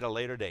watch it at a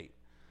later date.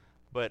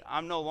 But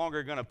I'm no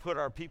longer going to put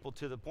our people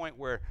to the point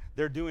where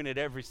they're doing it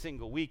every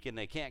single week and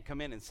they can't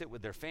come in and sit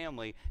with their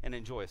family and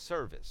enjoy a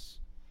service.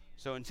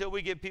 So until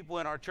we get people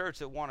in our church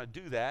that want to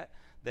do that,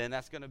 then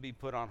that's going to be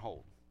put on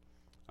hold.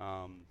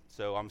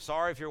 So I'm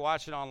sorry if you're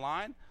watching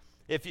online.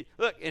 If you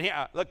look,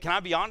 can I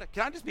be honest?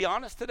 Can I just be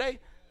honest today?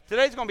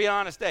 Today's going to be an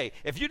honest day.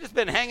 If you've just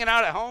been hanging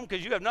out at home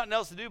because you have nothing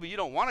else to do, but you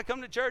don't want to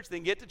come to church,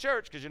 then get to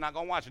church, because you're not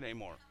going to watch it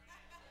anymore.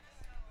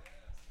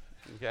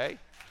 Okay?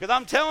 Because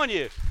I'm telling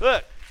you,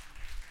 look,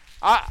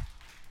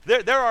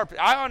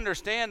 I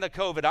understand the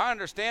COVID. I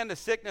understand the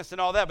sickness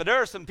and all that, but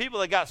there are some people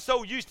that got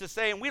so used to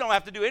saying we don't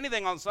have to do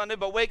anything on Sunday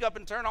but wake up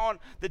and turn on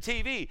the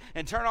TV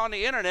and turn on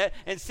the internet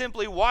and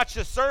simply watch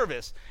the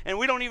service. And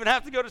we don't even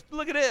have to go to,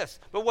 look at this.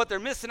 But what they're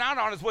missing out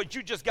on is what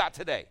you just got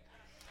today.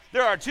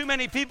 There are too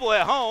many people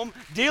at home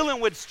dealing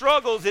with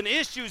struggles and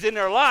issues in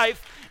their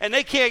life, and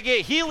they can't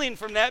get healing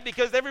from that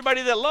because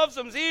everybody that loves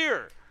them's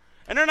here.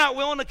 And they're not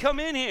willing to come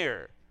in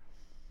here.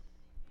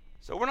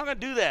 So we're not going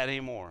to do that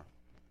anymore.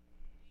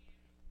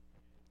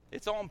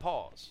 It's on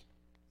pause.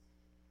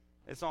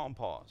 It's on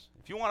pause.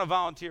 If you want to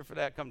volunteer for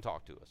that, come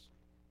talk to us.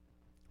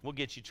 We'll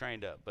get you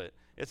trained up, but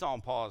it's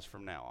on pause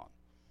from now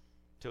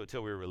on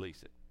till we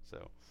release it.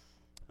 So,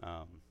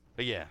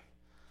 but yeah.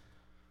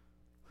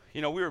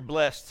 You know, we were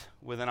blessed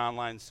with an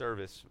online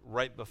service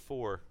right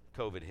before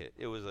COVID hit.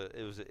 It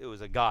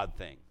was a God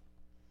thing.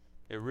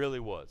 It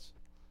really was.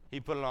 He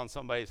put it on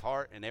somebody's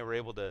heart, and they were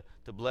able to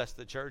bless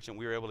the church, and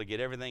we were able to get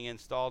everything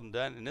installed and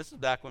done. And this is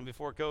back when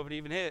before COVID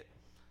even hit.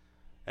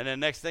 And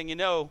then next thing you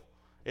know,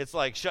 it's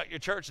like, shut your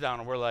church down.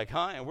 And we're like,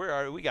 huh? And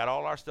we got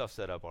all our stuff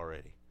set up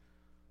already.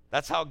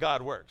 That's how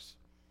God works.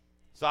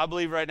 So I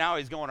believe right now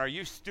he's going, are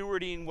you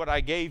stewarding what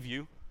I gave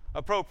you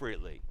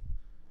appropriately?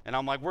 And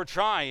I'm like, we're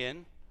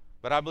trying.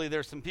 But I believe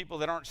there's some people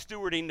that aren't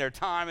stewarding their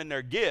time and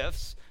their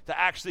gifts to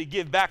actually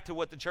give back to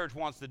what the church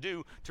wants to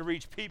do to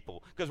reach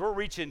people. Because we're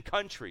reaching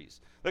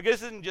countries. Look,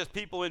 this isn't just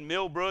people in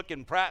Millbrook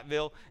and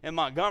Prattville and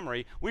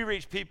Montgomery. We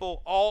reach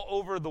people all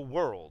over the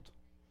world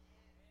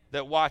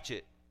that watch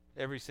it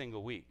every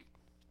single week.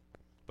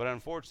 But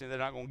unfortunately, they're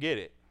not going to get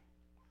it.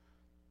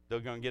 They're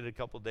going to get it a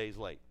couple days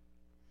late.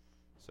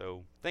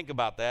 So think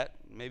about that.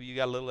 Maybe you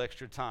got a little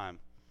extra time.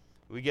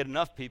 If we get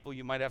enough people,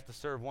 you might have to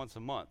serve once a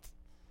month.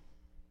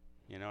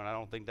 You know, and I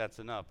don't think that's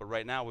enough. But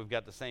right now, we've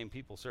got the same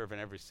people serving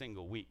every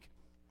single week.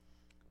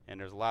 And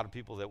there's a lot of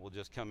people that will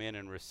just come in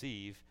and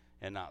receive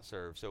and not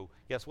serve. So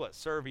guess what?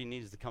 Serving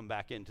needs to come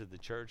back into the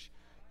church.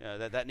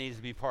 That needs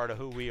to be part of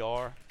who we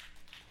are.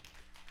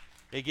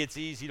 It gets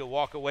easy to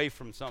walk away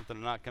from something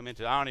and not come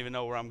into it. I don't even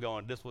know where I'm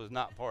going. This was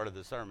not part of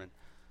the sermon.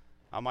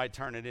 I might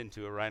turn it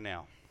into it right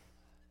now.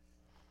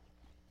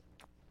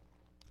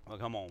 Well,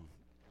 come on.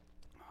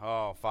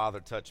 Oh,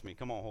 Father, touch me.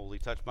 Come on, Holy.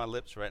 Touch my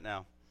lips right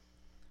now.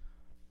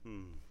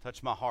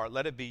 Touch my heart.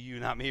 Let it be you,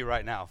 not me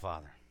right now,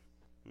 Father.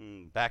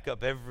 Back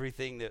up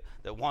everything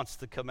that wants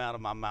to come out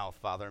of my mouth,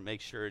 Father, and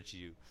make sure it's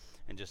you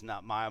and just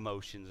not my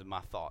emotions and my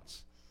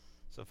thoughts.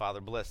 So,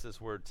 Father, bless this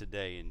word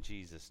today in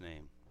Jesus'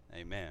 name.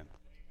 Amen.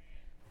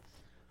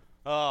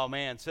 Oh,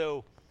 man.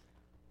 So,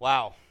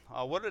 wow.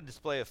 What a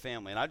display of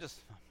family. And I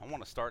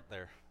want to start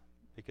there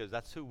because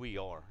that's who we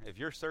are. If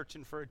you're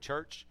searching for a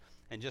church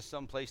and just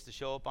some place to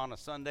show up on a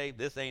Sunday,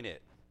 this ain't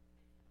it.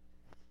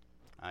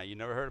 You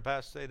never heard a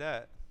pastor say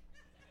that.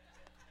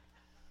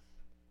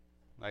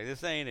 Like,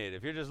 this ain't it.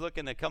 If you're just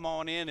looking to come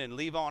on in and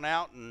leave on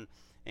out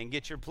and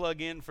get your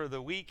plug in for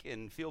the week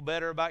and feel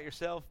better about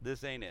yourself,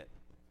 this ain't it.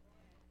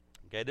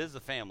 Okay, this is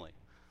a family.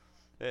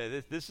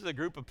 This is a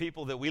group of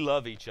people that we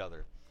love each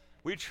other.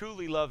 We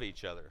truly love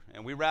each other.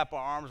 And we wrap our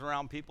arms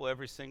around people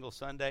every single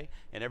Sunday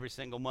and every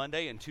single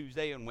Monday and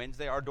Tuesday and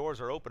Wednesday. Our doors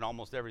are open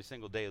almost every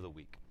single day of the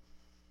week.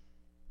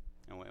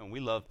 And we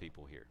love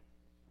people here.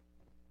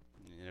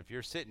 And if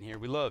you're sitting here,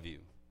 we love you.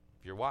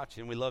 If you're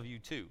watching, we love you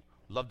too.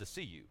 Love to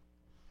see you.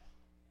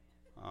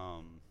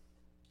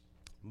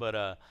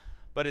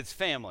 But it's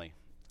family.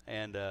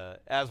 And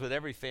as with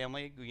every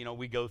family, you know,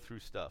 we go through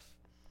stuff.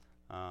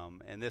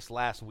 And this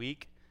last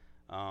week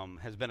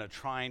has been a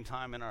trying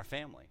time in our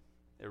family.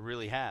 It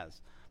really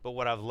has. But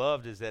what I've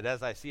loved is that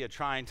as I see a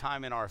trying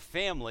time in our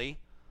family,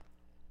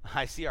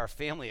 I see our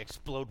family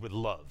explode with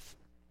love.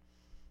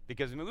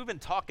 Because we've been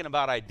talking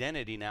about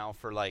identity now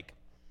for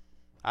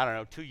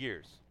 2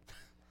 years.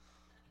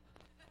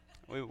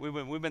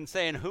 We've been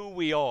saying who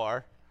we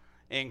are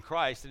in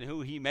Christ and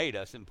who he made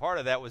us. And part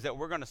of that was that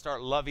we're going to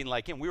start loving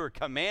like him. We were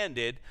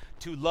commanded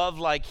to love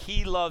like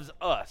he loves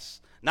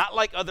us. Not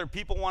like other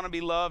people want to be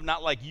loved,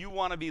 not like you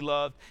want to be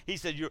loved. He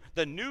said,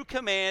 the new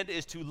command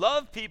is to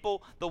love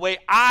people the way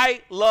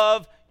I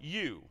love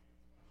you.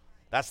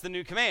 That's the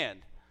new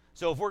command.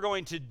 So if we're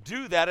going to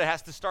do that, it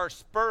has to start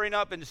spurring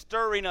up and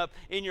stirring up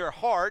in your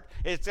heart.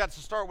 It's got to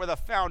start with a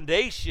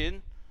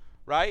foundation,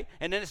 right?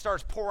 And then it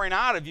starts pouring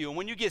out of you. And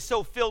when you get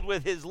so filled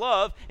with his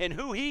love and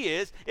who he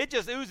is, it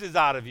just oozes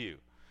out of you.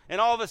 And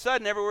all of a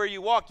sudden, everywhere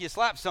you walk, you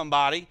slap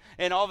somebody,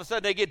 and all of a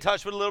sudden they get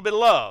touched with a little bit of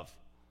love.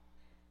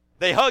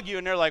 They hug you,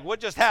 and they're like, what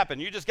just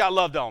happened? You just got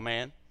loved on,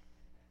 man.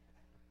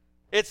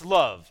 It's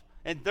love.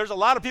 And there's a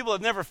lot of people that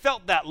have never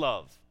felt that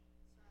love.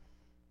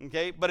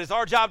 Okay? But it's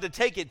our job to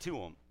take it to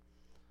them.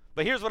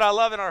 But here's what I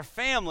love in our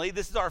family.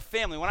 This is our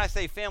family. When I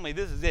say family,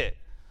 this is it.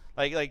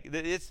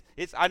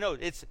 It's I know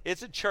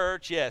it's a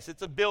church, yes.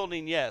 It's a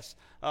building, yes.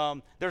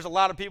 There's a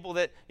lot of people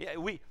that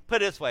we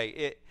put it this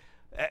way.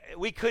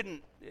 We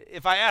couldn't.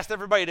 If I asked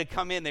everybody to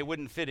come in, they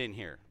wouldn't fit in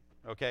here.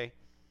 Okay,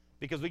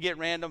 because we get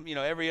random.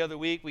 Every other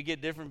week we get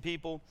different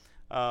people.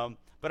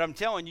 But I'm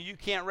telling you, you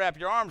can't wrap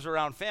your arms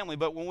around family.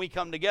 But when we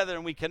come together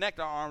and we connect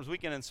our arms, we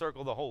can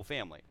encircle the whole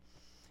family.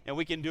 and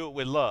we can do it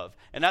with love.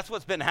 And that's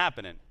what's been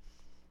happening.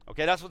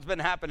 Okay, that's what's been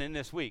happening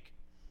this week.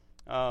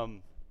 So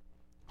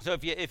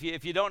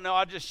if you don't know,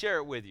 I'll just share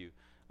it with you.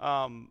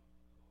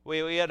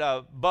 We had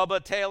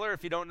Bubba Taylor.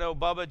 If you don't know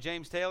Bubba,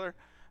 James Taylor.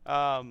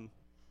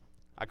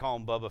 I call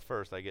him Bubba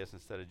first, I guess,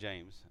 instead of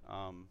James.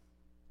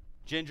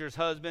 Ginger's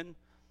husband,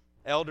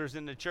 elders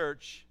in the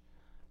church.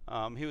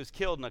 He was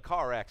killed in a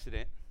car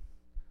accident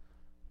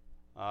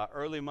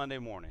early Monday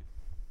morning.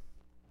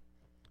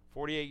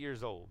 48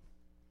 years old.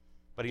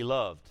 But he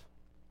loved.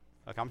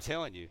 Like, I'm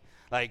telling you.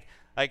 Like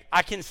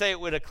I can say it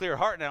with a clear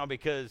heart now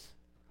because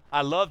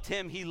I loved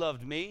him, he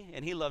loved me,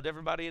 and he loved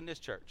everybody in this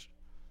church.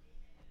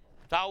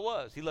 That's how it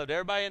was. He loved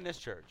everybody in this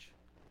church.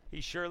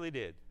 He surely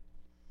did.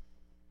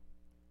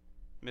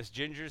 Miss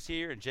Ginger's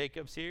here and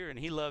Jacob's here, and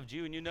he loved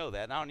you, and you know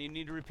that. And I don't even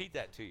need to repeat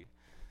that to you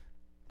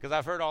because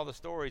I've heard all the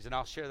stories, and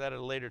I'll share that at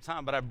a later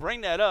time. But I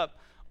bring that up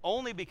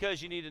only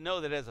because you need to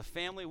know that as a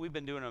family, we've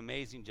been doing an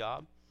amazing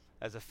job.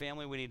 As a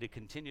family, we need to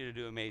continue to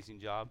do an amazing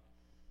job.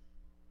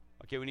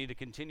 Okay, we need to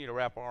continue to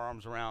wrap our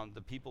arms around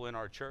the people in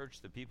our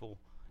church, the people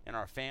in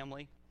our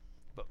family.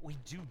 But we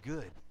do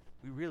good.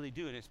 We really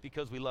do, and it's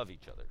because we love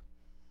each other.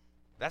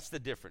 That's the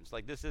difference.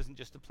 Like, this isn't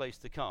just a place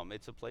to come.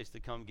 It's a place to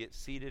come get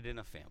seated in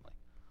a family.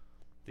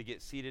 To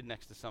get seated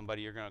next to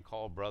somebody you're going to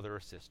call brother or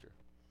sister.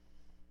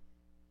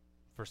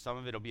 For some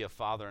of it, it'll be a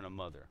father and a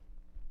mother.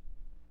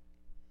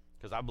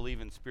 Because I believe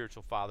in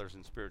spiritual fathers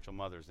and spiritual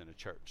mothers in a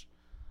church.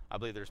 I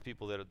believe there's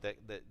people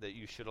that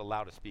you should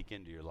allow to speak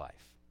into your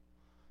life.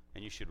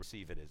 And you should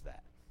receive it as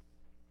that.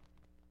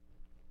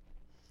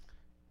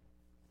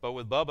 But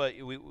with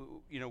Bubba,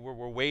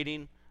 we're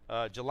waiting.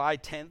 July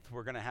 10th,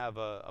 we're going to have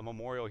a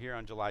memorial here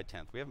on July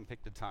 10th. We haven't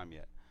picked a time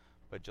yet.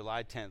 But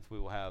July 10th, we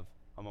will have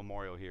a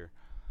memorial here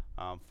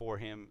for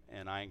him.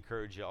 And I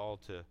encourage you all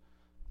to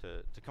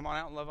come on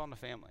out and love on the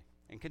family.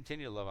 And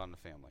continue to love on the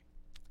family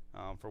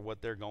for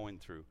what they're going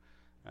through.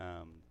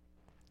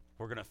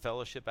 We're going to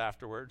fellowship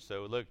afterwards.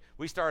 So, look,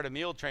 we started a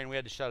meal train. We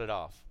had to shut it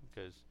off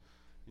because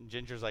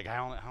Ginger's like,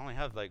 I only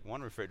have like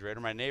one refrigerator.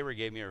 My neighbor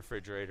gave me a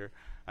refrigerator.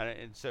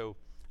 And so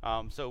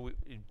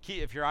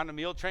if you're on the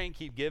meal train,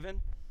 keep giving.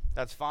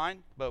 That's fine.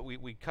 But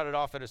we cut it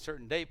off at a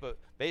certain date. But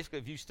basically,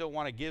 if you still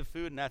want to give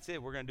food and that's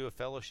it, we're going to do a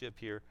fellowship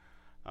here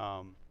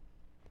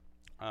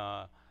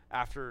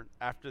after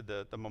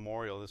the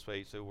memorial this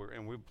way. So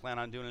we plan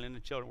on doing it in the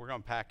children. We're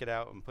going to pack it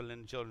out and put it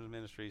in the children's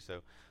ministry.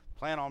 So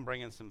plan on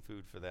bringing some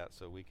food for that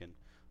so we can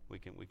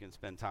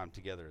spend time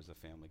together as a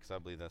family because I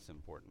believe that's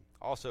important.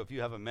 Also, if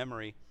you have a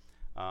memory,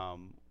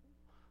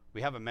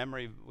 we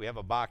have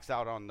a box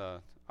out on the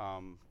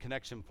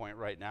connection point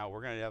right now.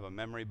 We're going to have a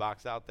memory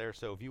box out there.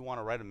 So if you want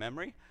to write a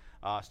memory,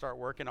 start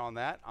working on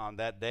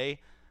that day.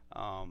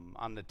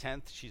 On the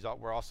 10th,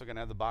 we're also going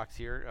to have the box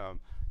here.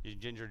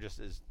 Ginger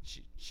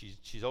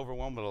she's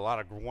overwhelmed with a lot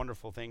of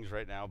wonderful things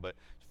right now. But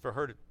for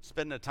her to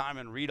spend the time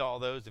and read all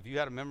those, if you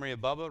had a memory of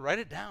Bubba, write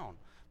it down.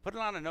 Put it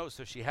on a note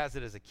so she has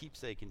it as a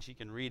keepsake and she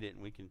can read it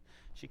and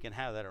she can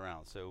have that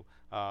around. So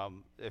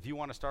if you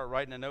want to start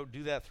writing a note,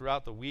 do that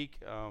throughout the week.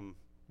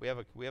 We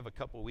have a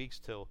couple weeks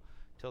till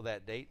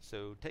that date.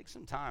 So take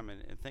some time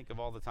and think of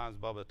all the times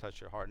Bubba touched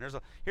your heart.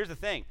 And here's the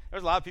thing.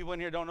 There's a lot of people in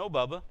here who don't know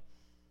Bubba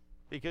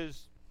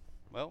because,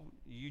 well,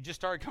 you just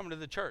started coming to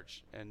the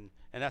church. And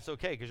that's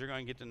okay because you're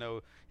going to get to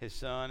know his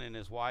son and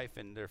his wife,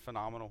 and they're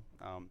phenomenal.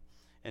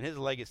 And his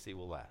legacy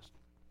will last.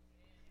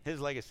 His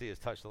legacy has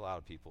touched a lot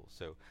of people.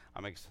 So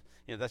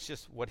that's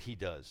just what he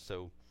does.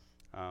 So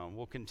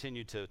we'll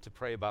continue to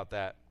pray about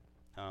that.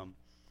 And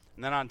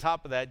then on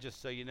top of that,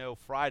 just so you know,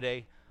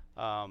 Friday,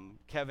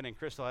 Kevin and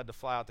Crystal had to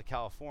fly out to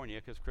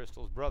California because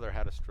Crystal's brother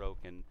had a stroke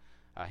and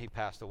he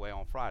passed away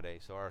on Friday.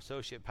 So our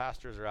associate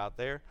pastors are out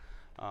there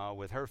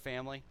with her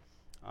family,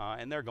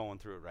 and they're going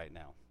through it right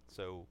now.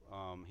 So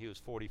he was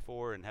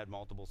 44 and had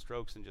multiple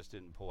strokes and just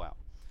didn't pull out.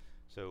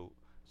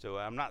 So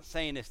I'm not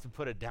saying this to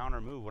put a downer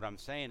mood. What I'm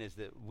saying is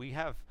that we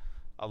have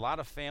a lot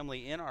of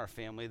family in our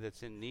family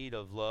that's in need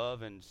of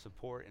love and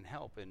support and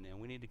help, and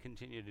we need to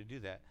continue to do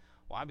that.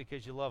 Why?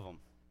 Because you love them.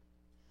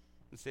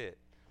 That's it.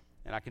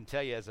 And I can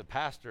tell you as a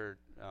pastor,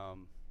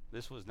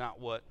 this was not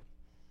what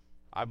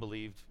I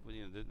believed.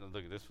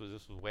 Look, this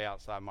was way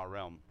outside my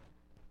realm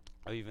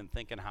of even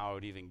thinking how I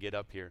would even get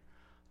up here.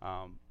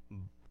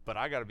 But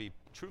I got to be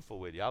truthful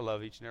with you. I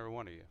love each and every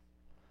one of you.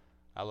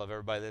 I love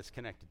everybody that's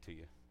connected to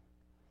you.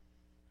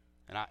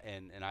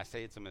 And I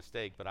say it's a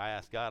mistake, but I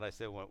asked God, I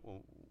said,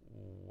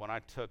 when I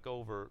took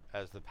over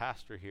as the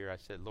pastor here, I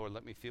said, Lord,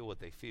 let me feel what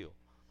they feel.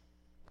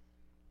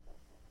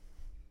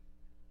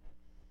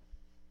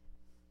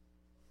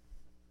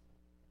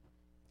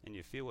 And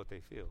you feel what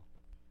they feel.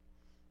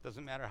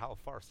 Doesn't matter how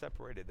far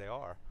separated they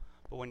are,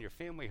 but when your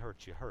family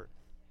hurts, you hurt.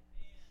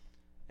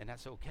 And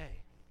that's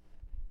okay.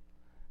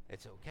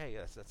 It's okay.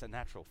 That's a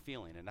natural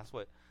feeling, and that's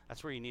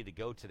where you need to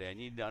go today. I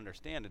need to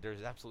understand that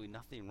there's absolutely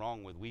nothing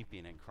wrong with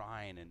weeping and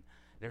crying, and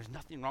there's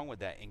nothing wrong with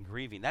that and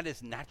grieving. That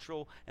is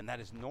natural and that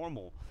is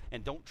normal.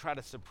 And don't try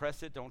to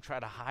suppress it. Don't try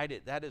to hide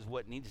it. That is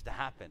what needs to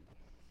happen.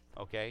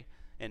 Okay?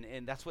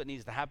 And that's what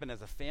needs to happen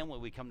as a family.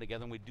 We come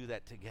together and we do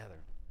that together.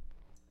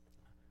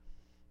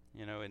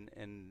 You know,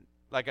 and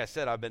like I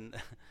said, I've been,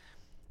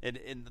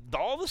 and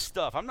all the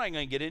stuff, I'm not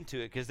going to get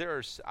into it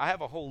because I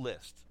have a whole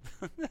list.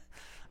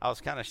 I was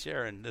kind of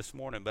sharing this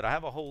morning, but I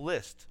have a whole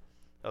list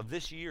of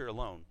this year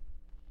alone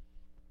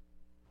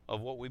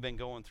of what we've been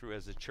going through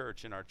as a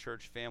church and our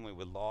church family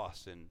with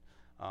loss and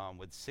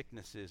with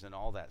sicknesses and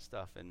all that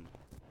stuff. And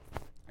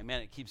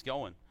man, it keeps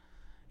going.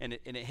 And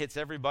it hits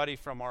everybody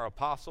from our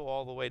apostle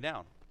all the way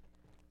down.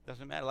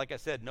 Doesn't matter. Like I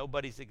said,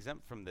 nobody's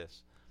exempt from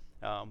this.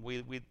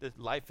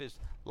 Life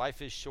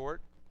is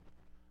short,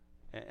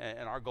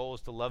 and our goal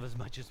is to love as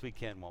much as we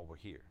can while we're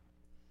here.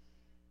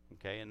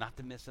 Okay, and not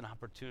to miss an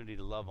opportunity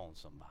to love on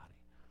somebody.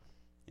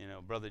 You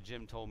know, Brother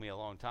Jim told me a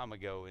long time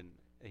ago, and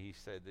he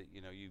said that,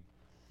 you know,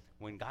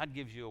 when God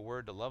gives you a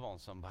word to love on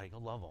somebody, go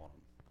love on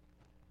them.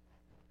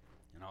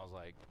 And I was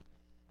like,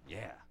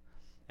 yeah.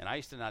 And I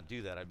used to not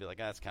do that. I'd be like,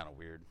 that's kind of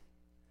weird.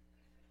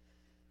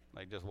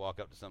 Like, just walk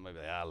up to somebody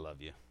and be like, I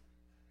love you.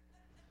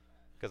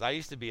 Because I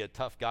used to be a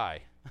tough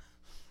guy.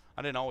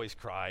 I didn't always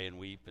cry and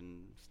weep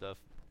and stuff.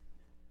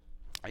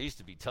 I used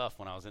to be tough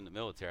when I was in the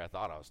military. I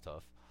thought I was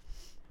tough.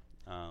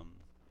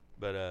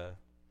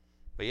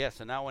 But yeah,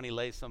 so now when he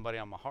lays somebody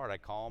on my heart, I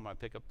call him, I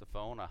pick up the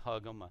phone, I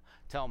hug him, I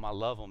tell him I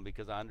love him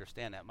because I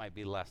understand that might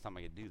be the last time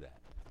I could do that.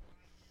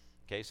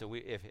 Okay, so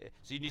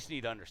so you just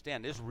need to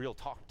understand this is real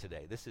talk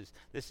today. This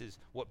is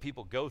what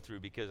people go through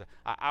because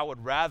I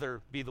would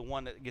rather be the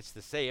one that gets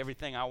to say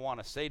everything I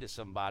want to say to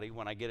somebody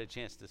when I get a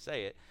chance to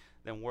say it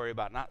than worry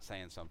about not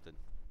saying something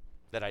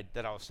that I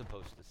was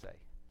supposed to say.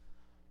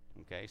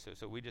 Okay,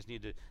 so we just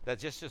need to.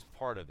 That's just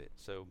part of it.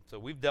 So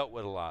we've dealt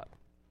with a lot.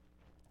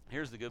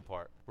 Here's the good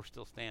part: we're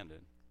still standing.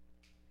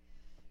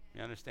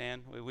 You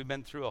understand? We've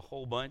been through a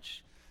whole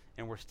bunch,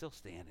 and we're still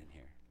standing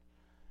here.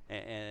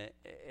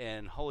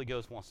 And Holy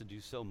Ghost wants to do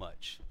so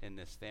much in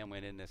this family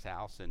and in this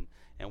house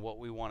and what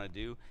we want to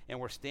do. And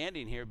we're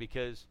standing here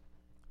because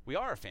we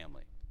are a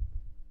family.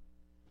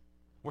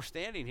 We're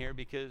standing here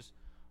because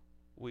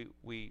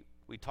we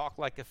talk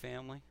like a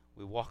family.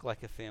 We walk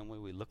like a family.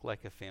 We look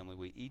like a family.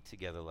 We eat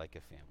together like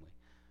a family.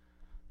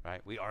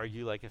 Right? We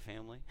argue like a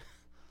family.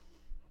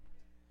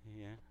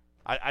 Yeah.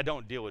 I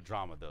don't deal with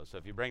drama, though. So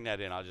if you bring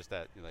that in, I'll just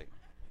like.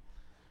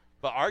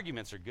 But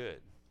arguments are good.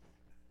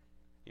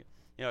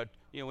 You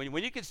know,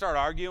 when you can start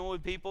arguing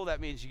with people,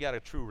 that means you got a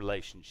true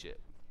relationship.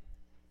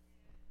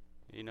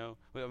 You know,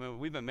 I mean,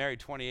 we've been married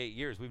 28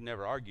 years. We've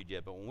never argued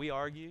yet, but when we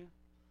argue,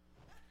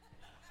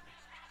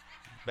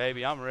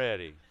 baby, I'm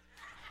ready.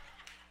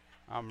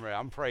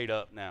 I'm prayed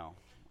up now.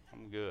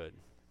 I'm good.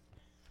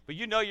 But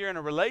you know you're in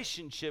a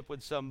relationship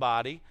with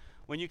somebody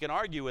when you can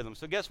argue with them.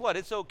 So guess what?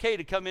 It's okay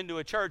to come into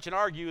a church and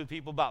argue with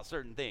people about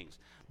certain things.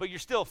 But you're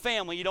still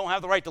family. You don't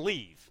have the right to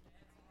leave.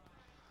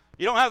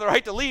 You don't have the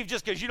right to leave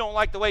just because you don't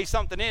like the way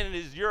something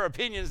is. Your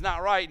opinion's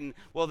not right. And,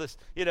 well, this,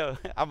 you know,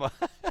 I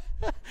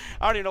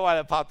don't even know why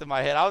that popped in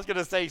my head. I was going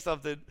to say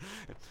something.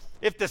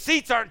 If the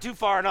seats aren't too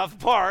far enough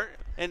apart,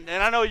 and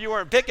I know you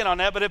weren't picking on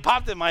that, but it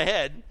popped in my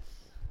head.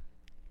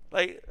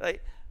 Like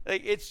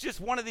it's just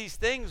one of these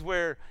things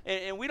where,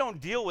 and we don't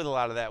deal with a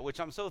lot of that, which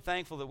I'm so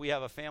thankful that we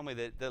have a family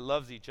that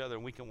loves each other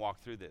and we can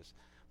walk through this.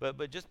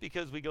 But just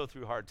because we go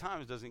through hard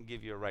times doesn't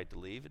give you a right to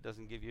leave. It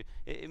doesn't give you,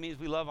 it means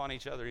we love on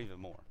each other even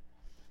more.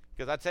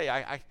 Because I tell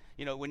you,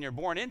 you know, when you're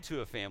born into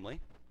a family,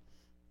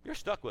 you're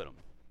stuck with them.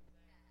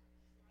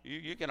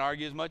 You can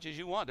argue as much as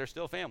you want. They're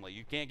still family.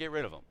 You can't get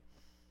rid of them.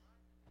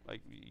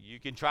 Like you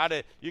can try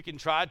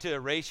to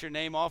erase your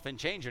name off and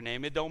change your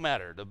name. It don't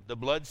matter. The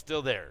blood's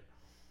still there.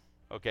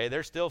 Okay,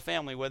 they're still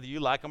family whether you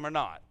like them or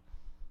not.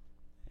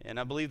 And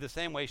I believe the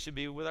same way should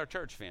be with our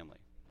church family.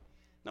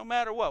 No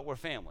matter what, we're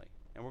family,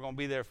 and we're going to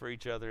be there for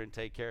each other and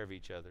take care of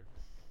each other.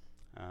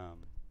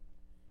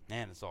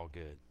 Man, it's all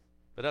good.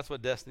 But that's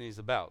what Destiny is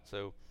about.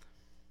 So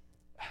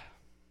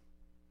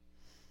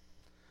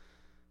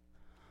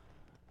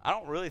I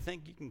don't really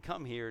think you can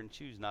come here and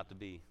choose not to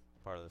be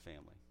part of the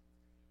family.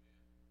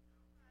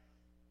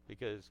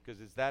 Because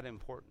it's that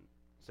important.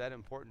 It's that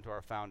important to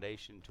our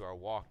foundation, to our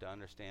walk, to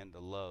understand the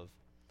love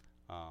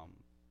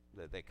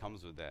that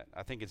comes with that.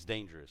 I think it's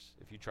dangerous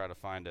if you try to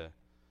find a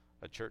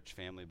church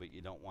family but you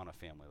don't want a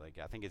family. Like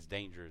I think it's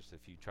dangerous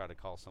if you try to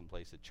call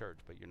someplace a church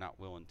but you're not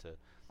willing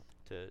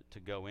to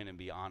go in and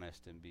be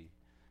honest and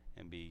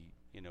be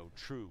you know,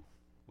 true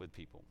with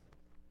people.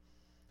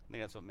 I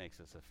think that's what makes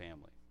us a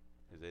family.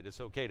 Is that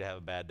it's okay to have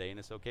a bad day and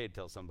it's okay to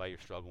tell somebody you're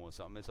struggling with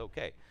something. It's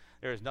okay.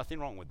 There is nothing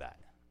wrong with that.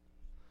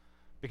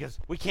 Because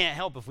we can't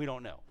help if we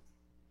don't know.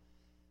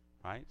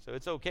 Right? So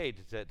it's okay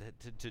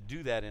to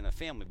do that in a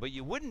family. But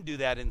you wouldn't do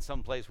that in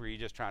some place where you're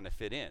just trying to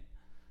fit in.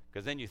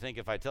 Because then you think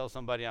if I tell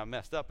somebody I'm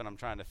messed up and I'm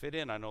trying to fit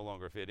in, I no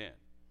longer fit in.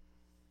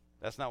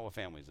 That's not what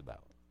family's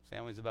about.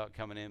 Family's about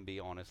coming in, be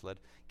honest,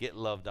 get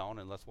loved on,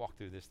 and let's walk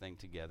through this thing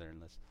together,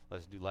 and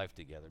let's do life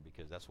together,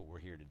 because that's what we're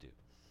here to do.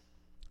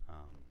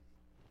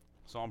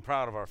 So I'm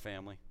proud of our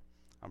family.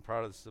 I'm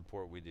proud of the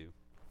support we do,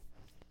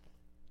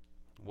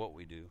 what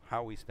we do,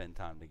 how we spend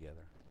time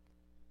together.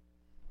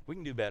 We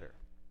can do better.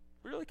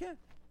 We really can.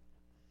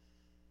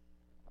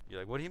 You're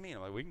like, what do you mean?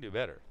 I'm like, we can do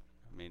better.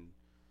 I mean,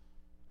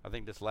 I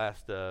think this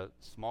last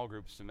small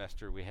group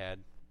semester we had,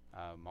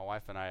 my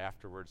wife and I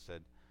afterwards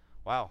said,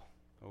 wow,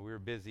 we were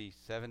busy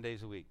 7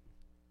 days a week.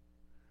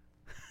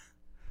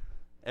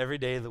 Every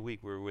day of the week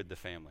we were with the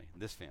family,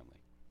 this family.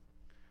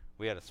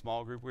 We had a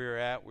small group we were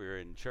at, we were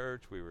in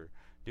church, we were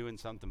doing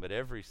something, but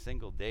every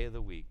single day of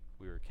the week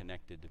we were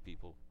connected to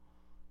people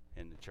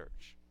in the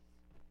church.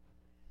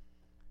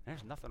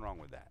 There's nothing wrong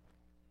with that.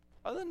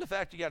 Other than the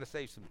fact you got to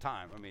save some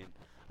time. I mean,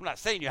 I'm not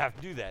saying you have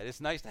to do that. It's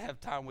nice to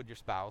have time with your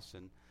spouse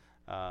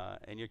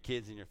and your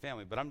kids and your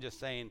family, but I'm just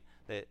saying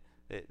that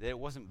it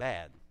wasn't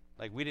bad.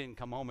 Like, we didn't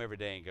come home every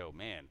day and go,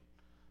 man,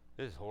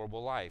 this is a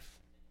horrible life.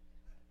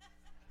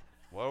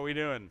 What are we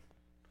doing?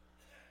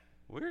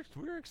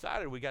 We're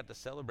excited. We got to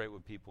celebrate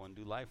with people and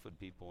do life with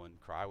people and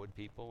cry with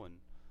people, and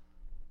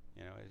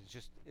you know,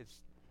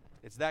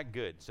 it's that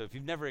good. So if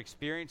you've never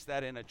experienced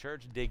that in a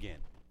church, dig in,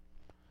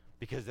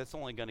 because that's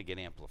only going to get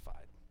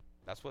amplified.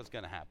 That's what's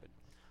going to happen.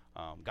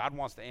 God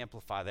wants to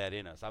amplify that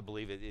in us. I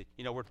believe it.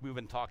 You know, we've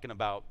been talking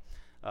about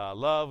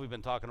love. We've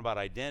been talking about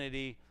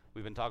identity.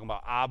 We've been talking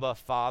about Abba,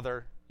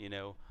 Father. You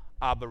know,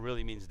 Abba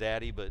really means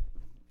daddy, but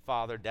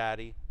Father,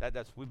 Daddy,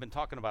 that's we've been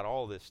talking about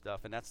all this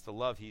stuff, and that's the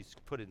love He's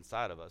put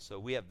inside of us. So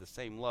we have the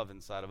same love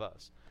inside of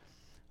us.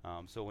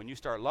 So when you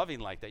start loving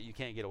like that, you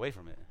can't get away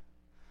from it.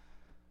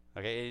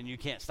 Okay, and you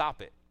can't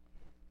stop it.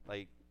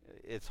 Like,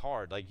 it's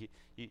hard. Like,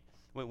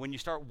 when you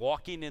start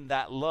walking in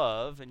that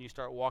love and you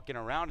start walking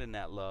around in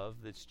that love,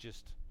 it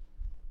just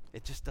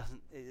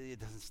doesn't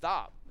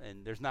stop.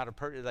 And there's not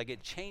like,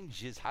 it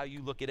changes how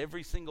you look at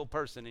every single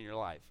person in your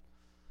life.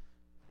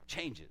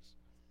 Changes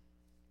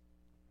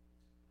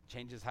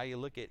how you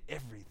look at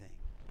everything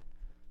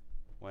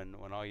when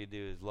all you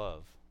do is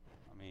love.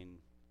 I mean,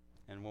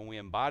 and when we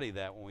embody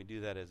that, when we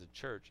do that as a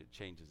church, it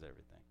changes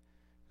everything.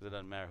 Because it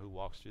doesn't matter who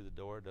walks through the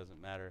door. It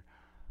doesn't matter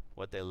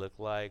what they look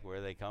like,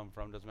 where they come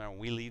from. It doesn't matter when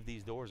we leave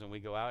these doors and we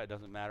go out. It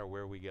doesn't matter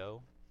where we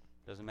go.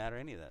 It doesn't matter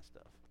any of that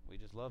stuff. We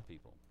just love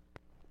people.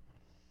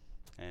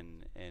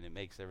 And it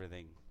makes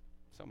everything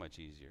so much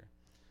easier.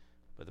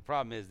 But the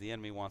problem is the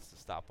enemy wants to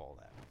stop all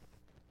that.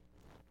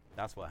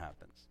 That's what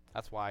happens.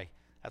 That's why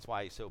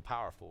he's so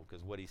powerful,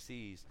 because what he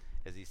sees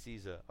is he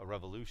sees a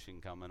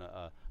revolution coming,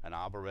 an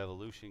Abba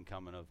revolution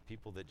coming of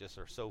people that just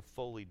are so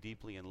fully,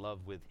 deeply in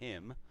love with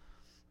him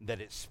that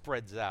it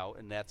spreads out,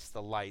 and that's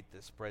the light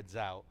that spreads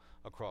out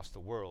across the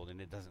world, and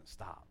it doesn't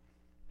stop.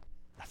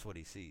 That's what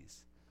he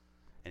sees.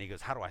 And he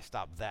goes, how do I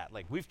stop that?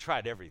 Like, we've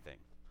tried everything.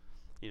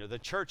 You know, the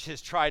church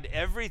has tried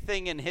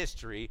everything in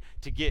history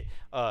to get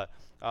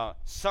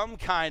some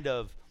kind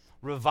of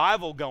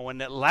revival going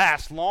that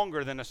lasts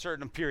longer than a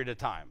certain period of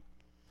time.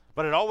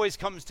 But it always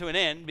comes to an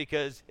end,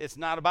 because it's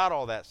not about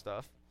all that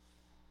stuff.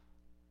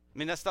 I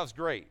mean, that stuff's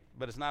great,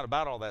 but it's not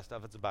about all that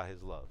stuff. It's about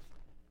his love.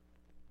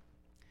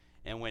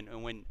 And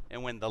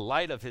when the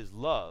light of his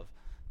love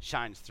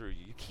shines through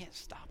you, you can't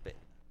stop it.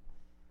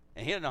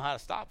 And he doesn't know how to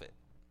stop it.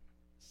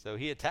 So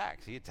he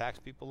attacks. He attacks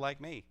people like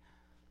me.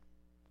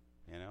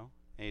 You know?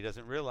 And he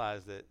doesn't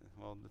realize that,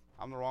 well,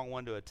 I'm the wrong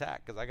one to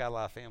attack, because I got a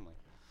lot of family.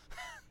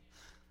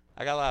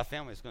 I got a lot of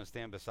family that's going to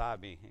stand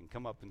beside me and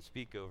come up and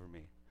speak over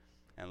me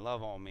and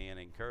love on me and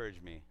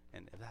encourage me.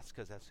 And that's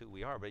because that's who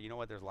we are. But you know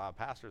what? There's a lot of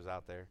pastors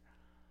out there,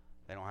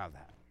 they don't have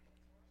that.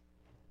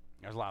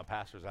 There's a lot of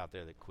pastors out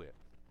there that quit.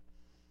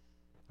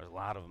 There's a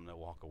lot of them that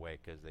walk away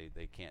because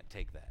they can't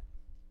take that.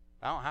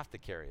 I don't have to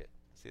carry it.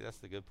 See, that's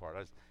the good part.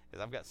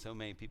 I've got so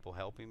many people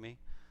helping me.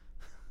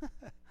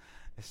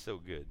 It's so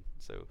good.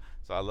 So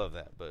I love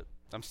that. But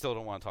I still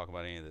don't want to talk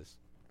about any of this.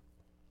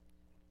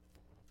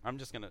 I'm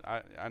just going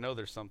to, I know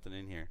there's something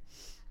in here.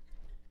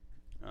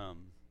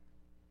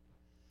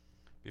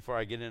 Before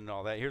I get into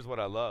all that, here's what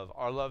I love.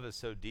 Our love is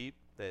so deep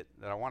that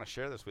I want to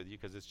share this with you,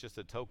 because it's just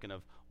a token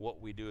of what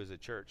we do as a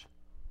church.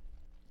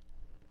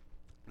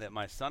 That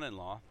my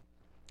son-in-law,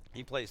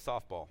 he plays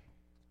softball.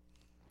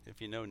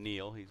 If you know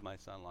Neil, he's my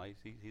son-in-law.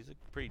 He's a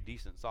pretty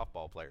decent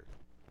softball player.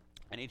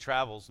 And he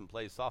travels and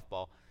plays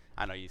softball.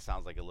 I know he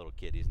sounds like a little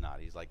kid. He's not.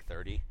 He's like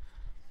 30.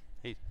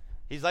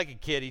 He's like a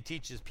kid. He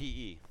teaches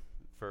PE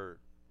for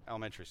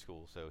elementary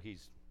school. So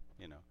he's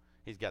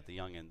got the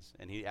youngins,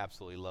 and he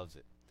absolutely loves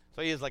it.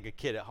 So he is like a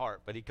kid at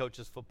heart, but he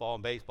coaches football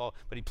and baseball,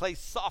 but he plays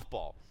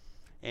softball.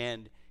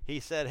 And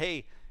he said,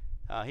 hey,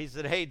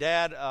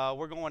 Dad,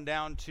 we're going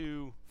down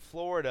to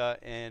Florida,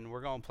 and we're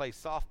going to play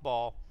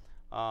softball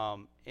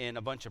in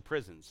a bunch of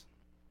prisons,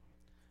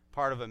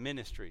 part of a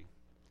ministry.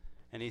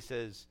 And he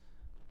says,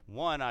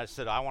 I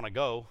said, I want to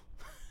go.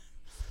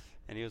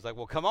 And he was like,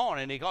 well, come on.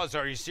 And he goes,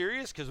 are you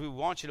serious? Because we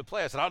want you to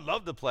play. I said, I'd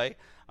love to play.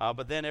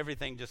 But then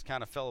everything just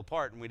kind of fell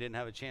apart, and we didn't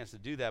have a chance to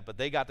do that. But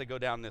they got to go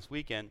down this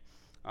weekend.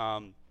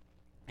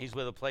 He's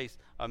with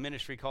a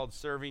ministry called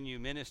Serving You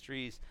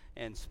Ministries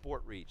and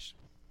Sport Reach.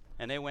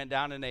 And they went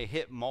down and they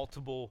hit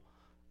multiple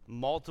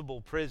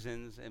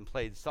prisons and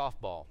played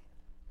softball.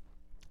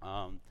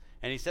 And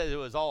he said it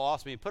was all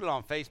awesome. He put it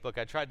on Facebook.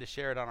 I tried to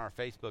share it on our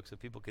Facebook so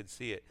people could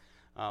see it.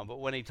 But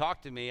when he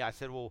talked to me, I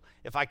said, well,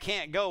 if I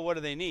can't go, what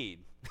do they need?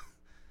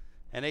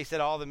 And they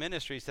said, all the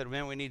ministry said,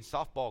 man, we need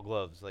softball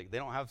gloves. Like, they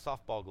don't have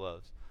softball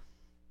gloves.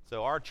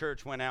 So our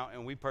church went out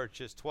and we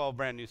purchased 12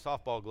 brand new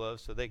softball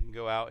gloves so they can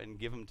go out and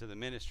give them to the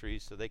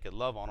ministries so they could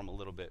love on them a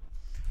little bit,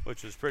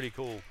 which was pretty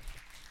cool.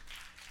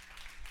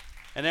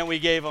 And then we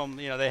gave them,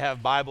 they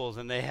have Bibles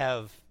and they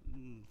have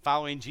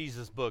Following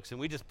Jesus books, and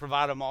we just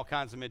provide them all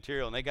kinds of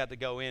material, and they got to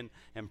go in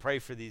and pray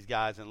for these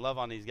guys and love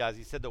on these guys.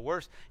 He said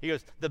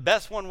the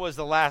best one was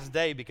the last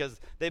day because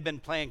they've been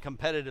playing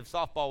competitive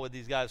softball with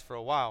these guys for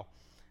a while.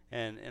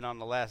 And on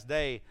the last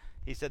day,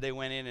 he said they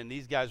went in and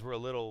these guys were a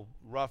little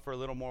rougher, a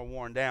little more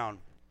worn down.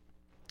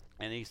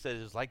 And he said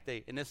it's like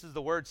and this is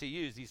the words he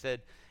used, he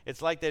said,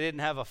 it's like they didn't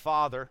have a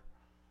father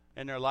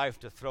in their life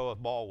to throw a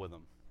ball with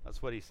them.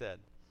 That's what he said.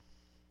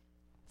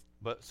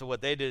 But so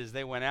what they did is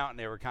they went out and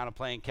they were kind of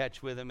playing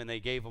catch with him, and they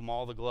gave them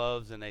all the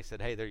gloves, and they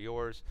said, hey, they're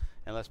yours,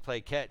 and let's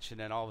play catch. And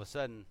then all of a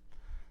sudden,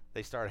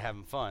 they started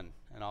having fun.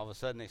 And all of a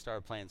sudden, they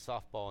started playing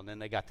softball, and then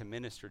they got to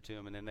minister to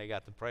him, and then they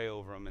got to pray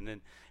over him.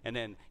 And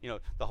then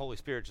the Holy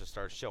Spirit just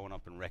starts showing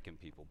up and wrecking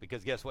people.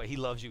 Because guess what? He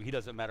loves you. He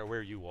doesn't matter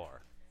where you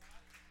are.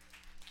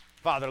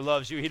 Father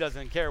loves you. He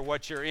doesn't care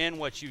what you're in,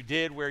 what you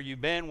did, where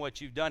you've been,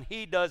 what you've done.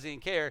 He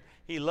doesn't care.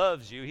 He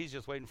loves you. He's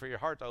just waiting for your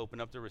heart to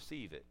open up to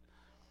receive it.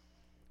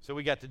 So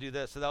we got to do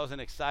this. So that was an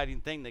exciting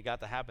thing that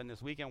got to happen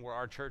this weekend where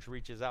our church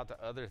reaches out to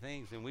other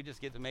things, and we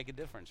just get to make a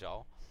difference,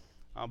 y'all.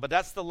 But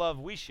that's the love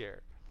we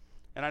share.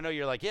 And I know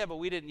you're like, yeah, but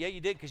we didn't. Yeah, you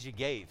did because you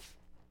gave.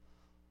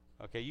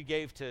 Okay, you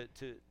gave to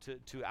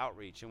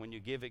outreach, and when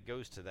you give, it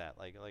goes to that.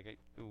 Like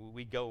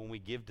we go and we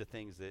give to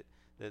things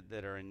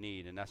that are in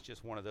need, and that's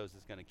just one of those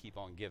that's going to keep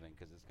on giving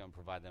because it's going to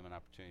provide them an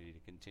opportunity to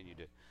continue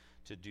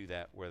to do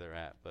that where they're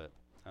at. But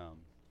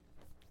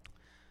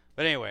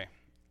anyway,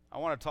 I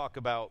want to talk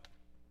about,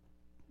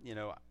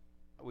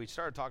 we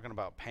started talking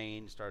about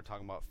pain, started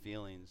talking about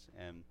feelings,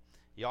 and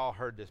y'all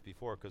heard this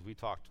before because we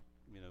talked,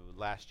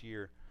 last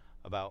year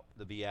about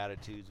the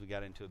Beatitudes. We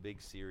got into a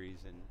big series,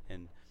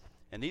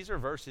 and these are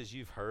verses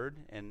you've heard,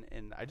 and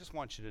I just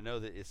want you to know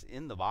that it's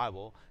in the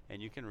Bible,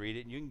 and you can read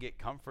it, and you can get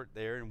comfort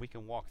there, and we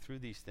can walk through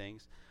these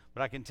things.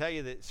 But I can tell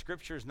you that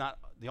Scripture is not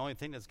the only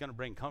thing that's going to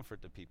bring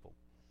comfort to people.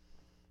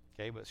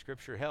 Okay, but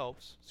Scripture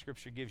helps.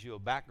 Scripture gives you a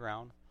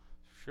background.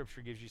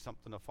 Scripture gives you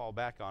something to fall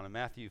back on. In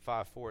Matthew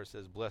 5:4, it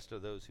says, "Blessed are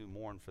those who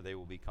mourn, for they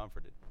will be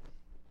comforted."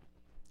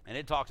 And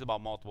it talks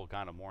about multiple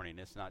kind of mourning.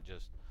 It's not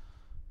just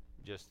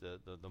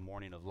the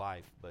mourning of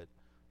life, but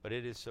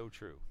it is so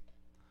true.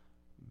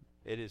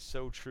 It is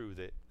so true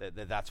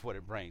that's what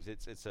it brings.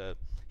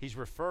 He's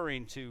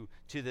referring to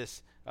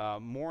this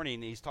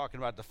mourning. He's talking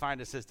about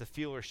defined. It says to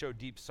feel or show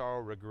deep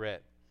sorrow,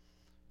 regret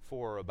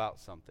for or about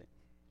something.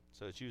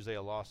 So it's usually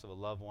a loss of a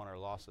loved one or a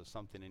loss of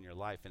something in your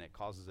life, and it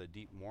causes a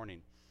deep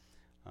mourning.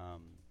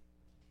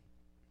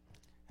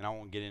 And I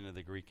won't get into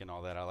the Greek and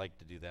all that. I like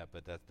to do that,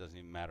 but that doesn't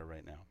even matter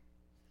right now.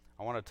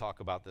 I want to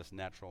talk about this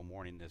natural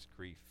mourning, this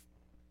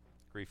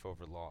grief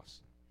over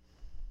loss.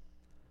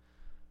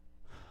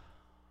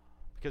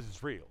 Because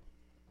it's real.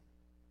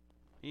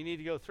 You need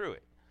to go through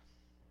it.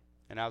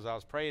 And as I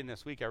was praying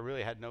this week, I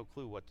really had no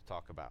clue what to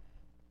talk about.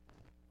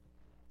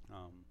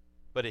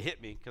 But it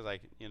hit me because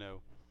and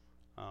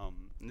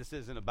this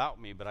isn't about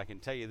me, but I can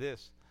tell you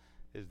this,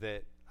 is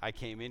that I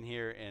came in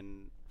here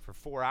and for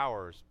 4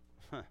 hours,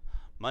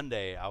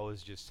 Monday, I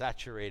was just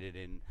saturated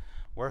in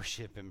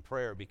worship and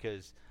prayer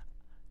because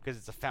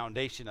it's a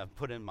foundation I've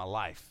put in my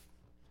life.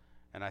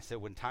 And I said,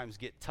 when times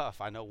get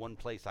tough, I know one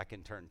place I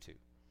can turn to.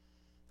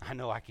 I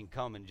know I can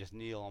come and just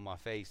kneel on my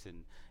face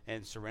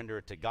and surrender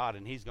it to God,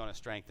 and He's going to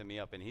strengthen me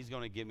up, and He's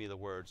going to give me the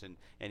words, and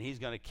He's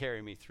going to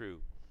carry me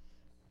through.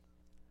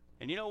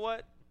 And you know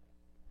what?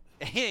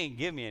 He ain't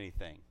give me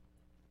anything.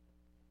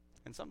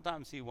 And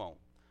sometimes He won't.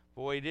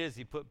 But what it is,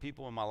 He put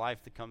people in my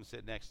life that come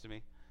sit next to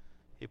me.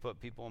 He put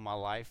people in my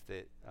life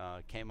that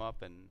came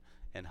up and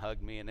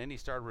hugged me, and then He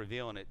started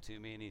revealing it to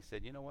me, and He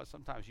said, you know what?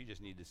 Sometimes you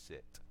just need to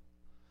sit.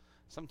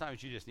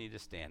 Sometimes you just need to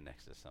stand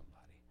next to somebody.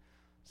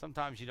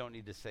 Sometimes you don't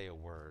need to say a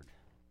word.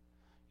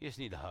 You just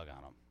need to hug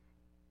on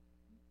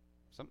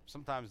them.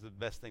 Sometimes the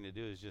best thing to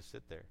do is just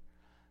sit there.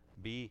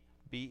 Be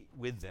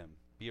with them.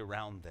 Be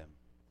around them.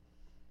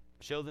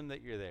 Show them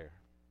that you're there.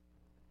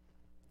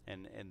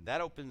 And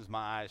that opens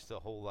my eyes to a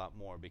whole lot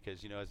more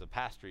because, as a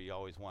pastor, you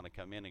always want to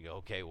come in and go,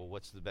 okay, well,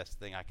 what's the best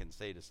thing I can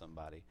say to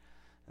somebody?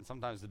 And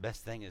sometimes the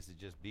best thing is to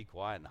just be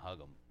quiet and hug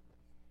them.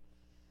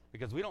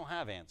 Because we don't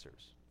have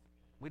answers.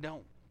 We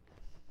don't.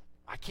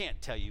 I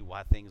can't tell you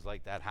why things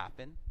like that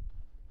happen.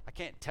 I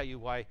can't tell you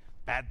why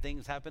bad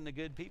things happen to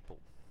good people.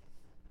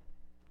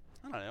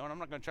 I don't know, and I'm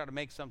not going to try to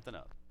make something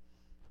up.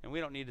 And we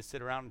don't need to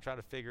sit around and try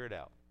to figure it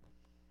out.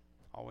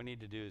 All we need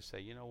to do is say,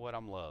 you know what,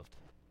 I'm loved.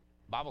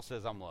 Bible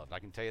says I'm loved. I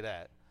can tell you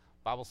that.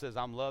 Bible says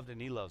I'm loved and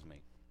He loves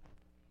me.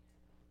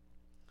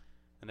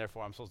 And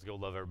therefore I'm supposed to go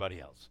love everybody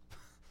else.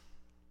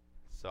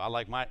 So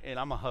and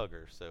I'm a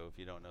hugger, so if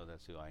you don't know,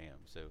 that's who I am.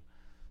 So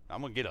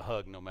I'm going to get a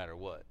hug no matter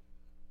what.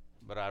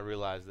 But I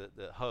realize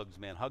that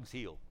hugs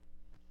heal.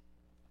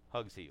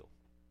 Hugs heal.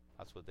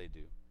 That's what they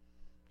do.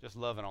 Just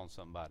loving on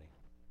somebody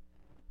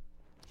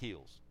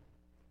heals.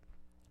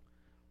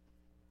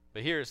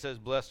 But here it says,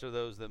 blessed are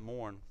those that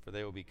mourn, for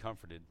they will be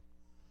comforted.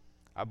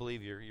 I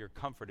believe you're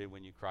comforted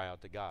when you cry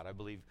out to God. I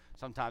believe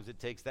sometimes it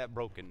takes that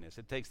brokenness.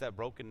 It takes that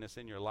brokenness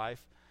in your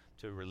life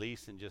to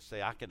release and just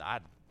say,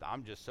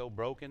 I'm just so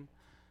broken.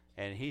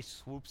 And he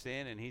swoops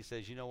in and he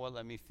says, you know what,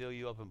 let me fill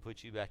you up and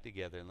put you back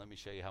together and let me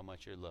show you how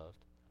much you're loved.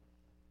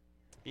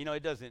 You know,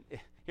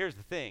 here's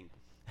the thing.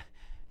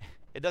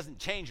 It doesn't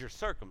change your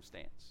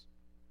circumstance.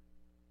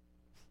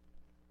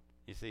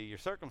 You see, your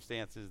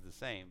circumstance is the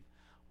same.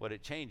 What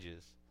it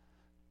changes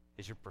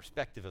is your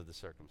perspective of the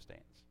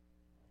circumstance.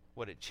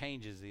 What it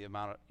changes the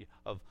amount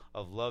of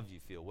love you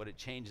feel. What it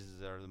changes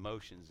is our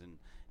emotions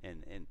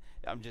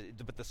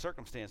but the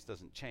circumstance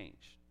doesn't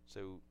change. So,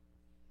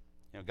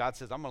 you know, God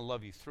says, I'm going to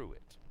love you through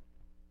it.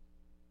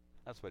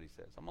 That's what he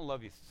says. I'm going to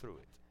love you through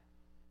it.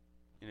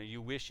 You know,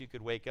 you wish you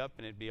could wake up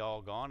and it'd be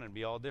all gone and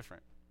be all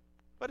different.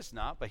 But it's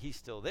not, but he's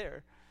still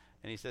there.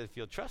 And he said, if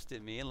you'll trust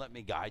in me and let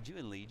me guide you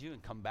and lead you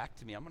and come back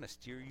to me, I'm going to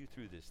steer you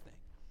through this thing.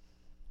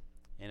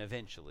 And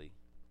eventually,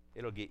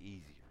 it'll get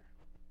easier.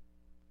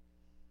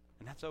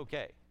 And that's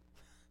okay.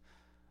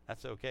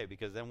 That's okay,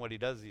 because then what he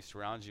does is he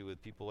surrounds you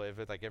with people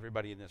like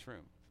everybody in this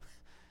room.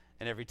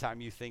 And every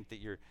time you think that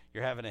you're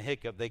having a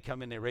hiccup, they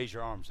come in, they raise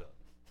your arms up.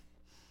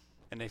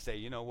 And they say,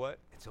 you know what?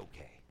 It's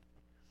okay.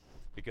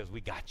 Because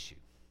we got you.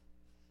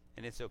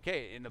 And it's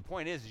okay. And the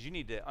point is you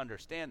need to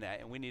understand that,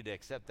 and we need to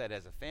accept that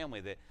as a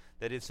family,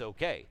 that it's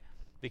okay.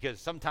 Because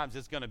sometimes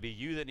it's going to be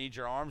you that needs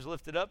your arms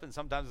lifted up, and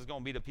sometimes it's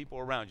going to be the people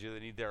around you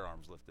that need their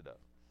arms lifted up.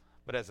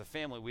 But as a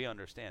family, we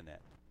understand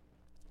that.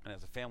 And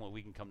as a family,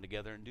 we can come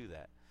together and do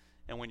that.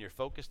 And when you're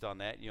focused on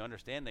that, you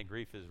understand that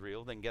grief is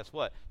real, then guess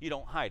what? You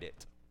don't hide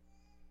it.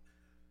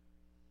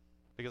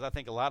 Because I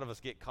think a lot of us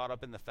get caught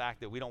up in the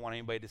fact that we don't want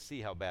anybody to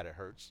see how bad it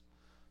hurts,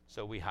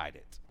 so we hide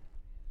it.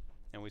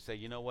 And we say,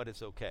 you know what,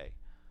 it's okay.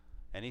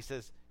 And he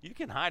says, you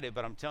can hide it,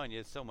 but I'm telling you,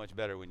 it's so much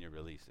better when you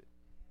release it.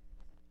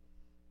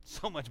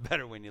 So much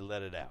better when you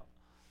let it out.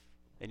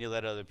 And you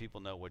let other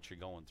people know what you're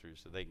going through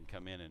so they can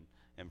come in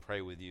and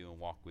pray with you and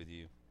walk with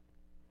you.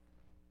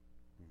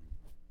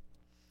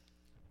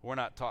 We're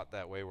not taught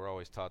that way. We're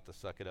always taught to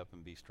suck it up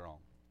and be strong.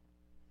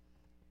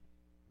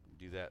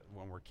 Do that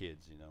when we're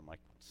kids, you know. My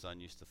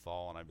son used to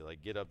fall, and I'd be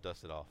like, get up,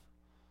 dust it off.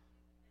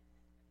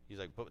 He's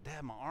like, but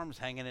Dad, my arm's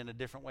hanging in a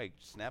different way.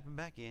 Snap him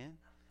back in.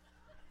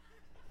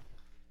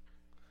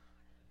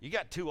 You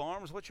got two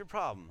arms, what's your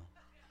problem?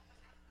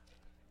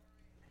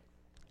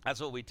 That's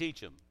what we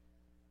teach them.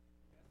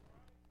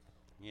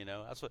 You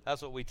know,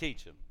 that's what we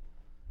teach them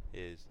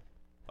is,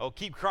 oh,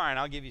 keep crying,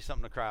 I'll give you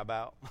something to cry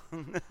about. All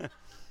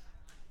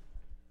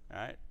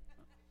right?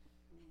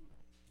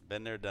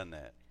 Been there, done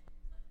that.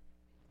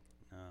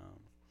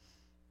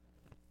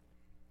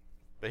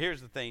 But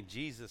here's the thing,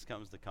 Jesus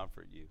comes to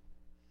comfort you.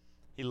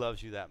 He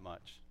loves you that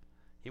much.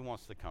 He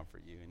wants to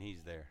comfort you, and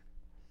he's there.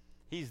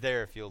 He's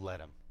there if you'll let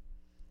him.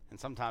 And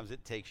sometimes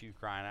it takes you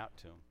crying out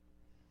to him.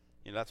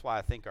 You know, that's why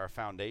I think our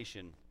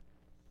foundation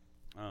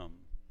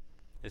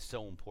is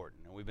so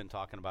important. And we've been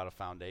talking about a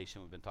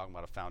foundation. We've been talking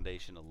about a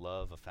foundation of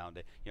love, a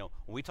foundation. You know,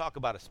 when we talk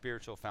about a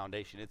spiritual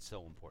foundation, it's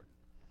so important.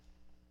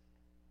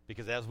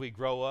 Because as we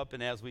grow up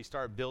and as we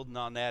start building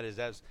on that,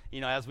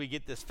 as we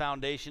get this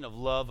foundation of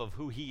love of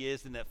who he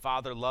is and that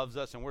Father loves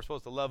us and we're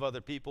supposed to love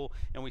other people,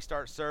 and we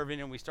start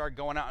serving and we start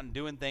going out and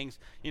doing things,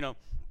 you know,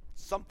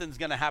 something's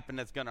going to happen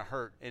that's going to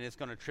hurt and it's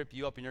going to trip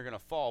you up and you're going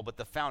to fall. But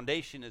the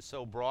foundation is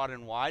so broad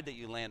and wide that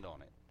you land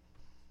on it.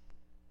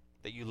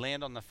 That you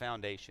land on the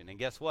foundation. And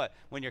guess what?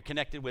 When you're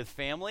connected with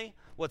family,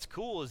 what's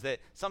cool is that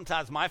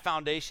sometimes my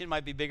foundation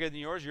might be bigger than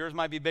yours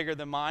might be bigger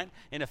than mine.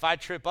 And if I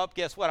trip up,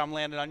 guess what? I'm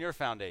landing on your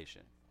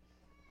foundation.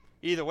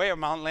 Either way, I'm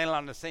landing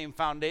on the same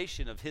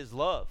foundation of his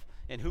love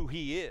and who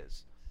he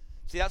is.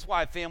 See, that's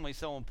why family is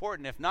so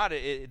important. If not,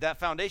 that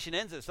foundation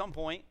ends at some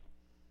point.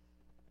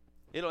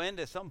 It'll end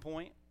at some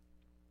point,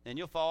 and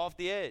you'll fall off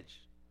the edge.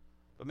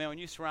 But man, when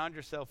you surround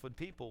yourself with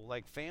people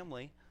like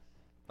family,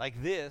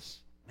 like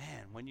this,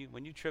 man, when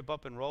you trip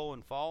up and roll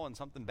and fall and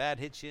something bad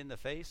hits you in the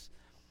face,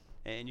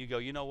 and you go,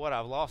 you know what,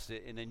 I've lost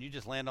it, and then you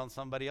just land on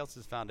somebody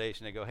else's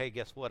foundation. They go, hey,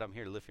 guess what? I'm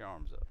here to lift your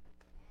arms up.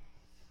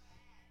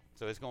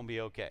 So it's going to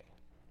be okay.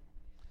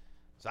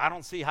 So I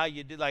don't see how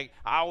you did. Like,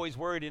 I always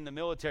worried in the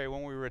military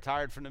when we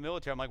retired from the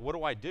military. I'm like, what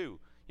do I do?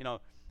 You know,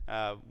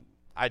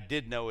 I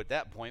did know at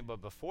that point,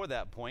 but before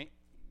that point,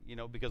 you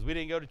know, because we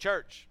didn't go to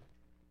church.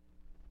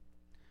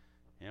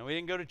 You know, we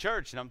didn't go to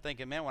church. And I'm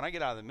thinking, man, when I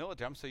get out of the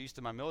military, I'm so used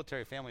to my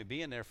military family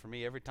being there for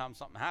me every time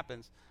something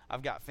happens.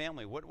 I've got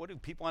family. What do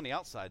people on the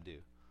outside do?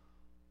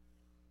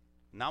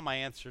 Now my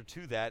answer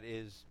to that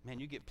is, man,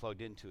 you get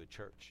plugged into a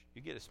church.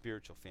 You get a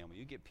spiritual family.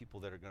 You get people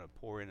that are going to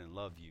pour in and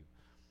love you.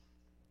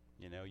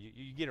 You know,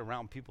 you get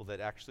around people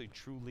that actually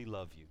truly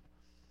love you.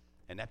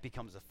 And that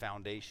becomes a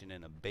foundation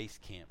and a base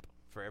camp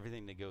for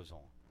everything that goes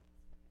on.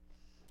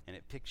 And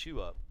it picks you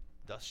up,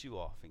 dusts you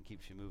off, and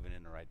keeps you moving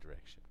in the right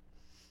direction.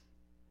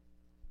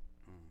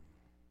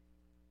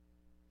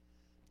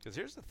 Because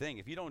here's the thing,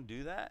 if you don't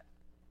do that,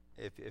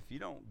 if you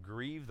don't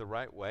grieve the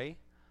right way,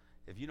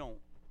 if you don't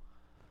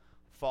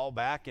fall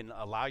back and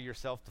allow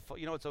yourself to fall,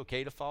 you know it's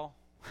okay to fall?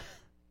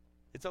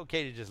 It's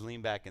okay to just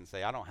lean back and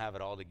say, I don't have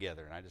it all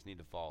together and I just need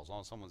to fall as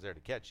long as someone's there to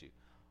catch you.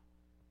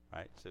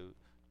 Right?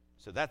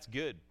 So that's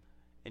good.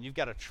 And you've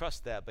got to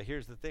trust that. But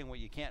here's the thing, what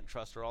you can't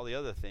trust are all the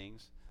other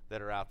things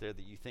that are out there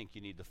that you think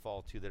you need to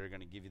fall to that are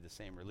going to give you the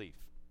same relief.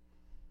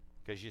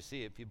 Because you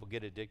see it, people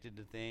get addicted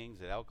to things,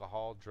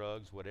 alcohol,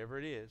 drugs, whatever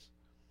it is.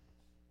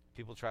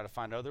 People try to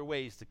find other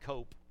ways to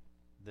cope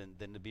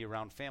than to be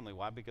around family.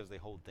 Why? Because they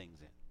hold things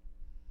in.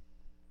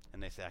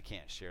 And they say, I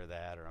can't share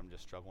that, or I'm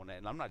just struggling with that.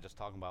 And I'm not just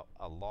talking about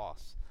a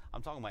loss.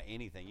 I'm talking about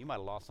anything. You might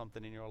have lost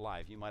something in your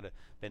life. You might have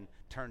been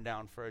turned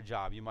down for a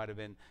job. You might have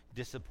been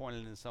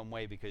disappointed in some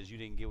way because you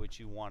didn't get what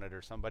you wanted,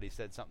 or somebody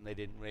said something they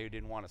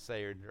didn't want to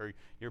say, or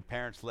your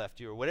parents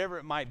left you, or whatever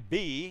it might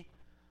be.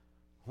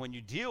 When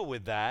you deal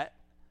with that,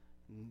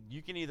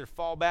 you can either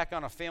fall back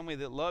on a family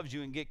that loves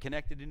you and get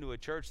connected into a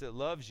church that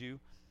loves you,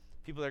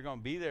 people that are going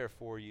to be there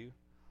for you,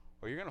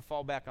 or you're going to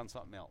fall back on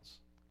something else.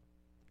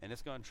 And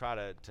it's going to try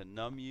to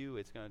numb you.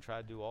 It's going to try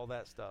to do all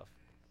that stuff.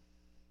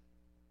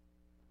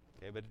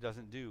 Okay, but it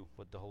doesn't do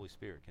what the Holy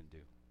Spirit can do.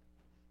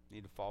 You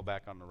need to fall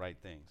back on the right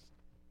things.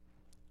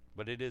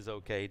 But it is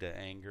okay to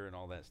anger and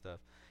all that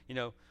stuff. You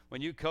know,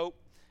 when you cope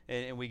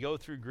and we go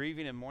through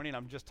grieving and mourning,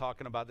 I'm just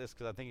talking about this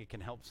because I think it can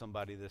help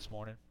somebody this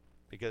morning.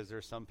 Because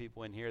there's some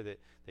people in here that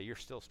you're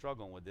still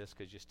struggling with this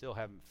because you still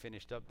haven't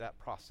finished up that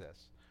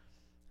process.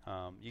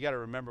 You got to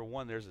remember,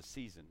 one, there's a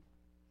season.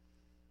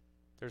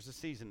 There's a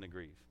season to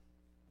grieve.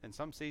 And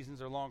some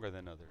seasons are longer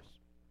than others.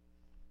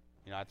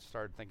 You know, I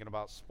started thinking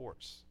about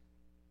sports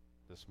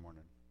this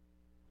morning.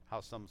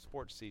 How some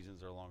sports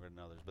seasons are longer than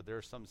others. But there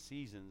are some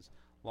seasons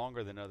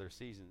longer than other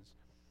seasons.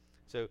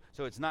 So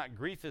it's not,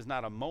 grief is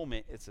not a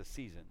moment, it's a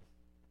season.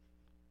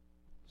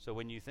 So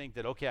when you think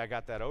that, okay, I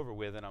got that over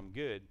with and I'm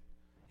good,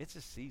 it's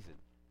a season.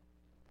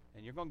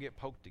 And you're going to get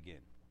poked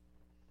again.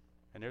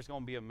 And there's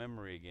going to be a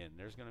memory again.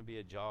 There's going to be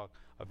a jog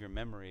of your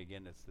memory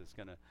again that's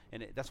going to,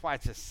 and that's why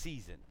it's a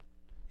season.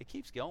 It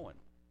keeps going.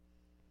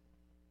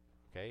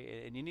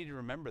 Okay, and you need to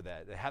remember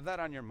that. Have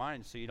that on your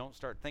mind so you don't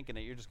start thinking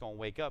that you're just going to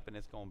wake up and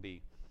it's going to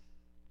be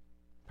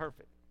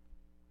perfect.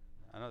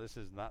 I know this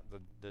is not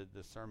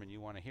the sermon you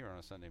want to hear on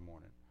a Sunday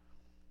morning.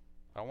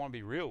 But I want to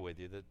be real with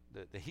you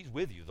that he's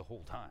with you the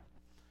whole time.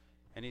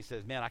 And he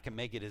says, man, I can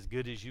make it as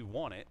good as you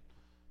want it,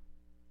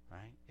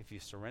 right, if you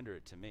surrender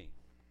it to me.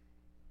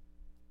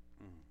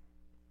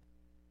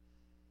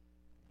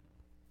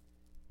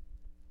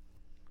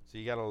 So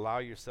you got to allow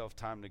yourself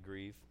time to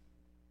grieve.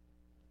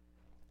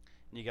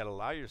 And you got to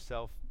allow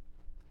yourself,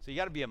 so you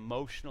got to be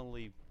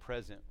emotionally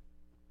present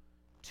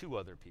to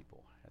other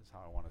people. That's how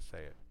I want to say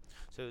it.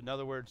 So in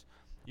other words,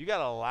 you got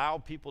to allow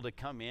people to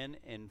come in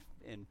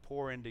and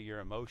pour into your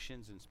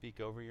emotions and speak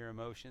over your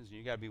emotions. And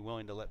you got to be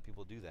willing to let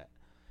people do that.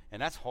 And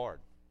that's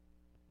hard.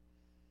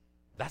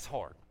 That's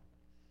hard.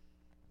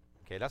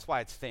 Okay, that's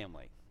why it's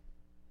family.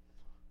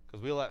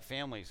 Because we let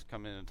families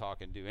come in and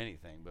talk and do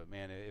anything. But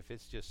man, if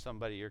it's just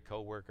somebody, your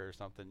coworker or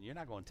something, you're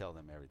not going to tell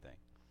them everything.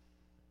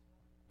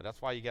 But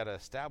that's why you got to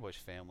establish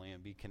family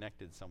and be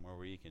connected somewhere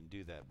where you can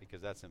do that,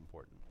 because that's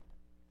important.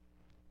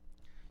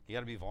 You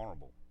got to be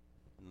vulnerable.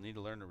 You need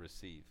to learn to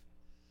receive.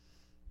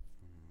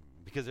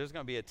 Because there's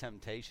going to be a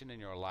temptation in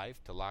your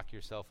life to lock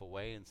yourself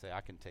away and say, I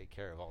can take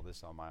care of all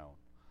this on my own.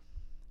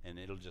 And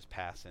it'll just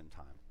pass in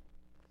time.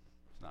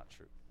 It's not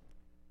true.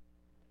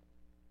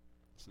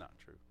 It's not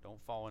true.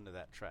 Don't fall into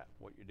that trap.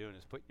 What you're doing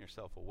is putting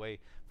yourself away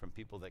from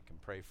people that can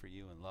pray for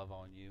you and love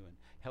on you and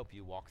help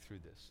you walk through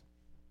this.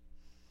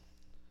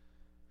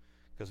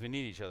 Because we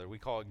need each other. We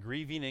call it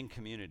grieving in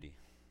community.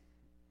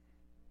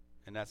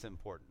 And that's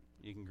important.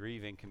 You can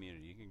grieve in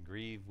community. You can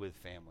grieve with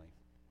family.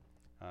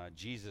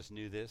 Jesus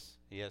knew this.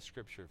 He has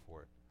scripture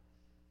for it.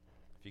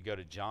 If you go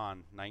to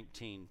John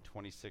 19,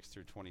 26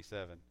 through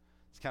 27,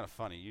 it's kind of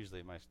funny.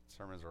 Usually my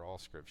sermons are all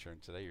scripture,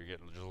 and today you're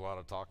getting just a lot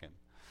of talking.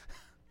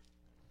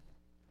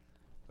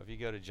 If you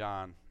go to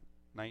John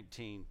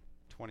 19,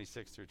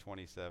 26 through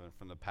 27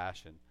 from the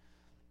Passion,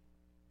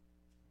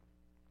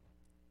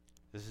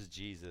 this is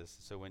Jesus.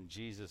 So when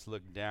Jesus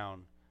looked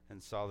down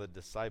and saw the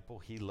disciple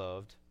he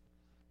loved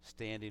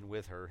standing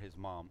with her, his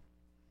mom,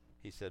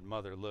 he said,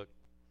 Mother, look,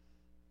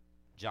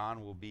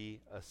 John will be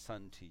a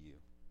son to you.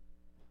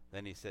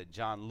 Then he said,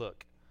 John,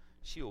 look,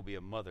 she will be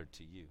a mother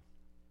to you.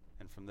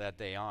 And from that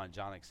day on,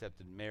 John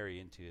accepted Mary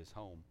into his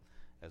home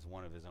as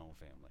one of his own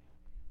family.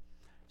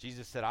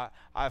 Jesus said,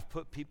 I've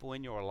put people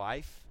in your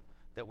life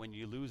that when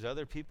you lose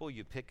other people,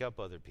 you pick up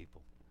other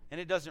people. And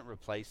it doesn't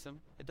replace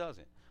them. It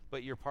doesn't.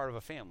 But you're part of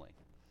a family.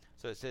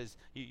 So it says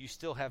you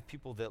still have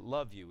people that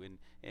love you,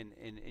 and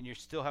you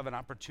still have an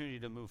opportunity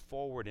to move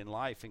forward in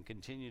life and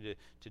continue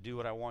to do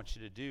what I want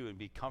you to do and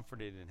be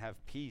comforted and have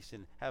peace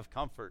and have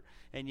comfort.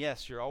 And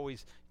yes, you're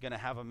always going to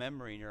have a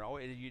memory, and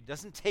it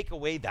doesn't take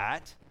away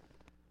that.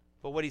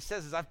 But what he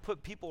says is, I've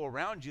put people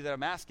around you that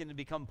I'm asking to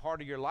become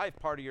part of your life,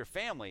 part of your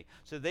family,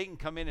 so they can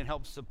come in and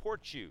help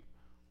support you.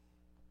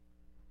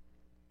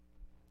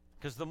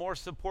 Because the more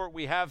support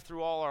we have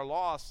through all our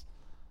loss,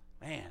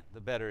 man, the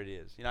better it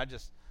is. You know,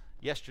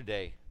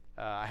 yesterday,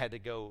 I had to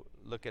go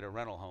look at a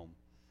rental home.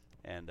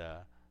 And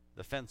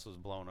the fence was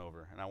blown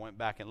over. And I went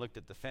back and looked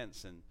at the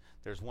fence, and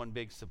there's one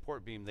big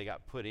support beam they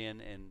got put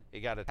in, and it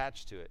got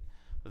attached to it.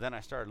 But then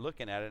I started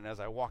looking at it, and as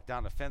I walked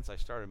down the fence, I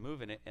started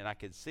moving it, and I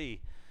could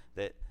see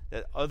that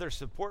other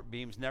support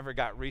beams never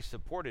got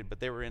re-supported, but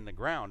they were in the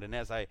ground. And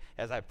as I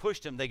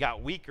pushed them, they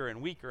got weaker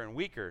and weaker and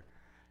weaker.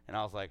 And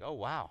I was like, oh,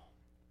 wow.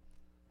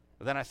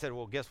 But then I said,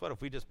 well, guess what? If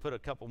we just put a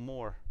couple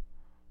more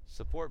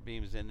support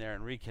beams in there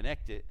and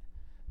reconnect it,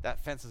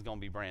 that fence is going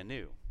to be brand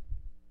new.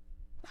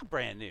 Not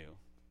brand new,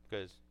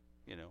 because,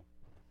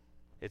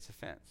 it's a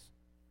fence.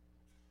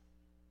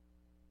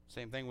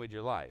 Same thing with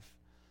your life.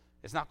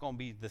 It's not going to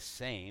be the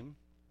same,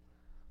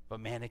 but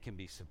man, it can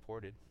be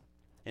supported.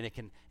 And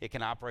it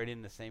can operate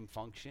in the same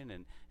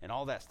function, and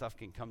all that stuff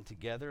can come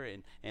together,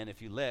 and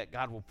if you let,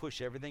 God will push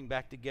everything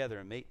back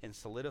together and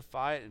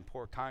solidify it and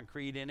pour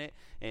concrete in it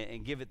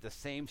and give it the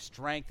same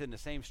strength and the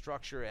same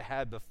structure it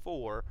had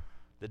before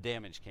the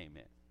damage came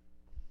in.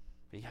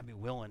 But you got to be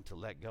willing to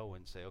let go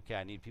and say, okay,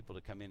 I need people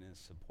to come in and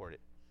support it.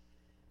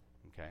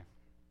 Okay?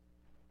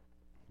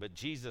 But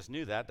Jesus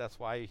knew that. That's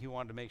why he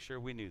wanted to make sure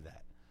we knew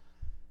that.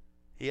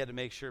 He had to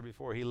make sure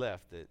before he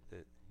left that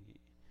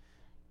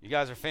you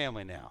guys are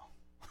family now.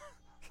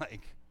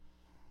 Like,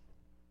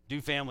 do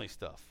family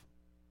stuff,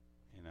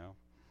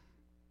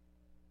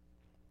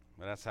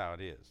 But that's how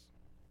it is.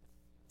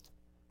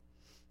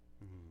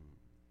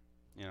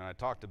 I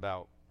talked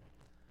about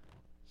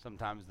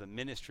sometimes the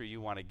ministry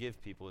you want to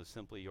give people is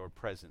simply your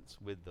presence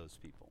with those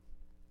people.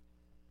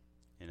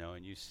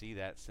 And you see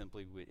that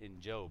simply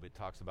in Job. It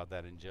talks about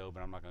that in Job,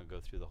 and I'm not going to go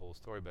through the whole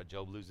story, but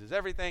Job loses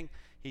everything.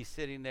 He's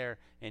sitting there,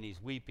 and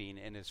he's weeping,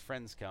 and his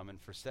friends come, and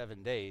for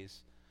 7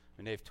 days,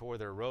 and they've tore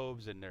their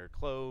robes and their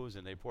clothes,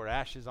 and they poured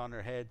ashes on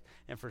their head,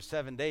 and for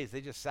 7 days, they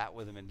just sat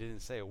with him and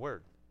didn't say a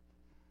word.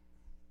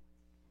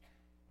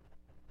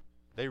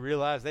 They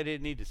realized they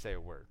didn't need to say a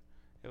word.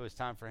 It was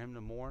time for him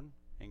to mourn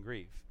and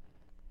grieve.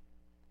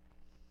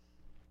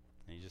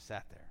 And he just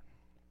sat there.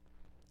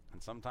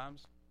 And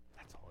sometimes,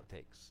 that's all it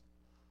takes.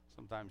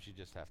 Sometimes you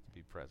just have to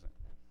be present.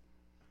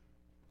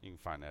 You can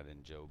find that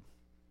in Job.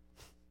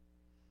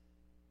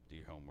 Do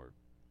your homework.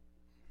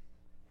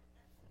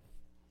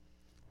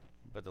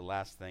 But the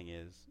last thing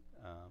is,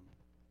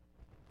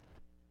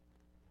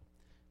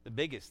 the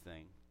biggest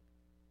thing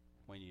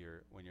when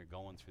you're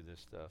going through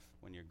this stuff,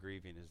 when you're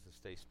grieving, is to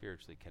stay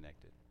spiritually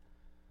connected.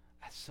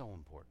 That's so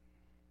important.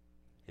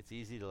 It's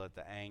easy to let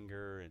the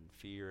anger and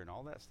fear and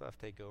all that stuff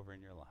take over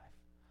in your life.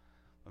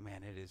 But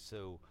man, it is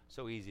so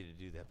easy to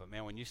do that. But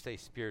man, when you stay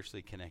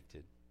spiritually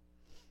connected,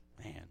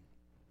 man,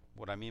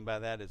 what I mean by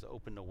that is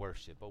open to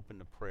worship, open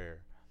to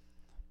prayer.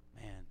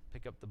 Man,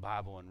 pick up the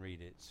Bible and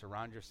read it.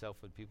 Surround yourself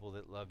with people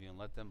that love you and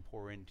let them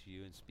pour into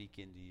you and speak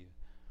into you.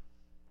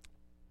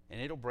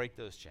 And it'll break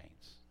those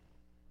chains.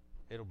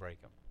 It'll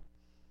break them.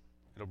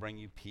 It'll bring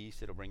you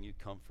peace. It'll bring you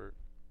comfort.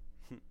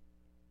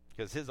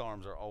 Because his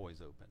arms are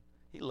always open.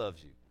 He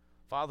loves you.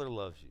 Father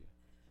loves you.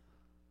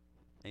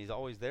 And he's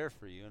always there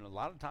for you. And a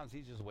lot of times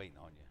he's just waiting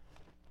on you.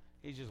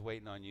 He's just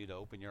waiting on you to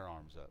open your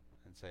arms up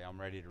and say, I'm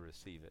ready to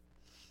receive it.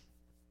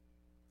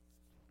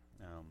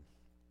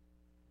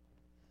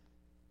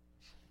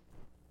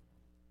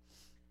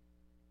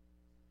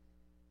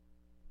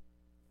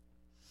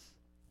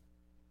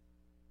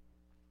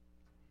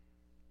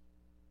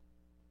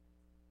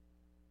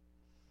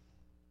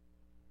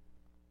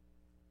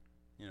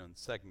 In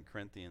 2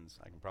 Corinthians,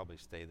 I can probably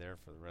stay there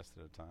for the rest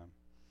of the time.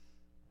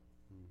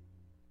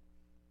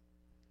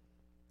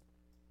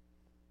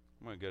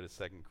 I'm going to go to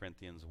 2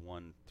 Corinthians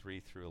 1, 3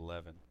 through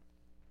 11.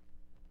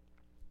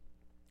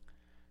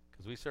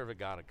 Because we serve a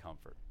God of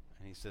comfort.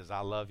 And he says, I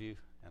love you,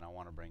 and I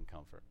want to bring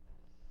comfort.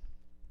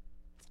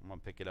 I'm going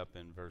to pick it up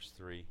in verse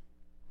 3. It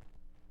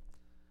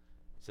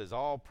says,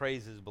 all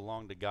praises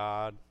belong to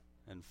God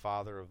and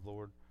Father of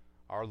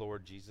our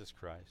Lord Jesus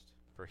Christ.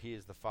 For he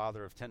is the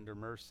Father of tender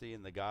mercy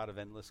and the God of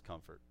endless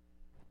comfort.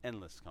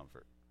 Endless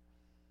comfort.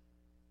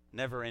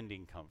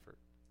 Never-ending comfort.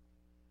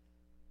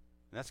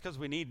 And that's because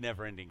we need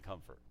never-ending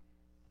comfort.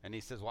 And he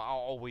says, well, I'll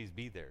always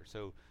be there.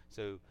 So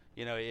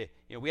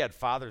we had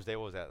Father's Day.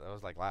 What was that? That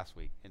was like last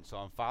week. And so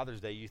on Father's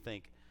Day, you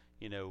think,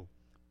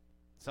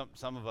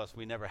 some of us,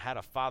 we never had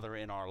a father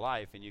in our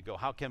life. And you go,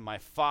 how can my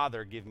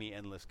father give me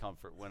endless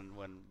comfort when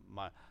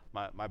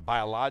my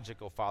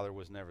biological father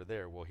was never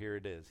there? Well, here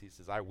it is. He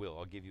says,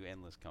 I'll give you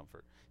endless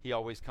comfort. He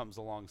always comes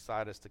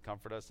alongside us to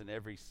comfort us in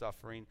every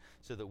suffering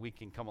so that we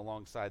can come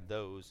alongside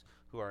those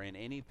who are in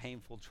any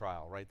painful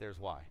trial. Right there's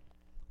why.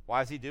 Why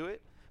does he do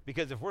it?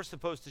 Because if we're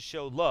supposed to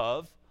show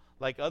love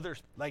like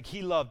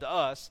he loved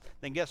us,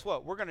 then guess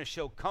what? We're going to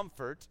show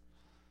comfort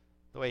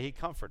the way he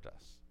comforted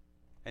us.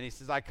 And he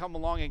says, I come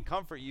along and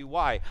comfort you.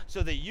 Why?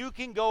 So that you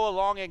can go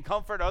along and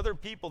comfort other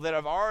people that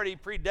have already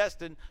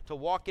predestined to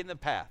walk in the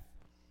path.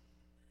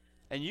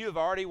 And you have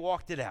already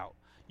walked it out.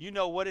 You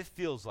know what it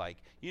feels like.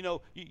 You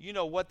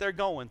know what they're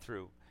going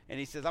through. And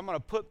he says, I'm going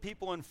to put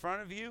people in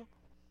front of you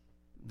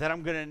that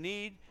I'm going to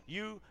need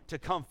you to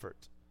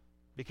comfort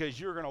because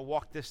you're going to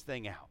walk this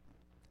thing out.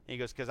 And he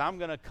goes, because I'm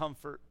going to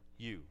comfort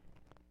you.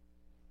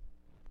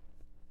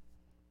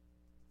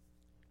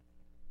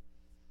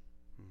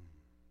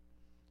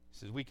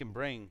 says we can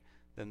bring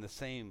then the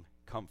same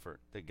comfort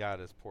that God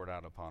has poured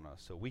out upon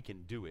us. So we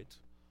can do it.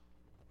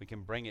 We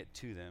can bring it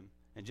to them.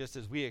 And just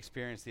as we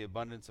experience the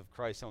abundance of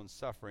Christ's own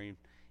suffering,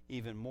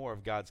 even more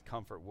of God's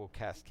comfort will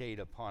cascade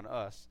upon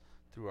us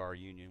through our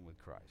union with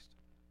Christ.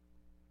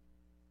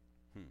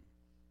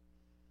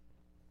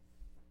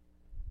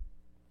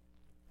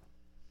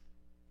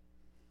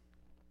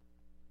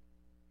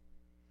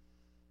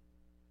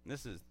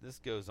 This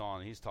goes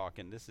on. He's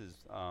talking. This is,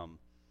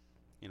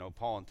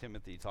 Paul and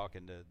Timothy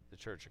talking to the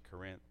church of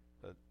Corinth.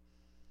 But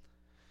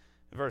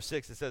in verse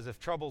 6, it says, if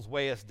troubles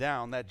weigh us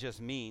down, that just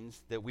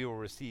means that we will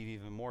receive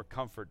even more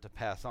comfort to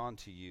pass on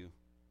to you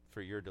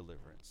for your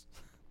deliverance.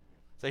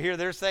 So here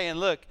they're saying,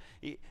 look,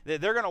 they're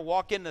going to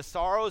walk into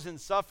sorrows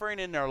and suffering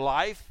in their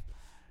life.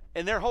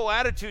 And their whole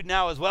attitude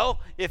now is, well,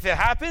 if it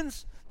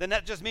happens, then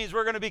that just means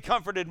we're going to be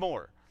comforted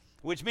more,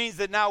 which means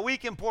that now we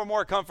can pour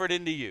more comfort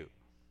into you.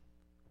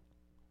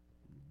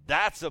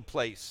 That's a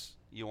place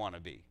you want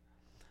to be.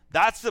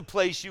 That's the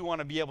place you want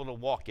to be able to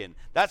walk in.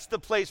 That's the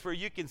place where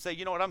you can say,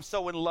 you know what, I'm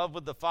so in love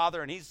with the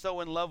Father, and He's so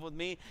in love with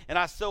me, and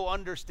I so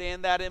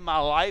understand that in my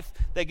life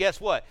that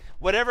guess what?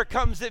 Whatever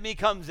comes at me,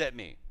 comes at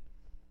me.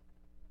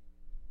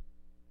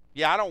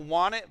 Yeah, I don't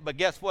want it, but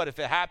guess what? If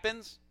it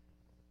happens,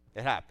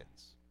 it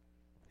happens.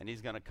 And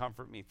He's going to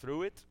comfort me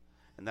through it,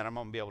 and then I'm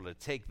going to be able to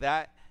take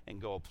that and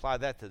go apply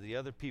that to the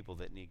other people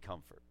that need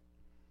comfort.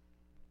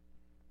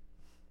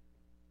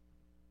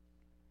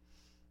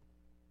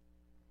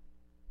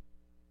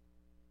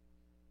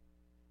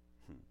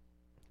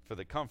 For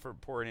the comfort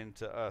poured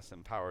into us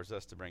empowers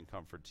us to bring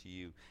comfort to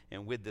you.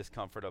 And with this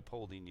comfort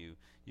upholding you,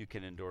 you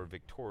can endure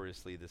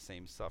victoriously the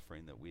same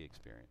suffering that we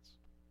experience.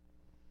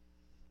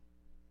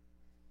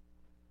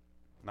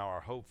 Now our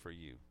hope for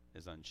you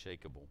is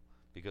unshakable,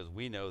 because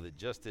we know that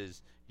just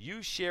as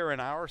you share in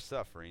our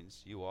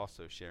sufferings, you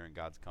also share in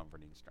God's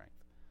comforting strength.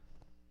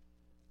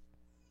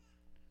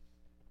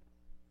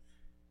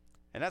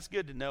 And that's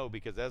good to know,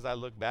 because as I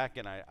look back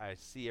and I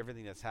see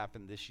everything that's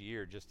happened this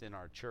year just in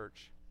our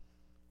church,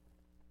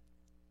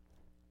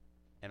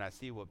 and I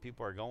see what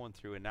people are going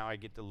through, and now I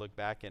get to look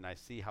back and I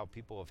see how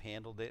people have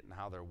handled it and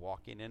how they're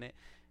walking in it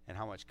and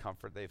how much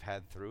comfort they've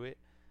had through it.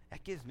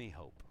 That gives me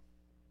hope.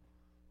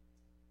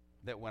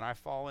 That when I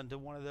fall into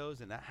one of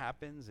those and that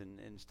happens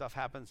and stuff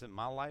happens in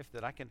my life,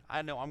 that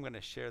I know I'm going to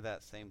share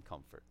that same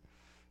comfort.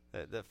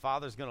 That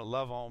Father's going to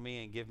love on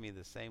me and give me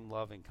the same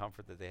love and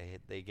comfort that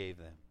they gave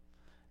them.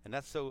 And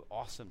that's so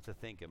awesome to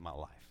think in my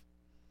life.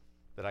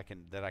 That I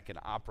can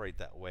operate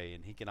that way,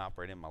 and He can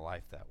operate in my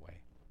life that way.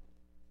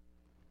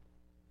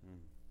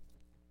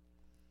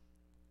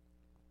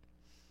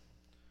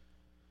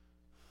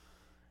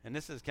 And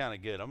this is kind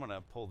of good. I'm going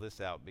to pull this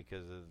out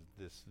because of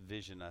this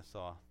vision I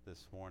saw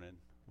this morning,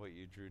 what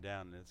you drew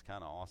down, and it's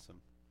kind of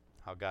awesome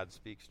how God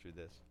speaks through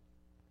this.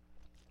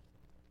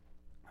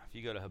 If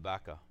you go to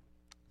Habakkuk,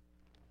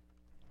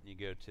 you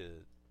go to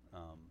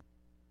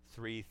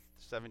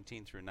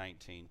 3:17 through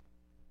 19.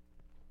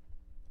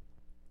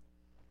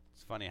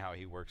 It's funny how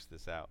he works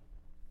this out.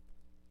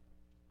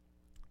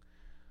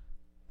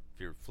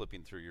 If you're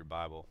flipping through your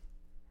Bible,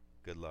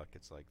 good luck.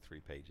 It's like 3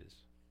 pages.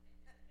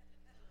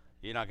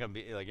 You're not going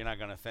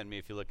to offend me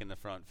if you look in the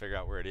front, figure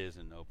out where it is,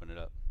 and open it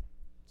up.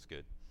 It's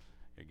good.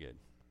 You're good.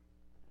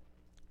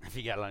 If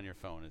you got it on your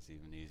phone, it's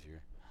even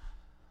easier.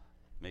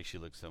 Makes you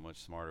look so much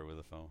smarter with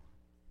a phone.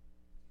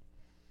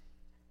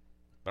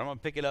 But I'm going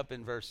to pick it up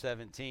in verse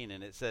 17,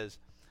 and it says,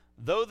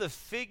 though the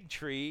fig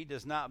tree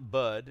does not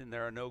bud, and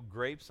there are no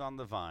grapes on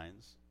the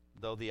vines,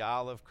 though the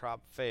olive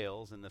crop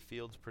fails, and the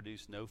fields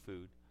produce no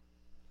food,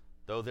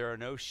 though there are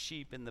no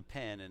sheep in the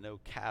pen and no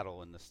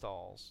cattle in the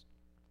stalls.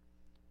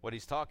 What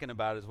he's talking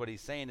about is what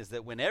he's saying is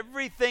that when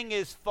everything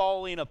is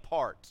falling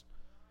apart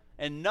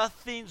and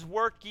nothing's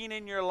working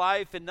in your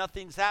life and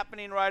nothing's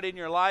happening right in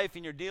your life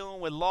and you're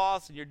dealing with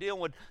loss and you're dealing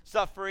with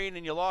suffering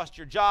and you lost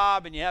your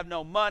job and you have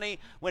no money,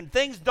 when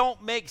things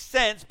don't make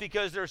sense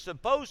because they're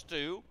supposed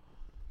to,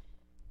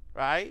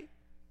 right?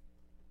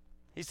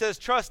 He says,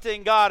 trust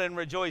in God and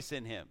rejoice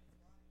in Him.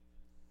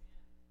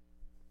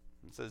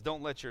 He says,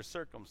 don't let your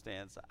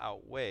circumstance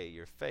outweigh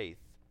your faith.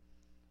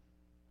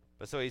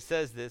 But so he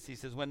says this, he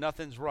says, when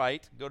nothing's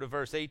right, go to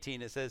verse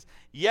 18, it says,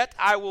 yet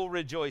I will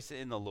rejoice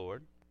in the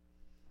Lord.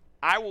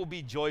 I will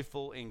be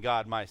joyful in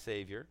God my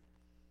Savior.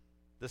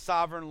 The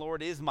sovereign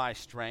Lord is my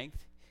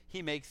strength.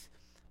 He makes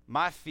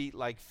my feet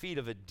like feet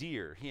of a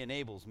deer. He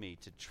enables me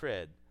to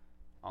tread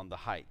on the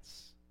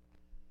heights.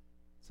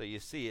 So you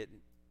see it.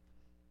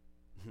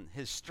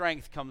 His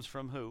strength comes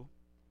from who?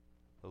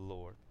 The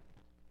Lord.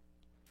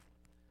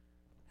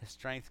 His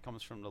strength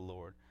comes from the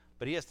Lord.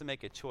 But he has to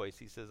make a choice.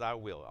 He says, I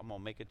will. I'm going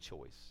to make a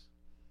choice.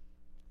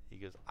 He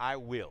goes, I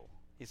will.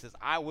 He says,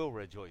 I will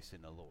rejoice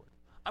in the Lord.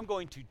 I'm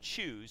going to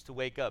choose to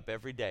wake up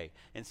every day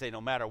and say,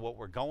 no matter what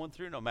we're going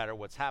through, no matter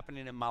what's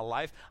happening in my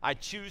life, I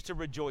choose to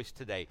rejoice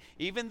today.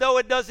 Even though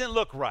it doesn't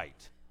look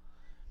right.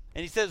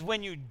 And he says,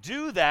 when you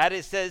do that,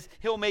 it says,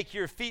 he'll make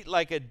your feet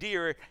like a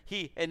deer.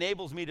 He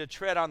enables me to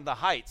tread on the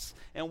heights.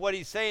 And what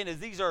he's saying is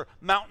these are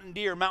mountain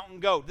deer, mountain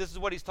goat. This is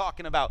what he's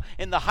talking about.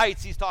 In the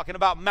heights, he's talking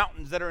about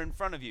mountains that are in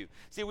front of you.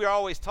 See, we are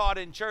always taught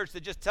in church to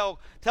just tell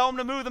him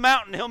to move the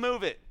mountain, he'll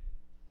move it.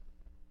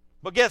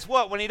 But guess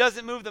what? When he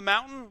doesn't move the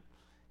mountain,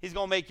 he's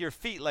going to make your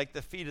feet like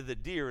the feet of the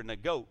deer and the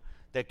goat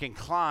that can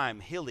climb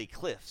hilly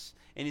cliffs.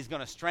 And he's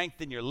going to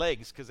strengthen your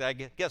legs, because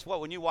guess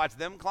what? When you watch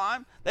them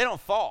climb, they don't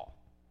fall.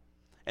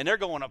 And they're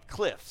going up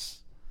cliffs.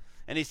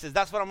 And he says,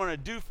 that's what I'm going to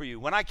do for you.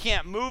 When I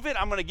can't move it,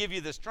 I'm going to give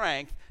you the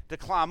strength to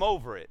climb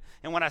over it.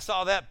 And when I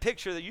saw that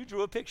picture, that you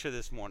drew a picture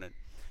this morning,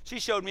 she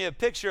showed me a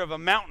picture of a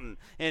mountain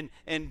and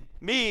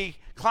me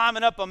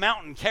climbing up a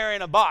mountain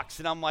carrying a box.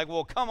 And I'm like,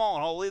 well, come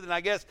on, Holy, then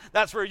I guess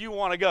that's where you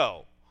want to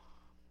go.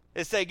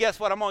 It say, guess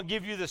what? I'm going to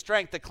give you the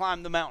strength to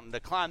climb the mountain, to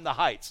climb the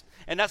heights.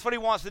 And that's what he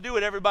wants to do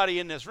with everybody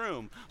in this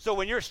room. So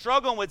when you're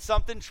struggling with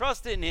something,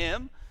 trust in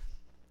him.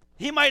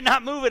 He might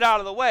not move it out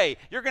of the way.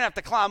 You're going to have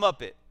to climb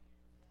up it,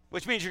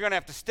 which means you're going to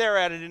have to stare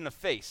at it in the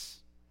face.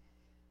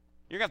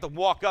 You're going to have to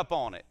walk up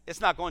on it.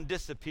 It's not going to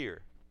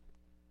disappear.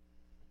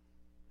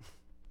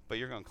 But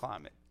you're going to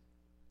climb it.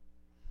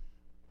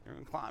 You're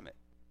going to climb it.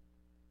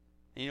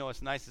 And you know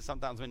what's nice is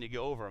sometimes when you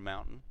go over a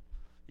mountain,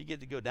 you get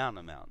to go down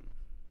the mountain.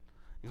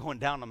 Going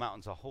down the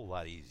mountain's a whole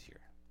lot easier.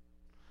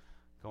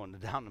 Going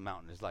down the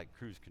mountain is like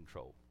cruise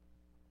control.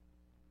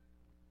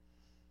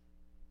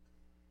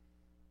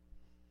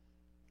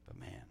 But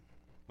man,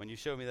 when you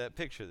showed me that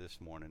picture this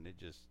morning, it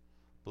just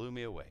blew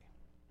me away.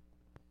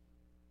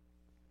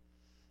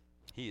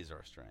 He is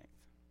our strength.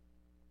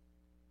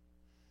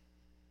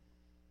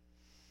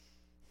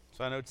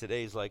 So I know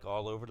today's like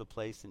all over the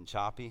place and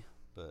choppy,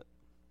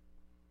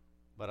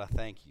 but I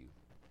thank you.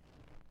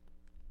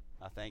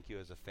 I thank you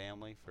as a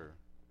family for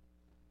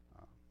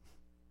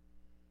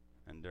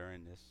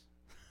enduring this,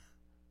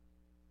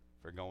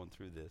 for going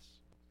through this.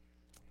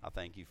 I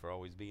thank you for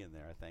always being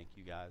there. I thank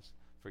you guys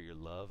for your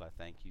love. I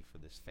thank you for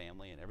this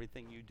family and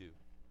everything you do.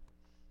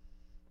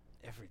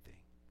 Everything.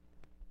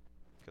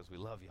 Because we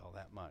love you all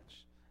that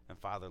much. And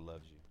Father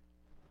loves you.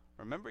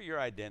 Remember your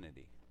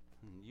identity.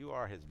 You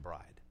are his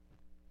bride.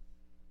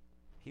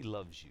 He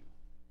loves you.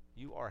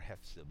 You are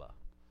Hephzibah.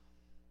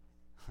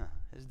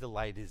 His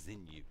delight is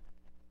in you.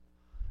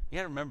 You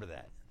got to remember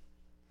that.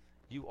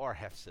 You are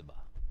Hephzibah.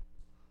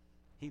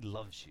 He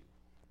loves you.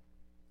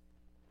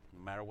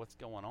 No matter what's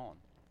going on.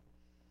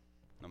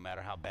 No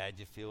matter how bad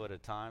you feel at a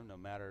time, no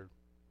matter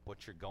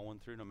what you're going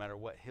through, no matter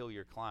what hill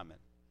you're climbing.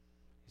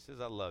 He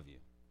says, I love you.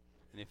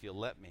 And if you'll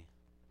let me,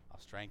 I'll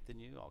strengthen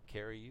you, I'll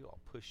carry you,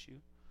 I'll push you.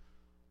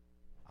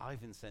 I'll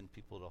even send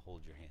people to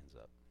hold your hands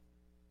up.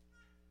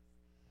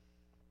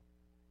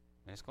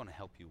 And it's going to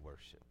help you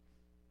worship.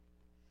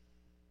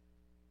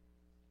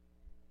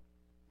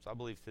 So I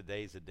believe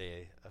today's a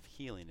day of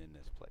healing in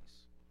this place.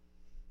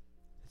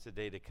 It's a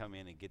day to come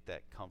in and get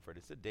that comfort.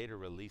 It's a day to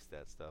release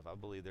that stuff. I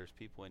believe there's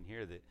people in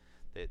here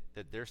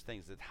that there's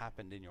things that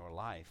happened in your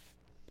life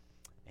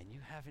and you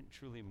haven't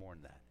truly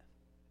mourned that.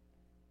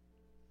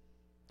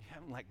 You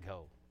haven't let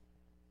go.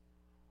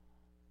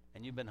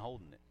 And you've been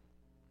holding it.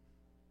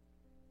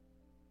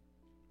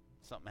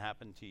 Something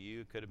happened to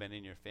you. It could have been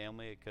in your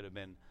family. It could have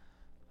been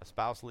a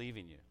spouse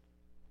leaving you.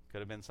 It could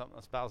have been something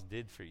a spouse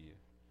did for you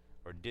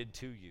or did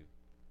to you.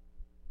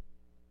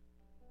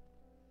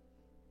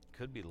 It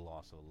could be the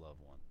loss of a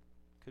loved one.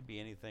 It could be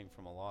anything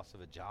from a loss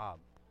of a job.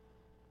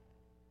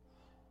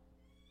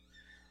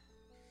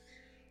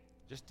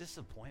 Just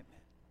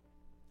disappointment.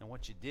 And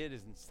what you did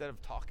is instead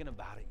of talking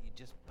about it, you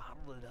just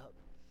bottled it up.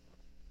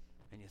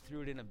 And you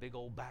threw it in a big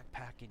old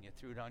backpack and you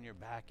threw it on your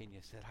back and you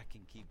said, I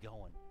can keep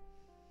going.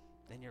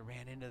 Then you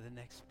ran into the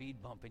next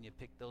speed bump and you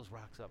picked those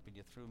rocks up and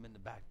you threw them in the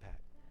backpack.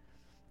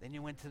 Then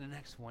you went to the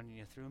next one and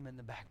you threw them in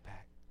the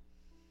backpack.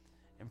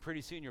 And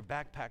pretty soon your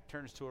backpack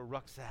turns to a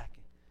rucksack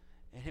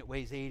and it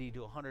weighs 80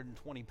 to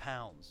 120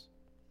 pounds.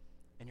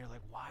 And you're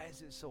like, why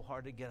is it so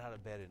hard to get out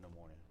of bed in the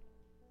morning?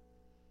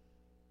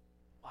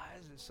 Why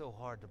is it so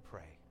hard to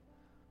pray?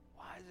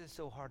 Why is it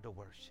so hard to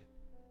worship?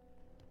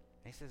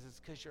 And he says, it's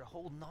because you're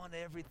holding on to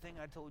everything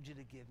I told you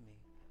to give me.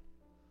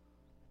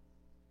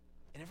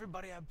 And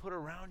everybody I put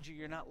around you,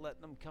 you're not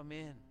letting them come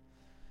in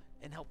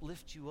and help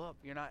lift you up.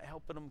 You're not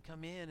helping them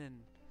come in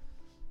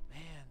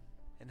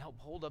and help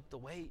hold up the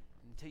weight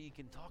until you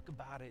can talk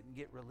about it and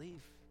get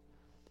relief.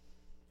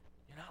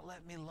 You're not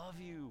letting me love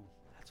you.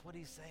 That's what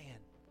he's saying.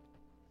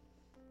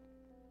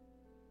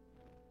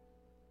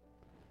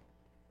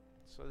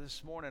 So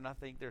this morning, I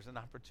think there's an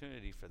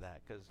opportunity for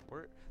that because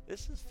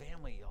this is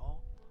family,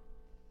 y'all.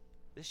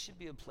 This should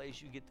be a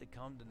place you get to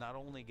come to not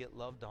only get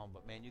loved on,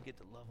 but man, you get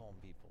to love on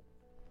people.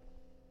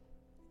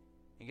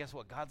 And guess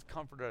what? God's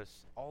comforted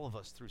us, all of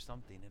us, through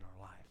something in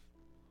our life.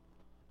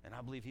 And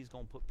I believe he's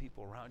going to put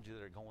people around you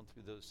that are going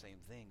through those same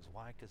things.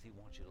 Why? Because he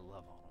wants you to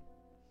love on them.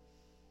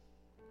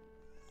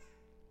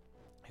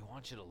 He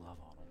wants you to love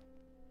on them.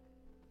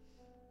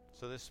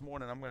 So this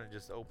morning, I'm going to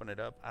just open it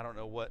up. I don't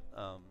know what,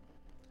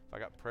 if I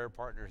got prayer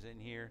partners in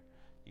here,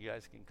 you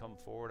guys can come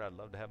forward. I'd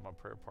love to have my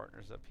prayer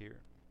partners up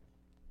here.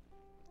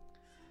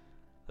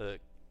 Look,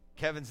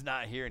 Kevin's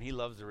not here, and he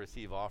loves to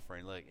receive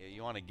offering. Look,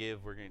 you want to give,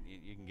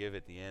 you can give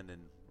at the end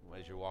and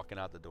as you're walking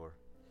out the door.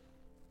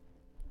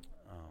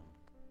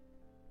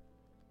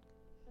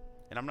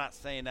 And I'm not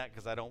saying that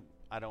because I don't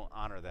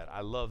honor that.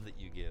 I love that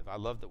you give. I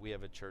love that we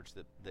have a church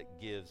that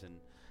gives, and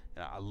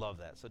I love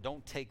that. So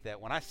don't take that.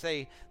 When I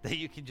say that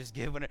you can just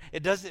give,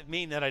 it doesn't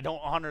mean that I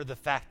don't honor the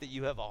fact that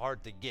you have a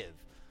heart to give.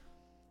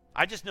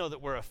 I just know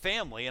that we're a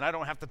family, and I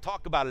don't have to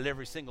talk about it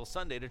every single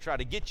Sunday to try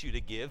to get you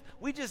to give.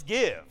 We just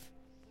give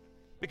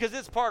because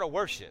it's part of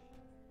worship.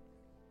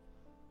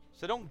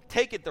 So don't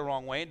take it the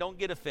wrong way, and don't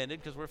get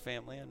offended because we're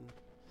family. And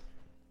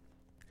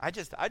I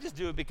just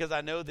do it because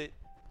I know that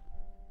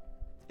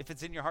if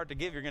it's in your heart to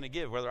give, you're going to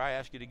give, whether I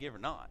ask you to give or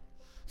not.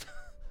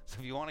 So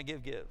if you want to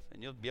give, give.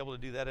 And you'll be able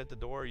to do that at the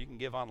door, or you can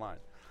give online.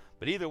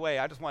 But either way,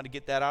 I just wanted to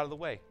get that out of the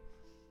way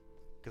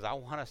because I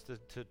want us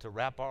to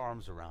wrap our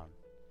arms around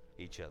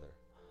each other.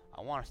 I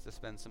want us to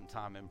spend some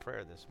time in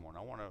prayer this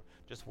morning. I want to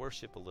just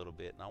worship a little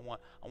bit, and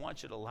I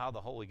want you to allow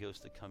the Holy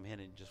Ghost to come in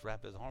and just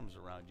wrap his arms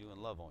around you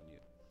and love on you.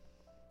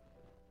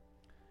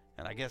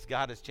 And I guess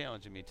God is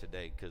challenging me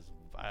today because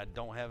I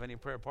don't have any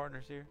prayer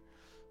partners here.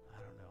 I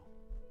don't know.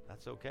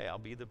 That's okay. I'll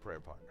be the prayer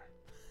partner.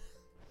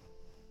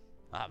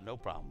 I have no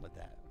problem with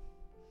that.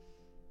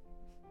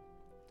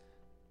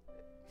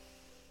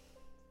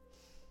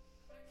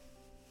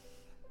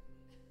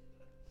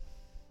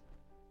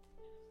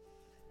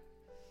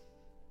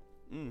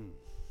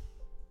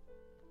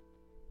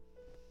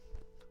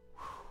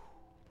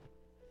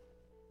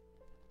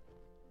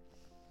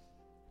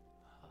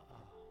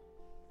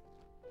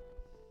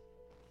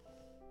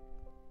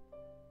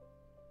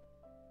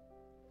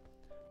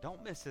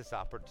 Don't miss this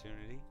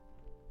opportunity.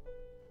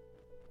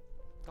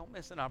 Don't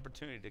miss an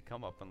opportunity to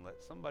come up and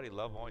let somebody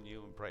love on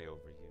you and pray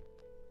over you.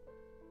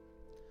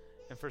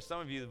 And for some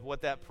of you,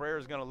 what that prayer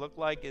is going to look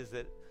like is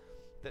that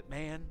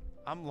man,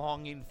 I'm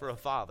longing for a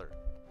father.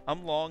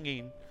 I'm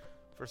longing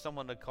for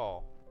someone to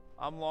call.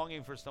 I'm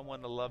longing for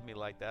someone to love me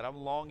like that. I'm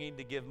longing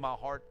to give my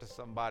heart to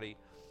somebody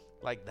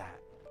like that.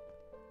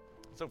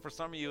 So for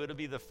some of you, it'll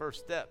be the first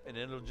step, and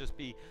it'll just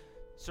be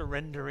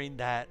surrendering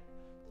that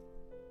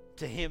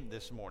to him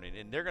this morning.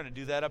 And they're going to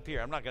do that up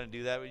here. I'm not going to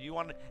do that. But you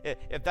want to,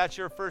 if that's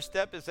your first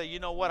step, is say, you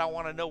know what, I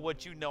want to know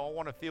what you know. I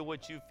want to feel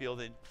what you feel.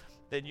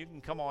 Then you can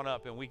come on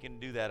up and we can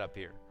do that up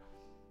here.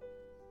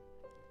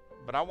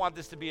 But I want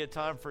this to be a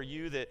time for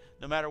you that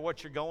no matter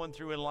what you're going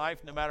through in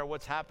life, no matter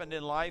what's happened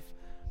in life,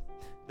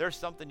 there's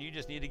something you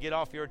just need to get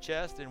off your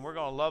chest, and we're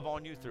going to love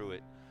on you through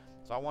it.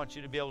 So I want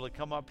you to be able to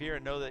come up here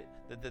and know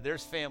that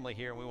there's family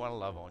here, and we want to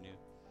love on you.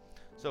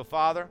 So,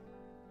 Father,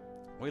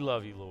 we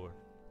love you, Lord.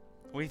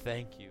 We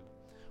thank you.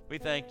 We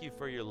thank you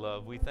for your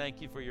love. We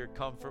thank you for your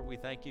comfort. We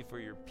thank you for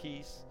your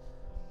peace.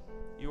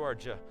 You are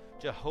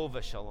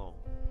Jehovah Shalom.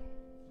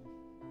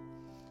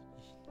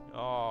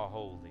 Oh,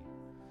 holy.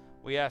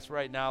 We ask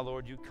right now,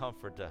 Lord, you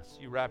comfort us.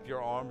 You wrap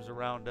your arms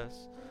around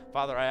us.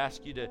 Father, I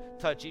ask you to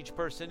touch each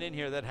person in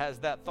here that has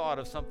that thought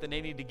of something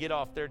they need to get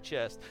off their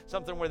chest,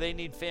 something where they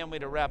need family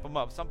to wrap them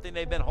up, something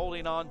they've been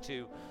holding on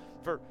to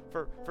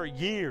for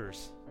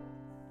years.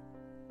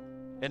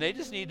 And they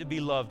just need to be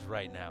loved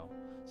right now.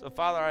 So,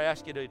 Father, I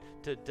ask you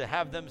to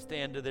have them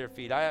stand to their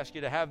feet. I ask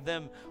you to have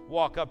them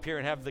walk up here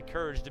and have the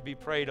courage to be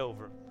prayed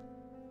over.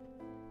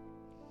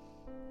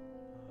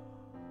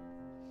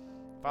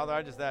 Father,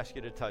 I just ask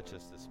you to touch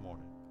us this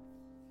morning.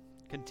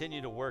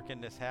 Continue to work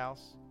in this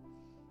house.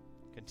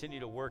 Continue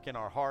to work in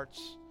our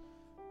hearts.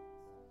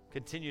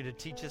 Continue to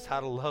teach us how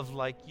to love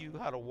like you,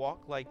 how to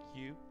walk like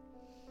you.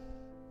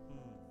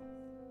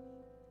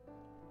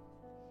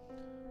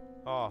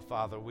 Oh,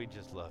 Father, we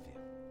just love you.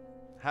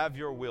 Have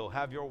your will,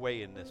 have your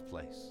way in this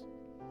place.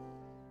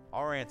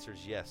 Our answer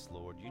is yes,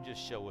 Lord. You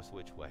just show us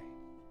which way.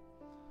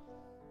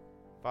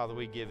 Father,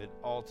 we give it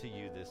all to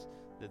you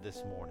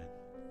this morning.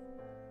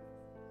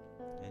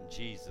 In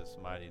Jesus'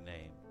 mighty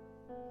name.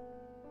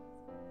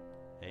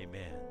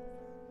 Amen.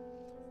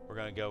 We're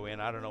going to go in.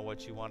 I don't know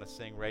what you want to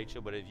sing,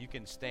 Rachel, but if you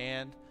can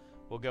stand,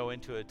 we'll go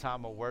into a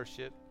time of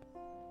worship.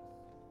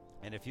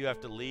 And if you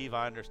have to leave,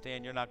 I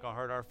understand you're not going to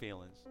hurt our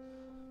feelings.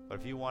 But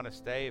if you want to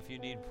stay, if you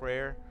need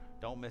prayer,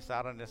 don't miss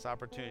out on this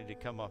opportunity to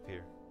come up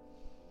here.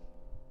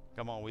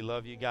 Come on, we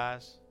love you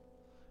guys.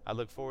 I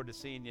look forward to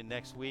seeing you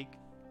next week.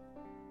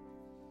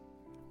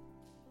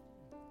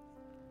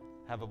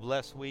 Have a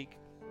blessed week.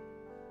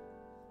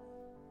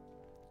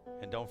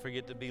 And don't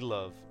forget to be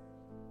loved.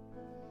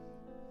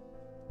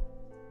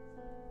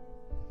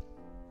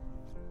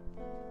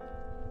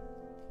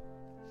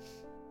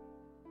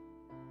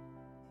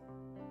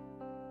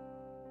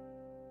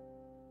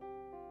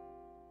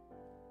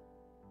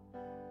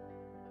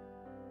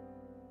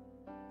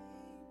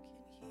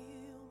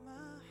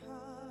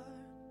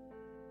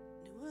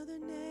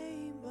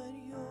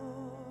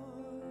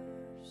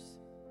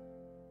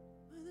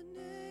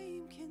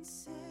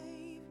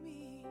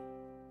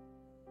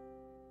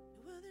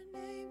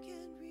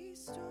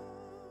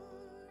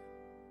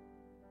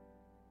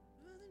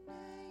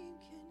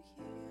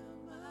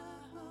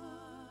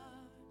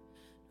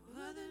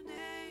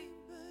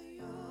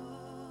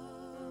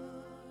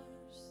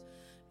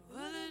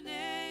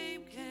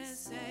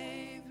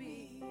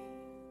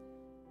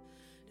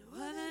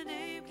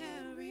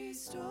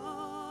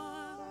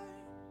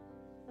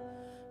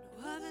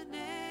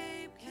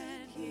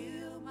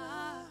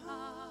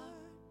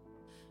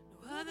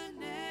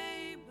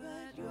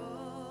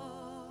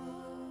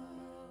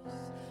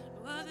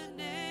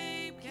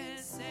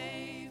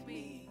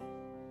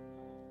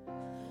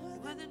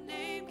 other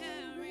name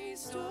can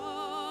restore.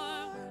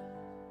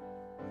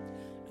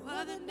 No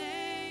other name